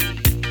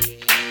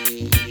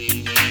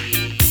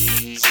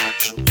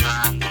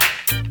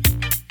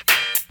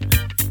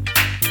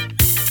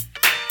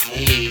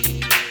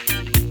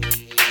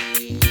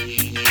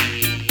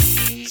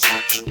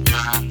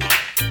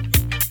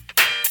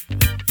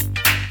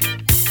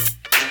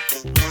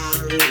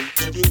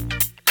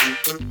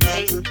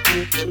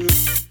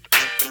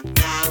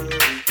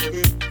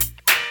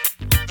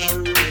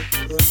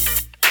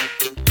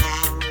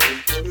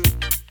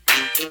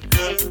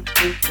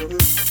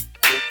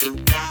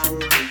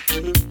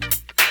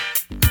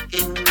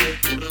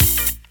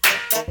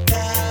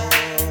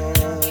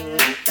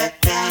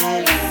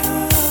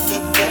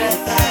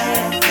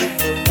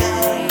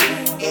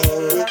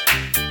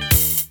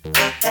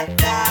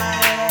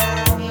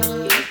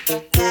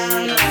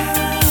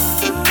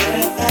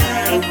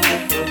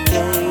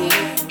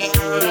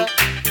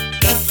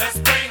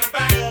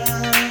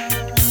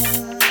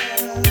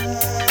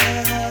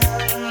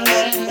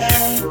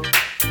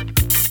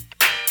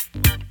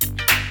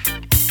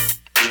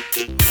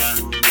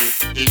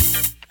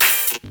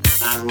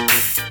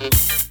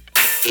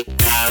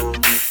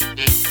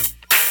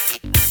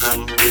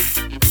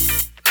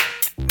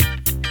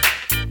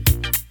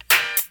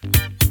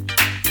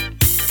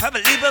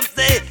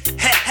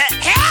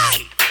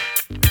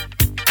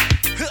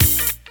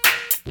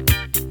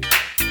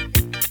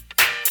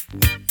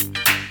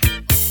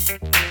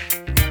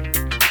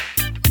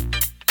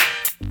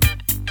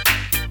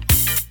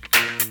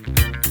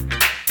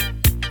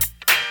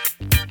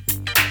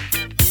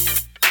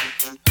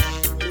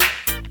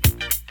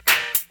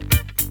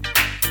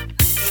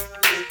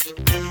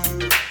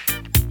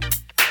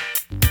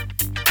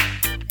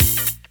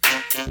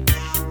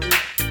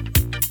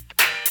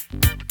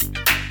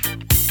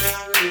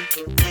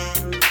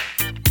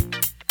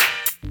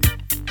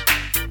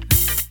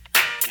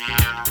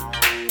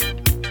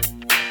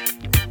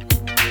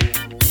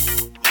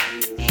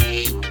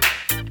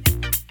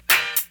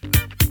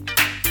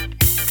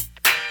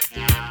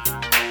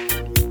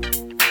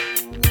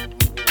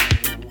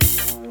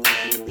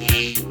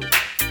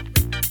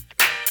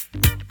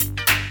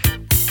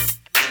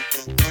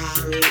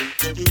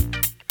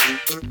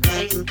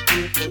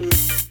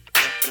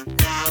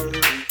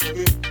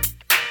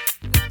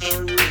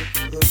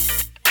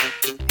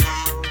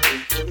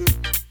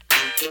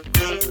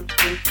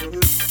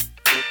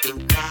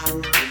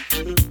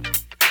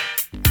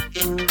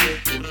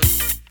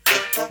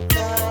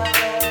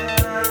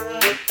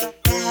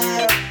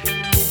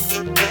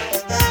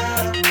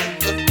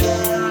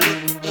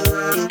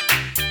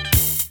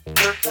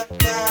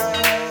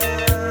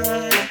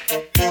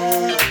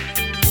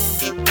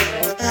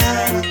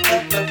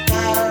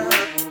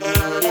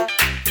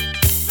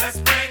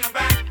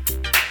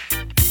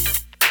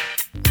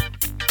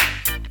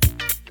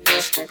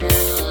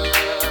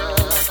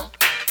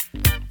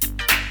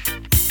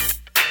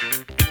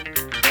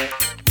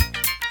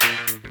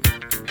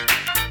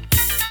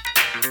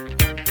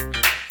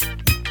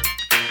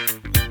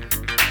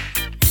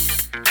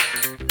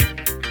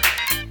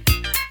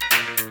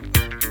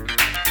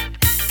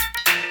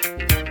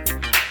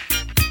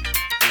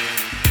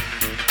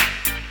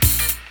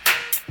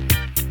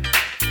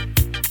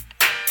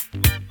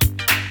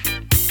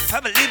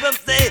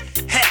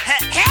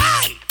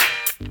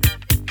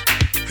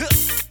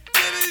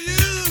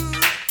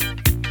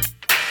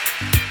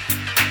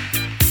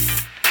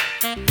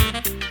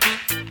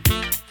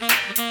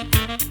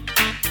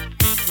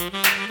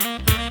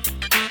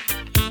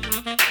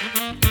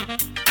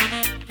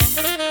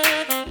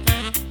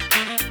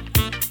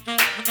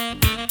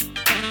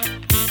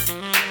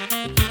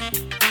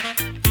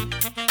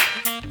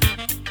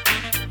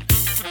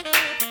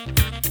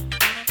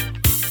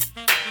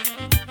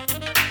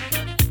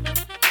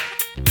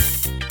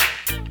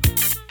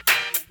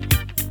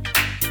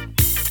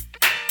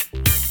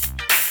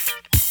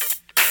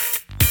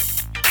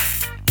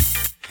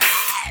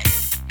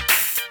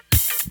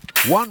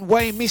 One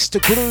Way Mr.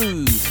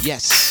 Groove,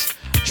 yes.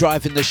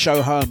 Driving the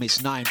show home,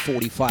 it's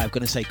 9:45.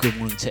 Gonna say good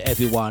morning to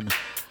everyone.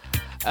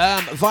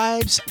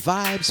 Vibes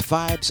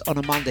on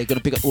a Monday.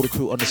 Gonna pick up all the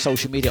crew on the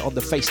social media, on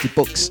the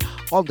Facebooks,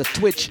 on the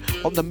Twitch,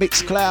 on the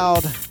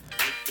Mixcloud.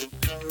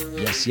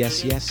 Yes.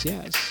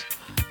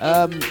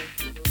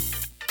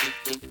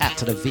 Out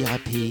to the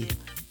VIP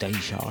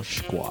Deja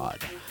Squad.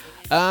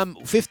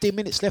 15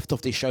 minutes left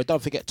of this show.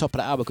 Don't forget, top of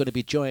the hour, we're going to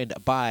be joined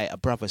by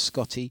brother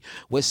Scotty.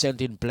 We're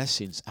sending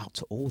blessings out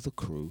to all the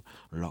crew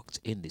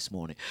locked in this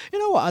morning. You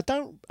know what?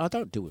 I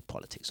don't deal with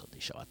politics on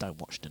this show. I don't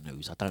watch the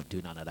news. I don't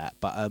do none of that.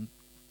 But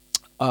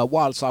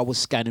whilst I was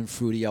scanning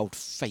through the old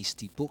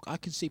Facebook, I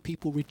can see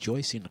people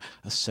rejoicing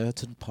a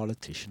certain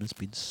politician has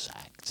been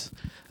sacked.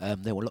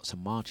 There were lots of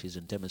marches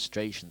and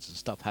demonstrations and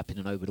stuff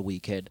happening over the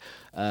weekend.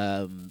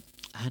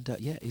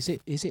 Yeah, is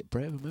it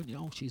Brereman?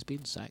 Oh, she's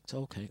been sacked.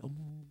 Okay.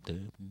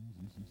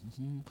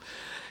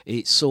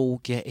 It's all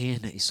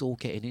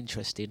getting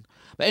interesting.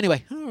 But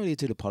anyway, I don't really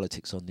do the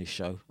politics on this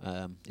show.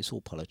 It's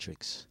all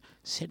politics.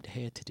 Sent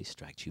here to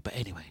distract you. But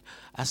anyway,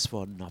 as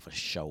for another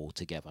show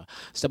altogether,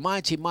 it's the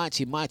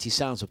mighty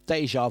sounds of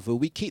Deja Vu.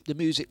 We keep the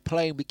music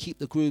playing, we keep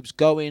the grooves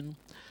going,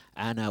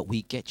 and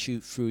we get you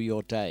through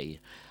your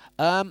day.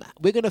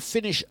 We're going to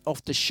finish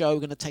off the show. We're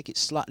going to take it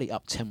slightly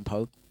up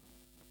tempo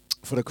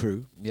for the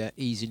crew, yeah,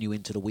 easing you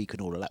into the week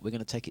and all of that. We're going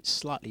to take it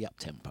slightly up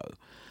tempo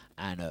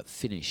and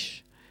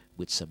finish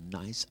with some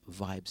nice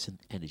vibes and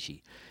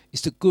energy.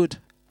 It's the good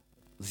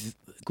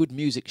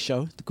music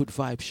show, the good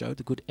vibe show,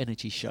 the good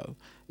energy show.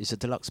 It's a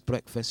deluxe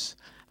breakfast,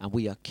 and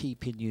we are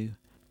keeping you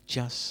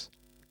just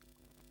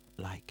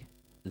like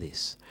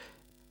this.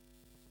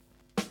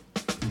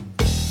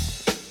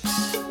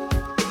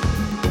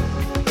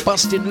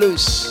 Busting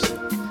Loose,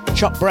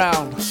 Chop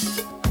Brown.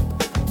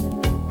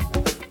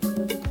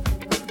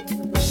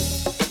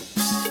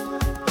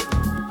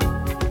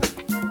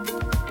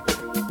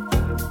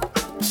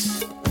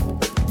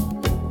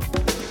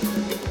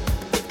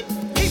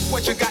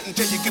 What you got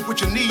until you get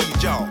what you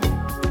need, y'all.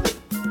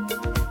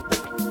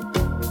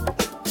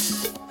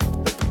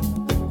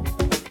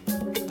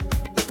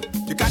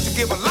 You got to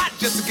give a lot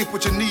just to get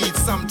what you need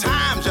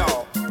sometimes,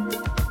 y'all.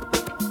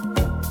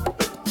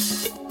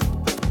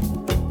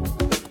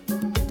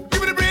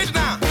 Give me the bridge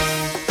now.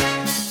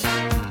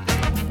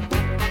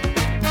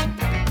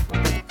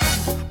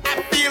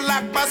 I feel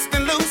like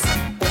busting loose,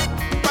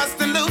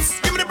 busting loose.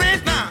 Give me the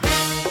bridge now.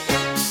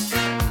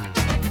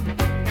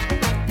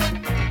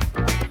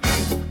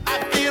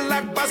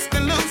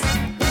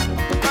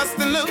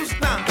 Bustin' loose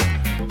now.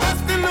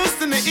 Bustin'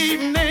 loose in the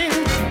evening.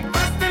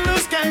 Bustin'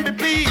 loose can be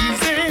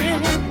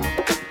pleasing.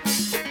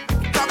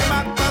 Talk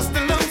about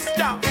bustin' loose,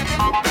 y'all.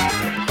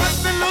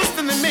 Bustin' loose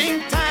in the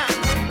meantime.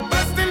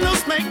 Bustin'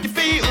 loose make you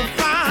feel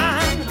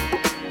fine.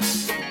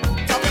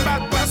 Talking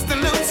about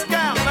bustin' loose,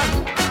 girl.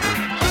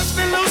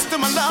 Bustin' loose to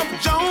my love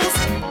Jones.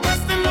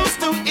 Bustin' loose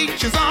to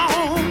each his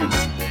own.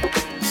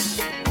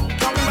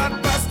 Talking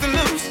about bustin'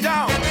 loose,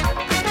 y'all.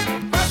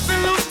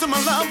 Bustin' loose to my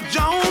love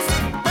Jones.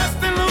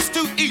 Bustin' loose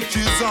to each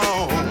his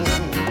own.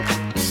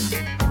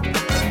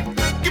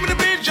 Give me the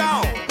bridge,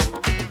 y'all.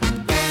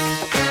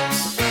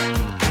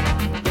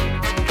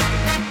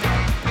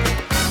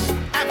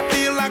 I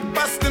feel like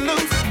bustin'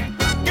 loose.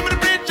 Give me the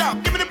bridge, y'all.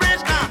 Give me the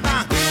bridge, now.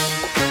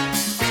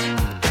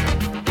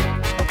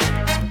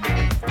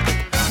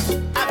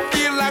 I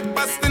feel like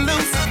bustin'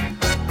 loose.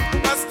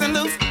 Bustin'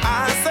 loose.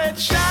 I said,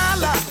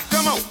 Shala,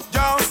 come on,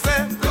 y'all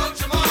said.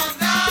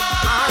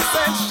 I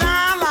said,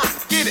 Shala,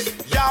 get it.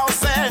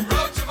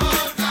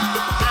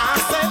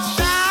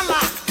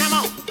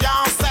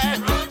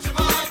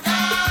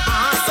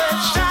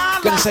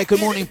 say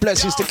good morning,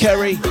 blessings to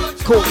Kerry.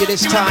 Caught you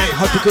this time,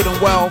 hope you're good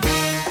and well.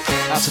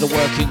 Out to the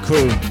working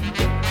crew.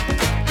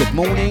 Good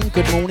morning,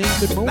 good morning,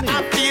 good morning.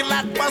 I feel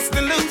like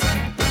busting loose.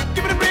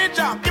 Give it a bridge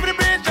off, give it a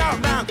bridge off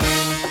now.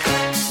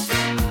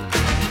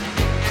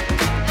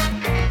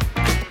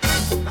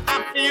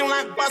 I feel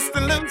like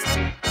busting loose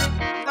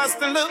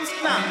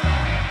now.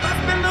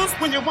 Busting loose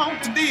when you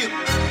want to deal.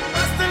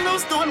 Busting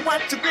loose doing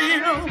what you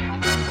feel.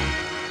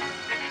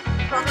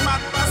 Talking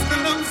about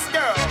busting loose,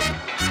 girl.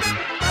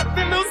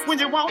 Busting loose when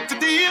you want to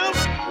deal.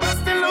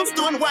 Busting loose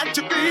doing what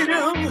you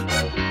feel.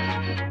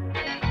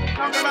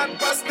 Talking about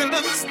busting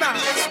loose now.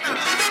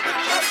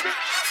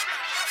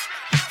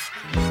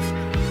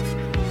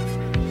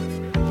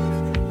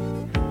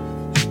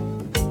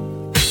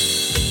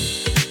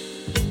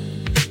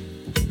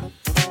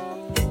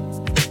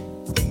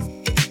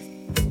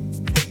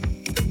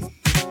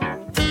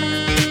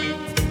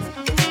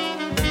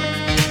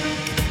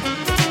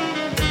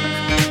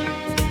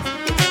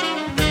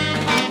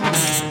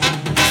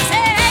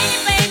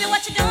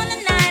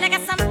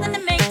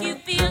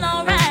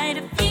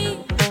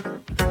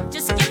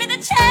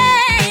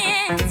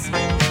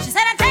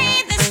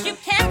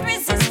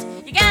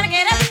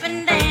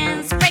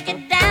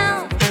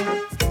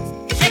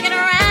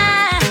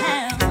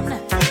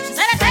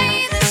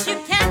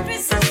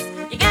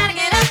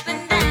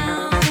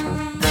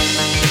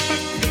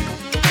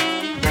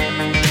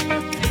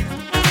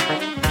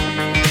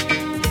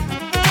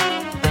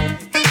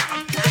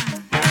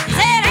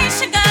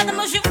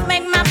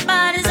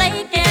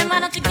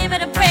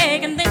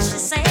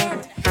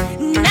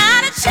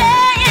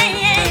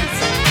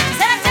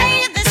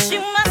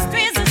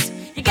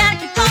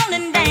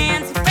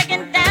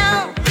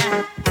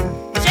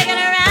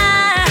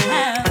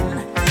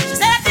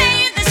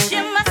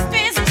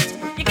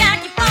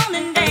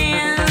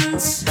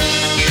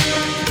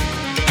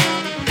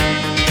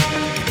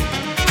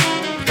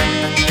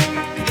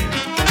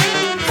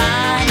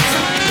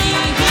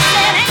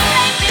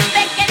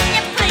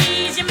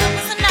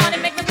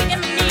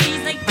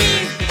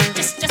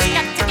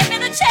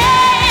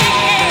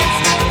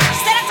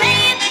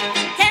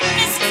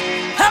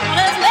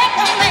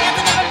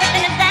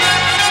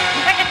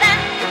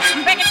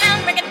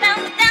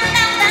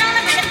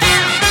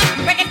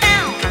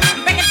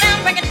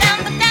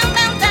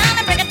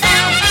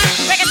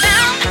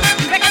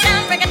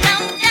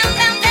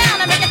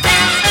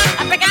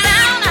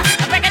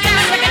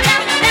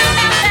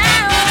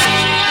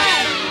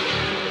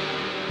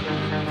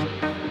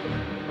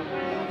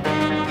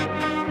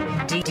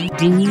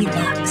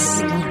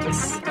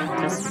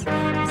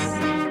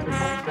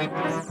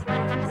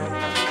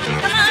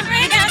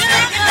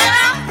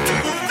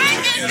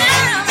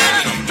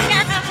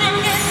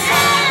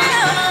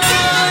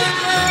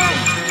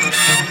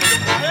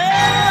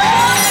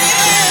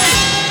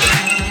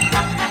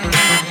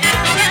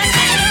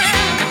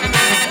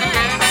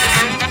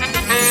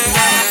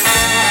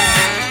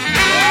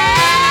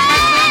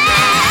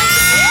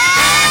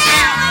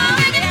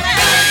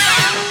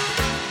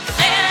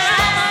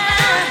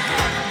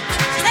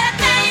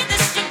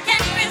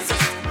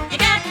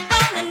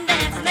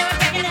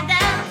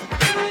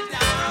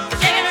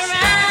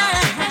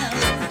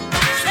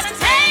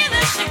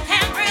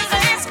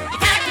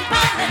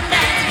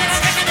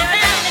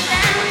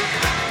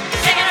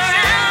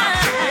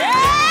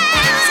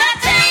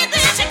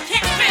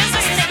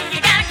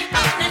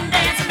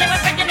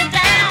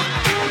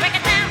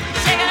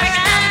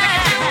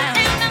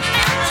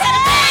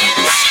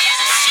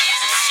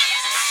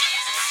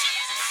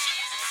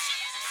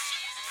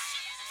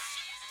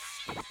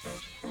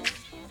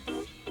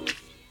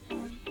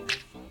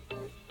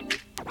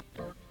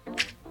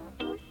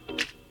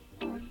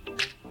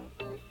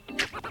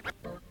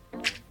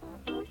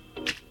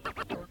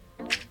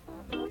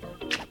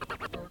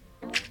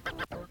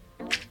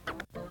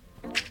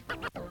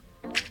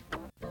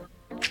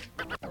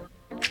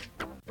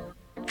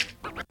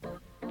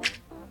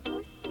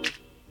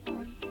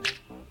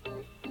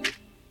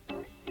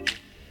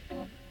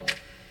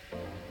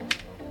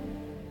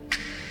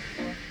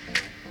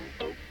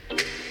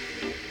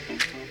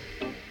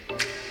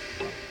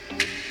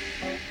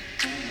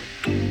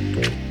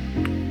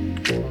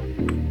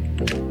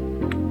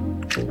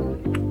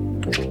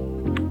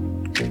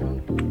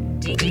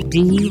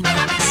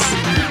 Dlux.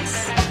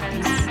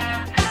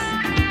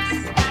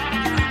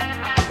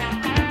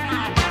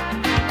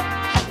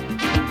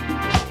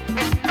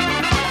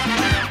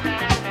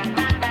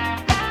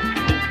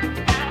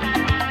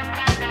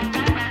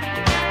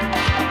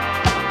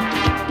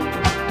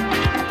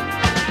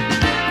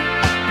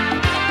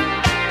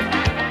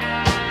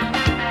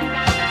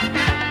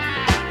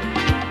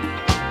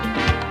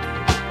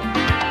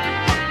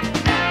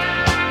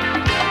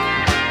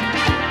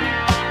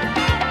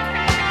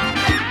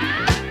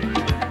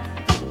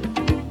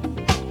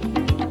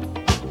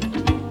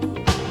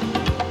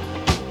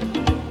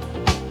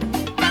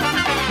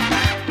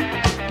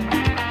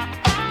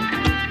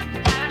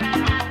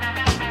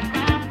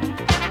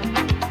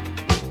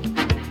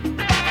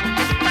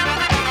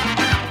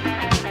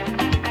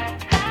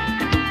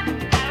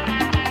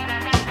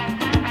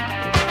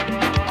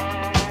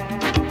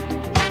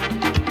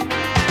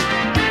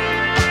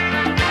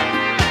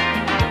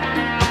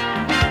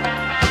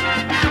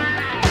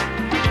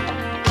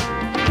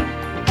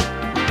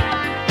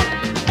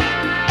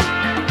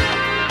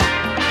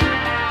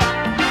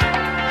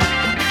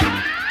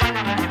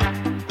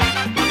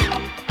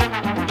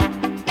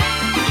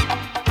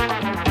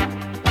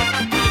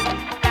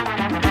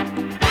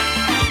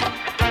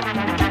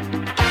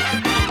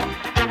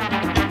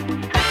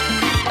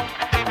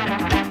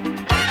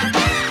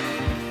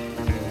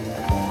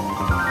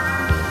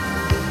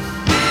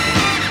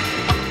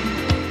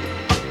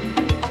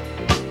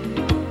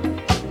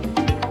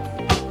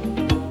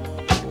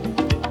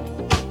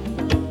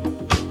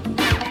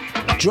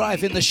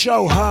 driving the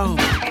show home.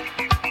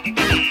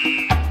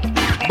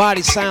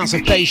 Mighty sounds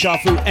of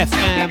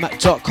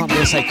dejavufm.com.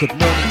 We'll say good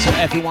morning to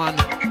everyone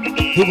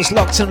who was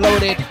locked and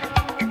loaded.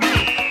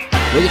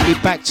 We're going to be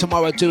back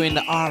tomorrow doing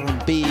the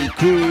R&B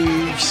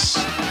grooves.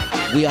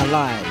 We are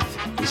live.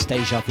 It's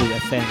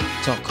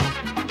dejavufm.com.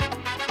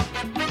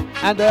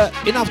 And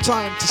enough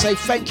time to say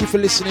thank you for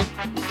listening.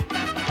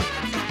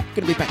 Going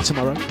to be back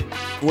tomorrow.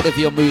 Whatever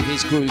your mood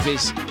is, groove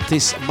is,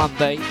 this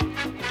Monday.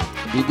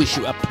 We wish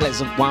you a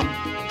pleasant one.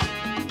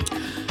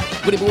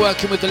 We're going to be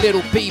working with the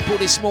little people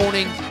this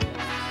morning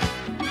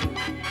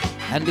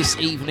and this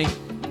evening.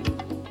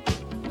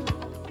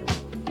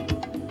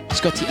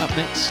 Scotty up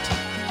next.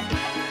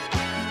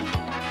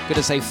 Going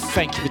to say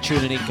thank you for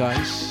tuning in,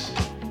 guys.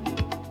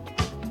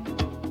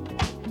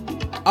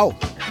 Oh,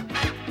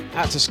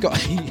 out to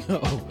Scotty.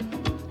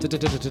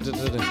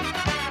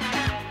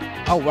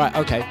 Oh, right,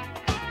 okay.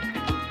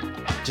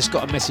 Just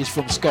got a message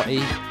from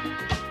Scotty.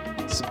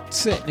 Some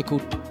technical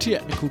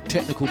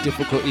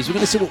difficulties. We're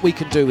going to see what we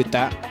can do with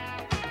that.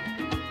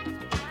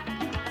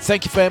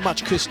 Thank you very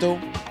much,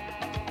 Crystal.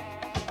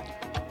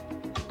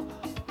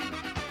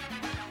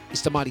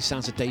 It's the mighty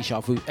sounds of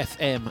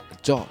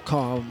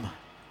dejavufm.com.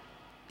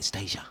 It's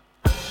Deja.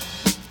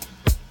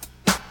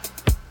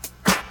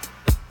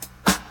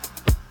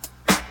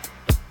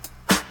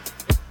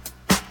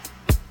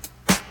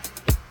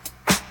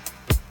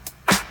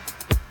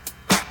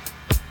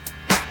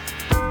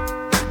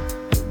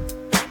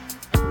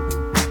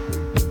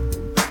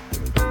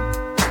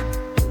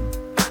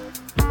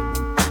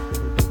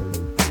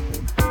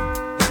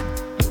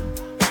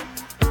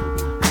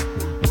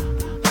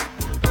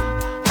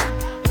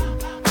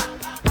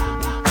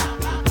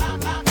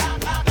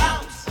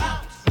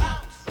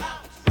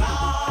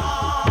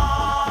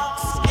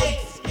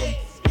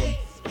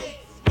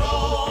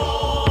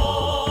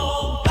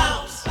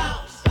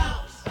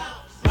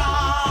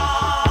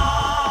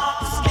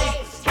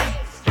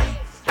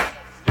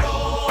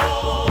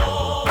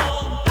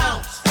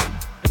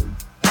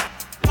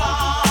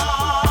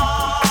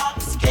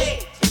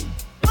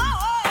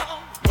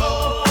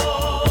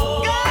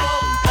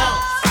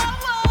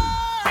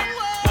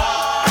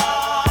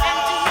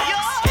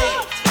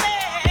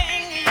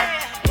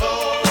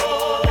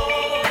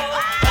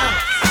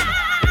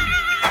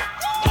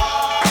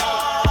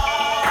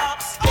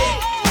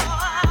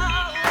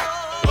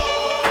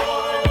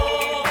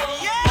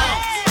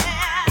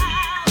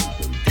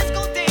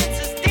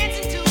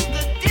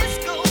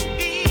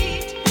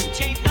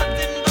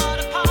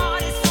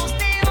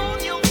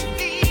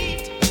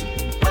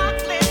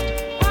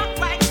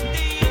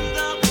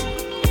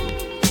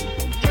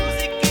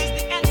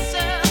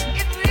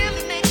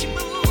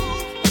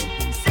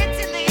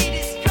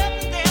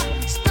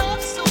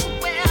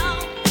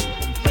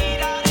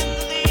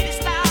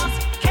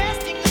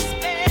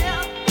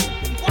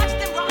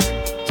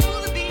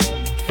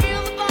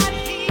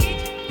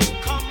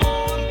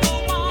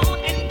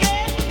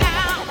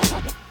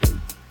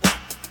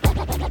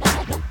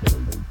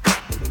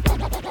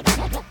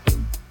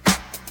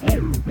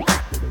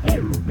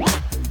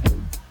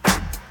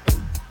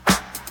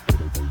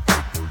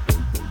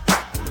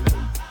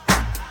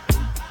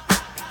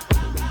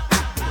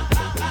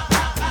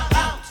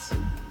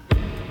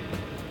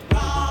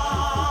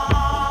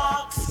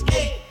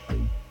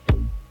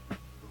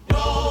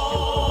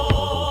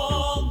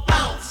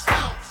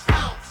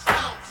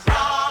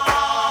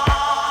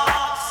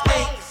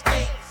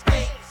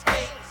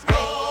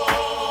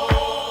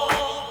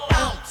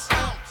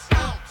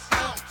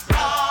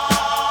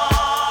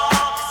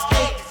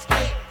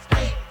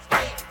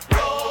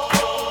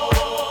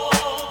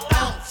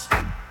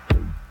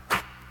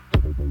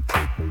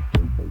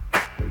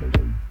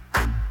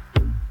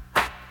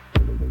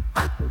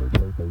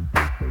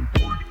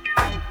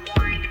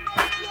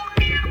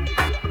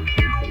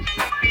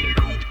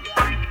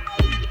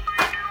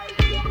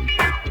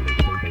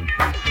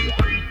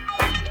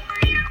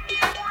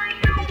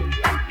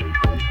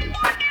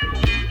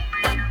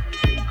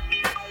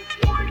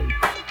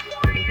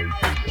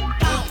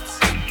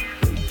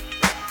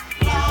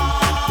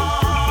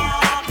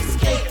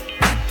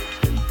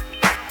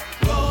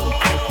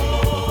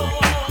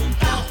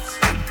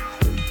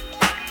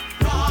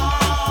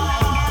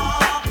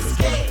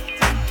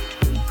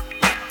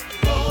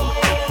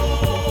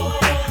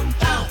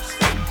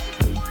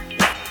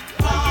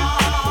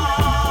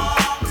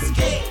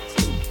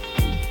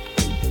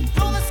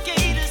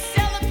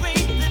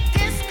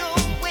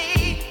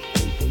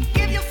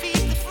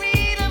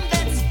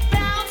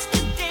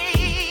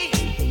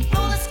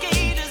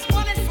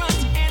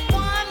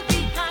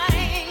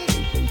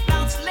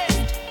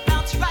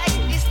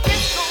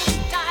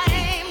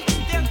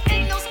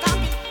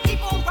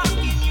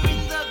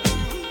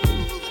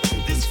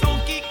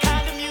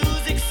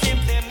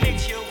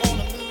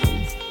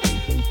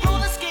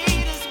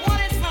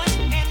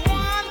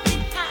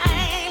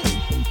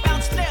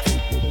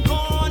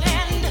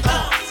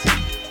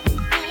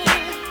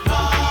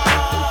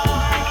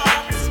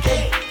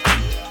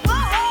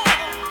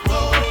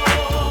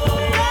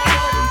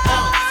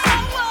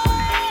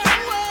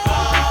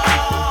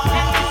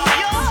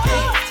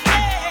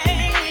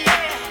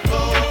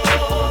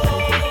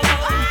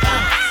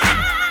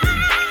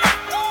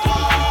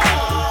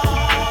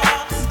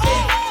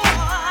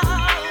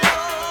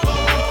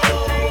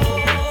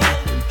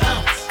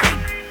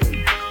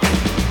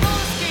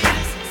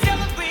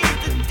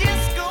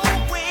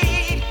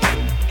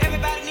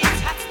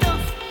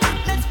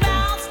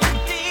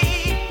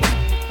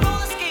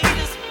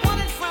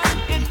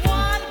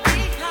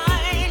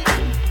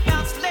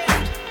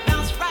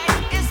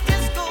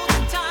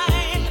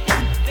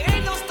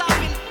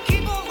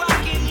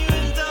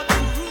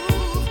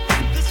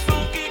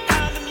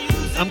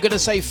 going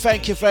to say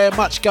thank you very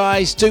much,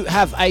 guys. Do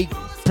have a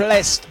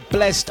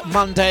blessed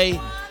Monday.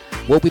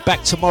 We'll be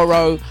back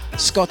tomorrow.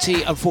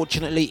 Scotty,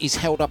 unfortunately, is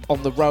held up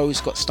on the road.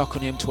 He's got stuck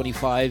on the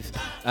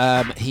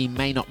M25. He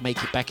may not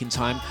make it back in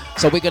time.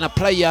 So we're going to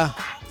play you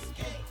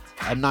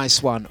a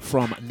nice one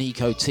from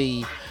Nico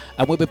T.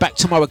 And we'll be back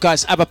tomorrow,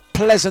 guys. Have a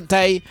pleasant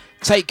day.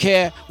 Take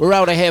care. We're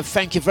out of here.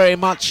 Thank you very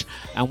much.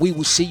 And we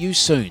will see you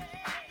soon.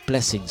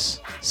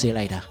 Blessings. See you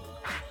later.